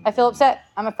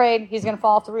 I'm afraid he's going to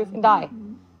fall off the roof and die.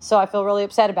 So I feel really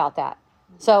upset about that.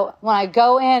 So when I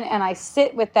go in and I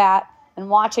sit with that and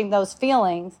watching those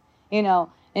feelings, and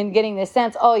getting this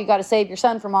sense, you got to save your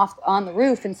son from off on the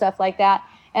roof and stuff like that.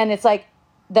 And it's like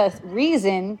the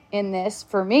reason in this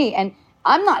for me, and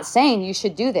I'm not saying you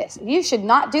should do this. You should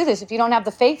not do this if you don't have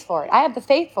the faith for it. I have the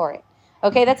faith for it.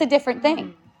 Okay, that's a different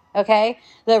thing. Okay,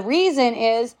 the reason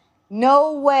is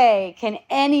no way can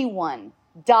anyone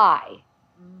die.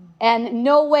 And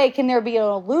no way can there be an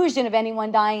illusion of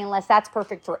anyone dying unless that's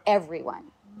perfect for everyone.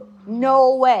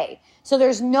 No way. So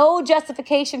there's no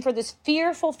justification for this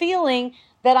fearful feeling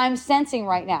that I'm sensing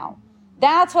right now.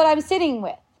 That's what I'm sitting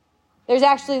with. There's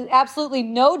actually absolutely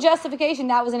no justification.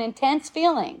 That was an intense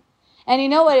feeling. And you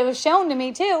know what? It was shown to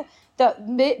me too. The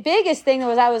biggest thing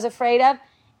that I was afraid of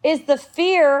is the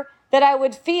fear that I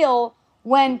would feel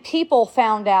when people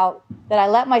found out that I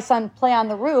let my son play on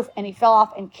the roof and he fell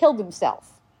off and killed himself.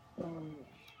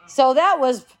 So that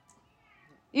was,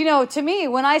 to me,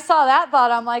 when I saw that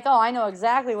thought, I'm like, I know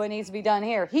exactly what needs to be done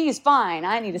here. He's fine.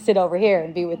 I need to sit over here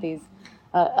and be with these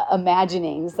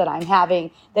imaginings that I'm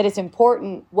having, that it's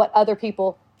important what other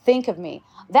people think of me.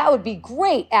 That would be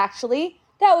great, actually.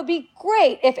 That would be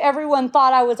great if everyone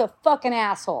thought I was a fucking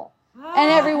asshole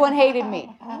and everyone hated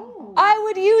me. I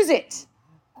would use it.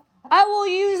 I will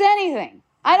use anything.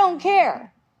 I don't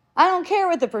care. I don't care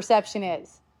what the perception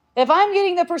is. If I'm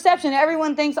getting the perception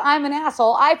everyone thinks I'm an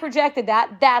asshole, I projected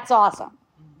that, that's awesome.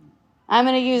 I'm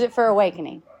going to use it for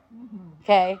awakening.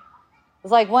 Okay?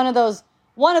 It's like one of those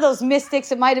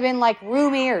mystics, it might have been like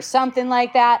Rumi or something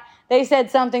like that. They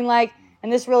said something like, and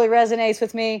this really resonates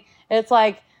with me, it's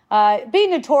like, be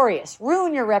notorious,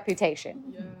 ruin your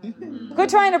reputation. Quit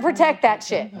trying to protect that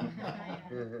shit.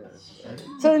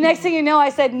 So the next thing you know,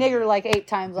 I said nigger like 8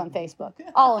 times on Facebook,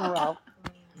 all in a row.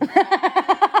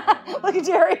 Look at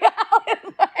Jerry. I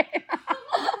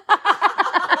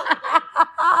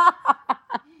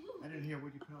didn't hear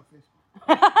what you put on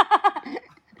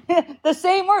Facebook. The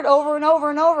same word over and over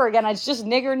and over again. It's just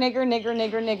nigger, nigger, nigger,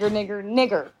 nigger, nigger, nigger,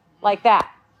 nigger, like that.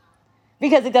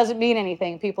 Because it doesn't mean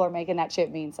anything. People are making that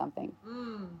shit mean something.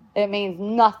 It means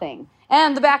nothing.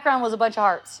 And the background was a bunch of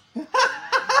hearts.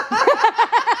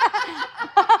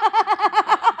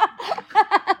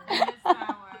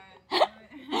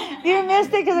 You missed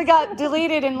it because it got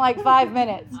deleted in like 5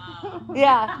 minutes.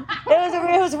 Yeah,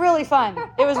 it was really fun.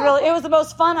 It was the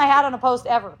most fun I had on a post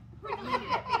ever.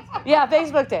 Yeah,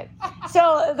 Facebook did.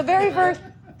 So the very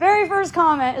first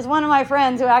comment is one of my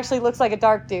friends who actually looks like a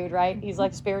dark dude, right? He's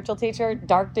like a spiritual teacher,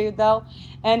 dark dude though,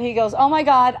 and he goes, "Oh my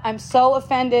God, I'm so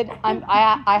offended.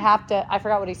 I have to." I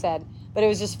forgot what he said, but it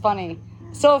was just funny.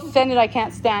 So offended, I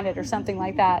can't stand it, or something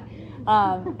like that.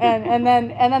 And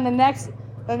then the next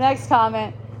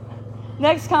comment.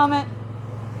 The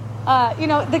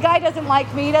guy doesn't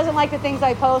like me. He doesn't like the things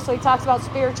I post, so he talks about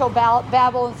spiritual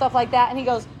babble and stuff like that. And he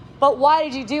goes, "But why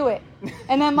did you do it?"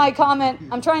 And then my comment,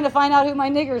 "I'm trying to find out who my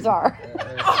niggers are."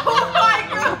 Oh my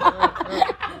God.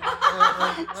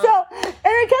 So, and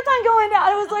it kept on going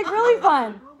down. It was like really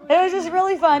fun. It was just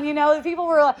really fun,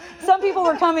 some people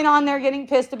were coming on there getting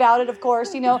pissed about it, of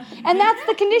course, and that's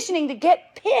the conditioning, to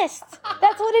get pissed.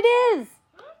 That's what it is,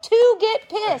 to get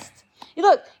pissed.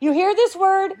 Look, you hear this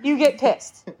word, you get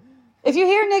pissed. If you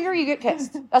hear nigger, you get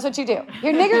pissed. That's what you do.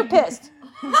 You're nigger pissed,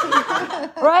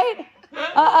 right?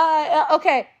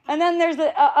 Okay, and then there's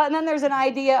an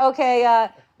idea. Okay,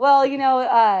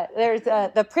 there's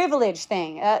the privilege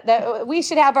thing. That we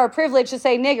should have our privilege to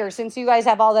say nigger, since you guys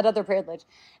have all that other privilege.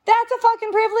 That's a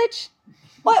fucking privilege.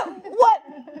 What?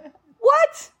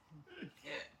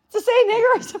 To say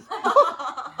nigger?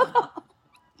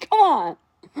 Come on.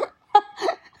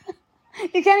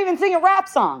 You can't even sing a rap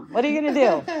song. What are you gonna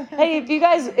do? Hey, if you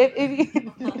guys,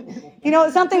 You know,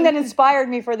 something that inspired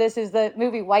me for this is the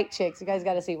movie White Chicks. You guys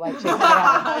got to see White Chicks.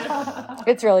 Yeah.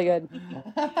 It's really good.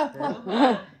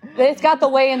 It's got the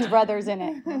Wayans brothers in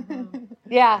it.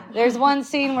 Yeah, there's one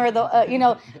scene where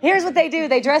here's what they do.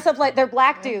 They dress up like, they're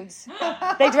black dudes.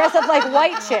 They dress up like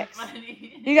white chicks.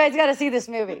 You guys got to see this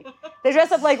movie. They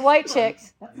dress up like white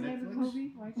chicks. What's the name of the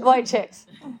movie? White chicks.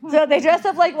 So they dress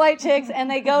up like white chicks and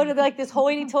they go to like this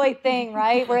hoity-toity thing,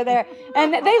 right? Where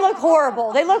and they look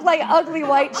horrible. They look like ugly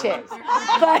white chicks.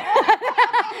 But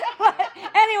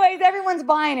anyways, everyone's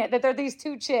buying it that they're these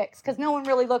two chicks because no one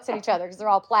really looks at each other because they're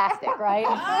all plastic, right?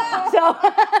 So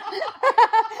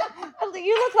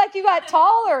you look like you got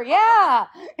taller, yeah.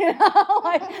 You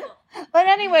know, but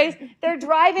anyways, they're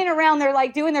driving around. They're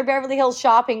like doing their Beverly Hills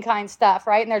shopping kind stuff,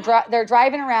 right? And they're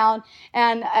driving around,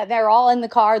 and they're all in the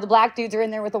car. The black dudes are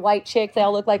in there with the white chicks. They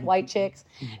all look like white chicks,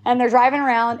 and they're driving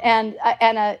around. And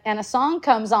a song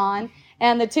comes on,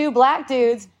 and the two black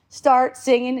dudes start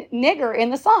singing "nigger"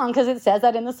 in the song because it says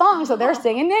that in the song. So they're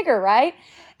singing "nigger," right?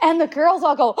 And the girls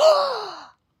all go, "Oh,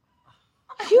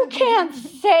 you can't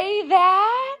say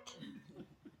that,"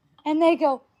 and they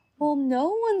go, "Well,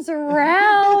 no one's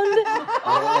around."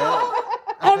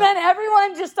 And then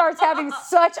everyone just starts having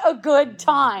such a good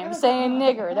time saying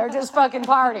nigger. They're just fucking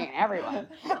partying, everyone.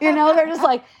 You know, they're just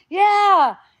like,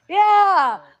 yeah,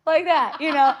 like that,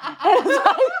 you know. And it's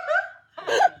like,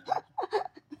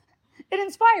 it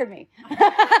inspired me.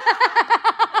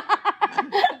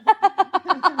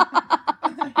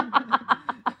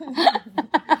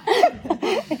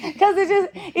 Because it's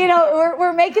just, you know,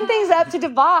 we're making things up to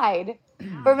divide.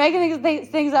 We're making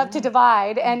things up to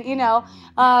divide, and you know,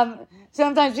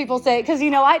 sometimes people say, because you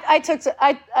know, I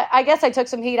guess I took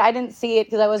some heat. I didn't see it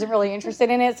because I wasn't really interested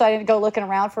in it, so I didn't go looking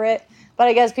around for it. But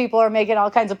I guess people are making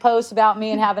all kinds of posts about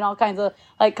me and having all kinds of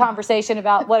like conversation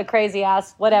about what a crazy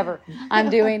ass whatever I'm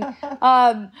doing.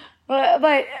 But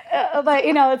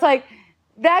you know, it's like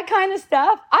that kind of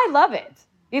stuff. I love it.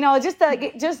 You know,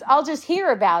 I'll just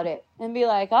hear about it and be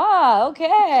like,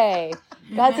 okay.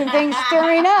 Got some things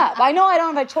stirring up. I know I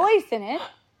don't have a choice in it.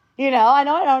 You know, I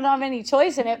know I don't have any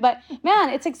choice in it, but man,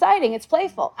 it's exciting. It's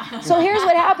playful. So here's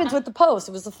what happens with the post.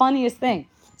 It was the funniest thing.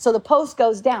 So the post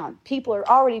goes down. People are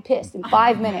already pissed in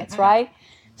 5 minutes, right?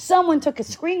 Someone took a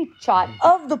screenshot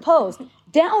of the post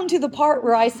down to the part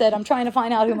where I said, I'm trying to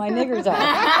find out who my niggers are.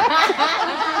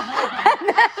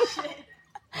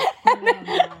 And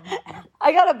then,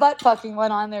 I got a butt fucking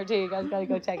one on there too. You guys got to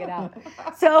go check it out.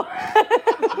 So,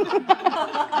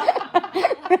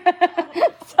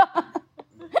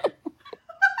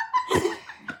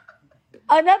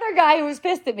 another guy who was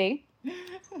pissed at me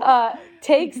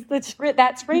takes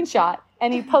that screenshot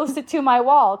and he posts it to my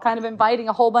wall, kind of inviting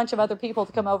a whole bunch of other people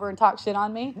to come over and talk shit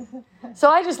on me.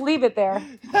 So I just leave it there.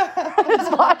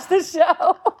 Just watch the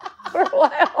show for a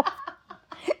while.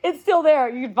 It's still there.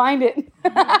 You can find it.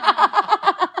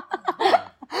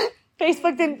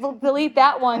 Facebook didn't delete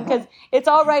that one because it's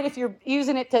all right if you're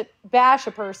using it to bash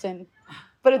a person,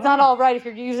 but it's not all right if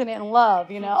you're using it in love,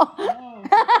 you know?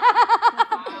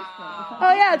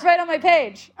 Oh, yeah, it's right on my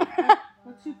page.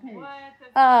 What's your page?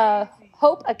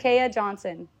 Hope Akea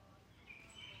Johnson.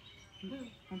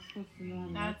 I'm supposed to know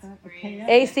how to That's write that.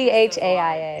 great.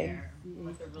 ACHAIA.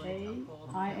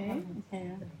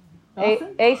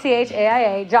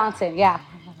 ACHAIA Johnson, yeah.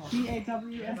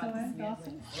 DAWSON,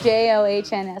 Dawson?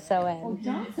 JOHNSON. Oh,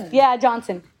 Johnson. Yeah,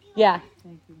 Johnson. Yeah.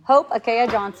 Thank you. Hope Akea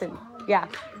Johnson. Yeah.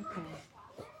 Okay.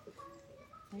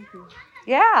 Thank you.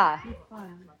 Yeah. You're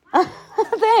fun.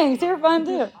 Thanks. You're fun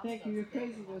too. Thank you. You're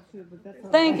crazy though too, but that's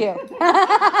all Thank right. you.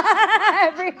 I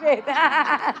appreciate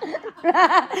that.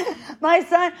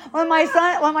 When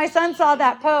my son saw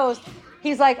that post,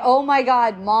 he's like, "Oh my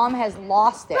God, Mom has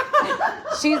lost it."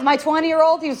 She's my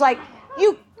 20-year-old. He was like,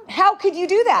 how could you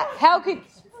do that?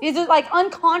 Is it like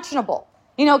unconscionable?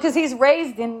 You know, because he's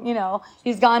raised in, you know,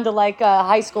 he's gone to like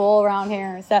high school around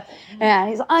here and stuff. And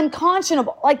he's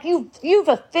unconscionable. Like you've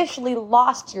officially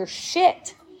lost your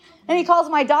shit. And he calls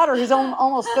my daughter, who's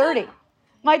almost 30.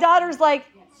 My daughter's like,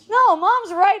 "No,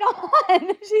 Mom's right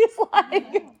on." She's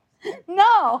like,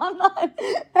 "No, I'm not."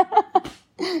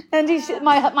 And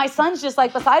my son's just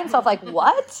like beside himself, like,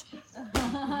 "What?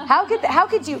 How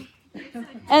could you?"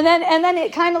 And then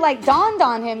it kind of like dawned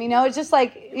on him, you know. It's just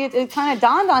like it kind of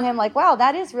dawned on him, like, "Wow,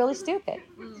 that is really stupid."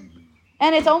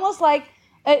 And it's almost like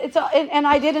and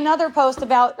I did another post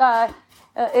about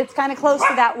it's kind of close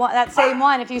to that same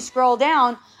one. If you scroll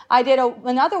down, I did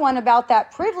another one about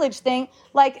that privilege thing.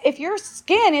 Like, if your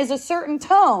skin is a certain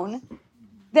tone,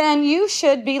 then you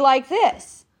should be like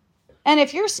this. And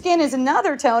if your skin is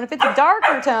another tone, if it's a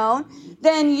darker tone,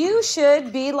 then you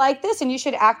should be like this and you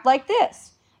should act like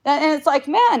this. And it's like,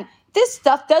 man, this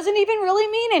stuff doesn't even really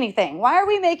mean anything. Why are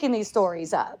we making these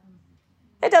stories up?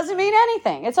 It doesn't mean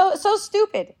anything. It's so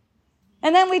stupid.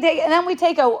 And then we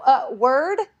take a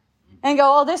word and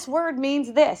go, oh, this word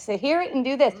means this. So hear it and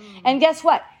do this. And guess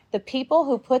what? The people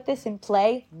who put this in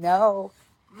play know.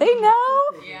 They know.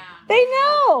 Yeah. They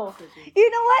know.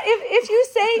 You know what? If you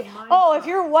say, oh, if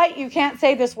you're white, you can't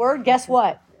say this word, guess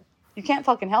what? You can't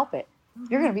fucking help it.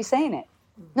 You're going to be saying it.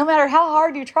 No matter how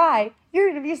hard you try, you're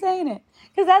going to be saying it.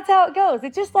 Because that's how it goes.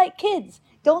 It's just like kids.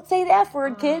 Don't say the F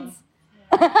word, kids.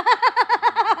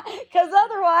 Because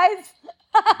otherwise...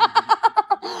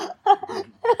 I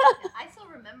still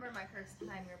remember my first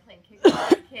time we were playing kickball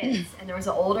with kids, and there was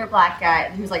an older black guy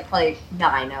who was like probably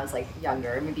 9. I was like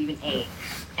younger, maybe even 8,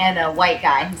 and a white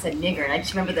guy who said nigger. And I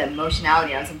just remember the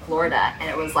emotionality. I was in Florida, and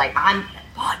it was like, I'm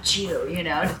fought you, you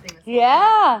know. Just being this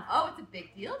Yeah. oh, it's a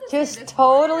big deal. to say Just this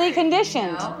totally word,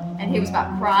 conditioned. You know? And he was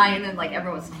about crying, and like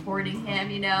everyone was supporting him,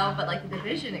 you know. But like the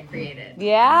division it created.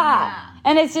 Yeah.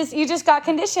 And it's just, you just got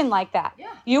conditioned like that.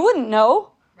 Yeah. You wouldn't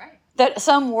know Right. that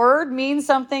some word means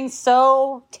something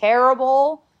so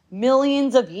terrible,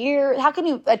 millions of years. How can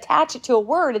you attach it to a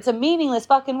word? It's a meaningless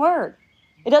fucking word.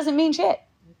 It doesn't mean shit.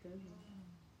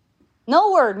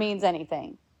 No word means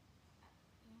anything.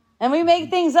 And we make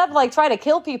things up like try to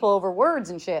kill people over words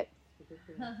and shit.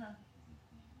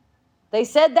 They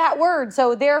said that word,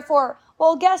 so therefore,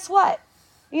 well, guess what?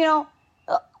 You know,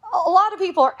 a lot of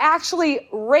people are actually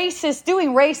racist,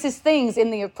 doing racist things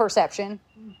in the perception,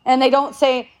 and they don't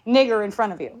say nigger in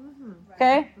front of you.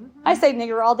 Okay? I say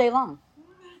nigger all day long.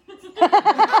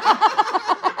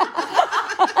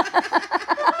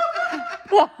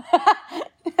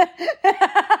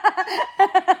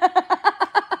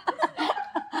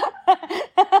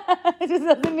 It just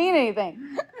doesn't mean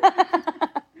anything.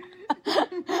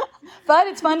 But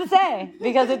it's fun to say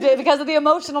because of the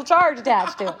emotional charge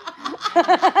attached to it.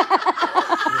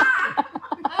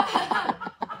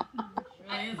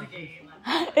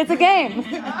 It's a game.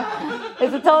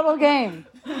 It's a total game.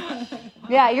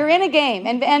 Yeah, you're in a game.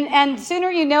 And sooner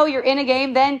you know you're in a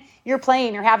game, then you're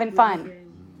playing, you're having fun.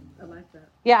 I like that.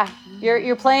 Yeah,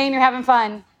 you're playing, you're having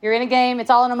fun. You're in a game.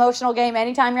 It's all an emotional game.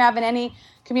 Anytime you're having any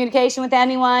communication with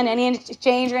anyone, any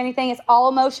exchange or anything, it's all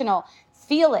emotional.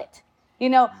 Feel it. You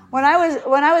know, when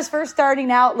I was first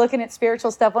starting out looking at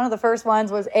spiritual stuff, one of the first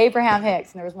ones was Abraham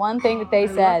Hicks, and there was one thing that they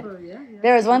said.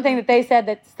 There was one thing that they said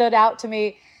that stood out to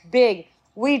me big.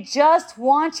 We just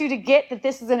want you to get that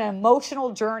this is an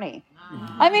emotional journey.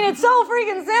 I mean, it's so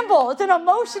freaking simple. It's an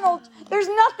emotional. There's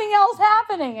nothing else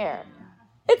happening here.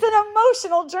 It's an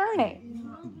emotional journey.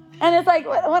 And it's like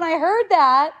when I heard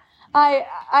that,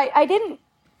 I didn't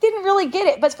really get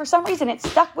it, but for some reason it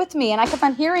stuck with me, and I kept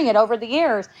on hearing it over the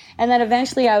years. And then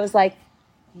eventually I was like,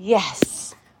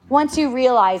 yes. Once you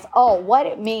realize, what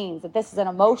it means, that this is an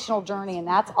emotional journey and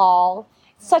that's all,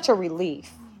 it's such a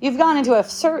relief. You've gone into a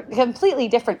completely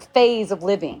different phase of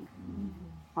living.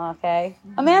 Okay?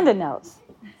 Amanda knows.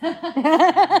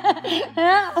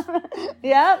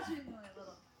 Yeah.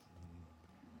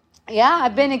 Yeah,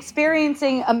 I've been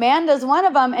experiencing, Amanda's one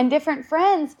of them, and different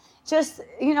friends, just,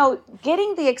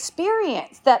 getting the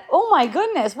experience that, oh my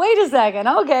goodness, wait a second,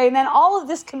 okay, and then all of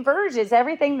this converges,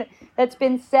 everything that's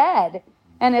been said,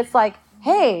 and it's like,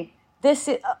 hey,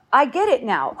 I get it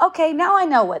now. Okay, now I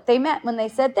know what they meant when they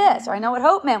said this, or I know what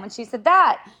Hope meant when she said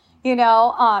that,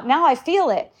 now I feel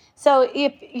it. So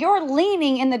if you're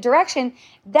leaning in the direction,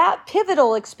 that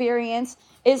pivotal experience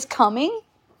is coming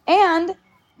and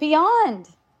beyond.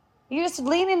 You just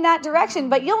lean in that direction,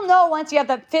 but you'll know once you have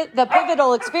the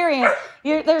pivotal experience.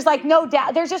 There's like no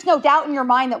doubt. There's just no doubt in your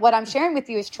mind that what I'm sharing with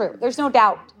you is true. There's no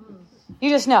doubt. You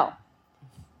just know.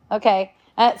 Okay,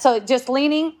 so just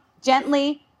leaning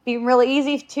gently, being really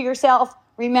easy to yourself.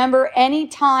 Remember, any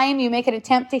time you make an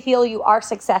attempt to heal, you are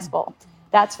successful.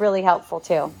 That's really helpful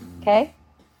too. Okay.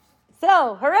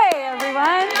 So, hooray,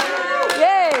 everyone!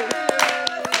 Yay!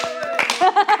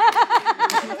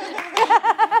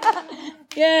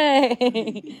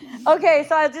 Yay! Okay,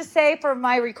 so I'll just say for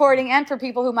my recording and for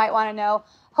people who might want to know,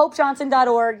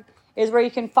 hopejohnson.org is where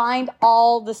you can find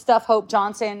all the stuff Hope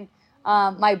Johnson,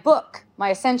 my book,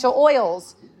 my essential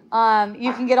oils.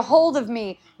 You can get a hold of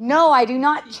me. No, I do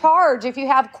not charge if you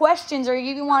have questions or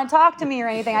you want to talk to me or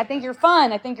anything. I think you're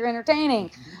fun. I think you're entertaining.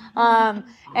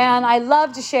 And I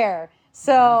love to share.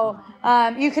 So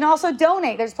you can also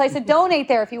donate. There's a place to donate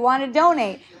there if you want to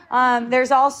donate.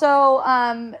 There's also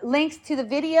links to the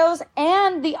videos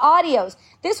and the audios.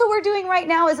 This what we're doing right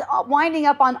now is winding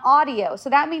up on audio. So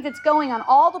that means it's going on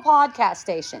all the podcast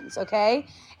stations, okay?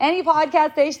 Any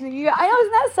podcast station that I know,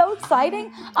 isn't that so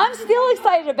exciting? I'm still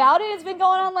excited about it. It's been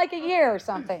going on like a year or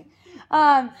something.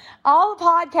 All the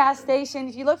podcast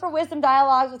stations. If you look for Wisdom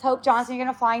Dialogues with Hope Johnson, you're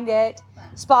going to find it.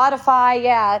 Spotify,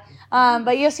 yeah.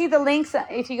 But you'll see the links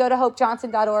if you go to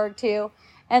hopejohnson.org too.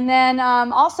 And then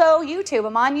also YouTube.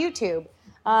 I'm on YouTube.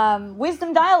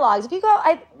 Wisdom Dialogues. If you go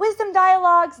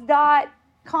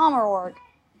wisdomdialogues.com or org,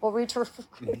 we'll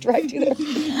redirect you there.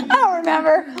 I don't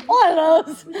remember. One of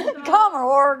those. Com or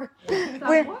org.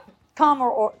 Com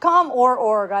or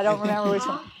org. I don't remember which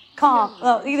one.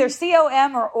 Either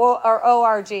COM or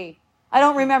ORG. I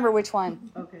don't remember which one.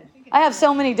 Okay. I have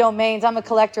so many domains. I'm a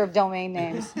collector of domain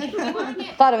names.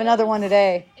 Thought of another one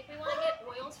today. If we want to get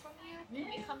oils from you, can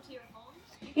we come to your home?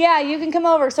 Yeah, you can come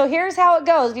over. So here's how it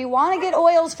goes. If you want to get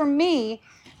oils from me,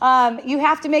 you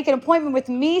have to make an appointment with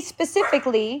me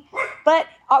specifically. But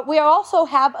we also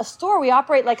have a store. We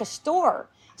operate like a store.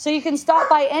 So you can stop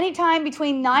by anytime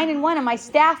between 9 and 1, and my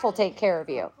staff will take care of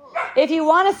you. If you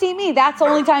want to see me, that's the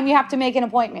only time you have to make an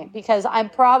appointment, because I'm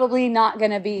probably not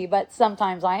going to be, but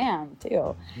sometimes I am,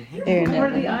 too. Where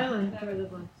the island for the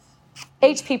ones?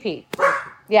 HPP.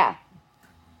 Yeah.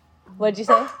 What'd you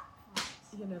say?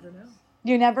 You never know.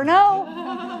 You never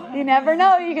know. You never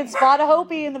know. You can spot a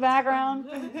Hopi in the background.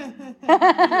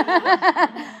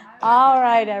 All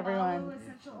right, everyone.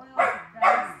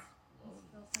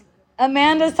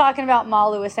 Amanda's talking about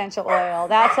Malu essential oil.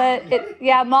 That's it.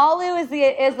 Yeah, Malu is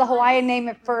the Hawaiian name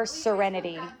at first,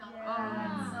 serenity. So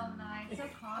nice. So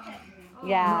common.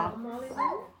 Yeah. Malu.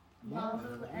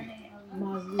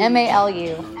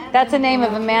 MALU. That's the name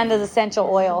of Amanda's essential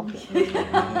oil.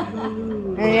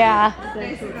 Yeah.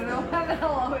 Basically, I'll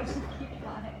always keep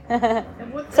on it.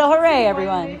 And what's So hooray,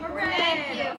 everyone. Thank you.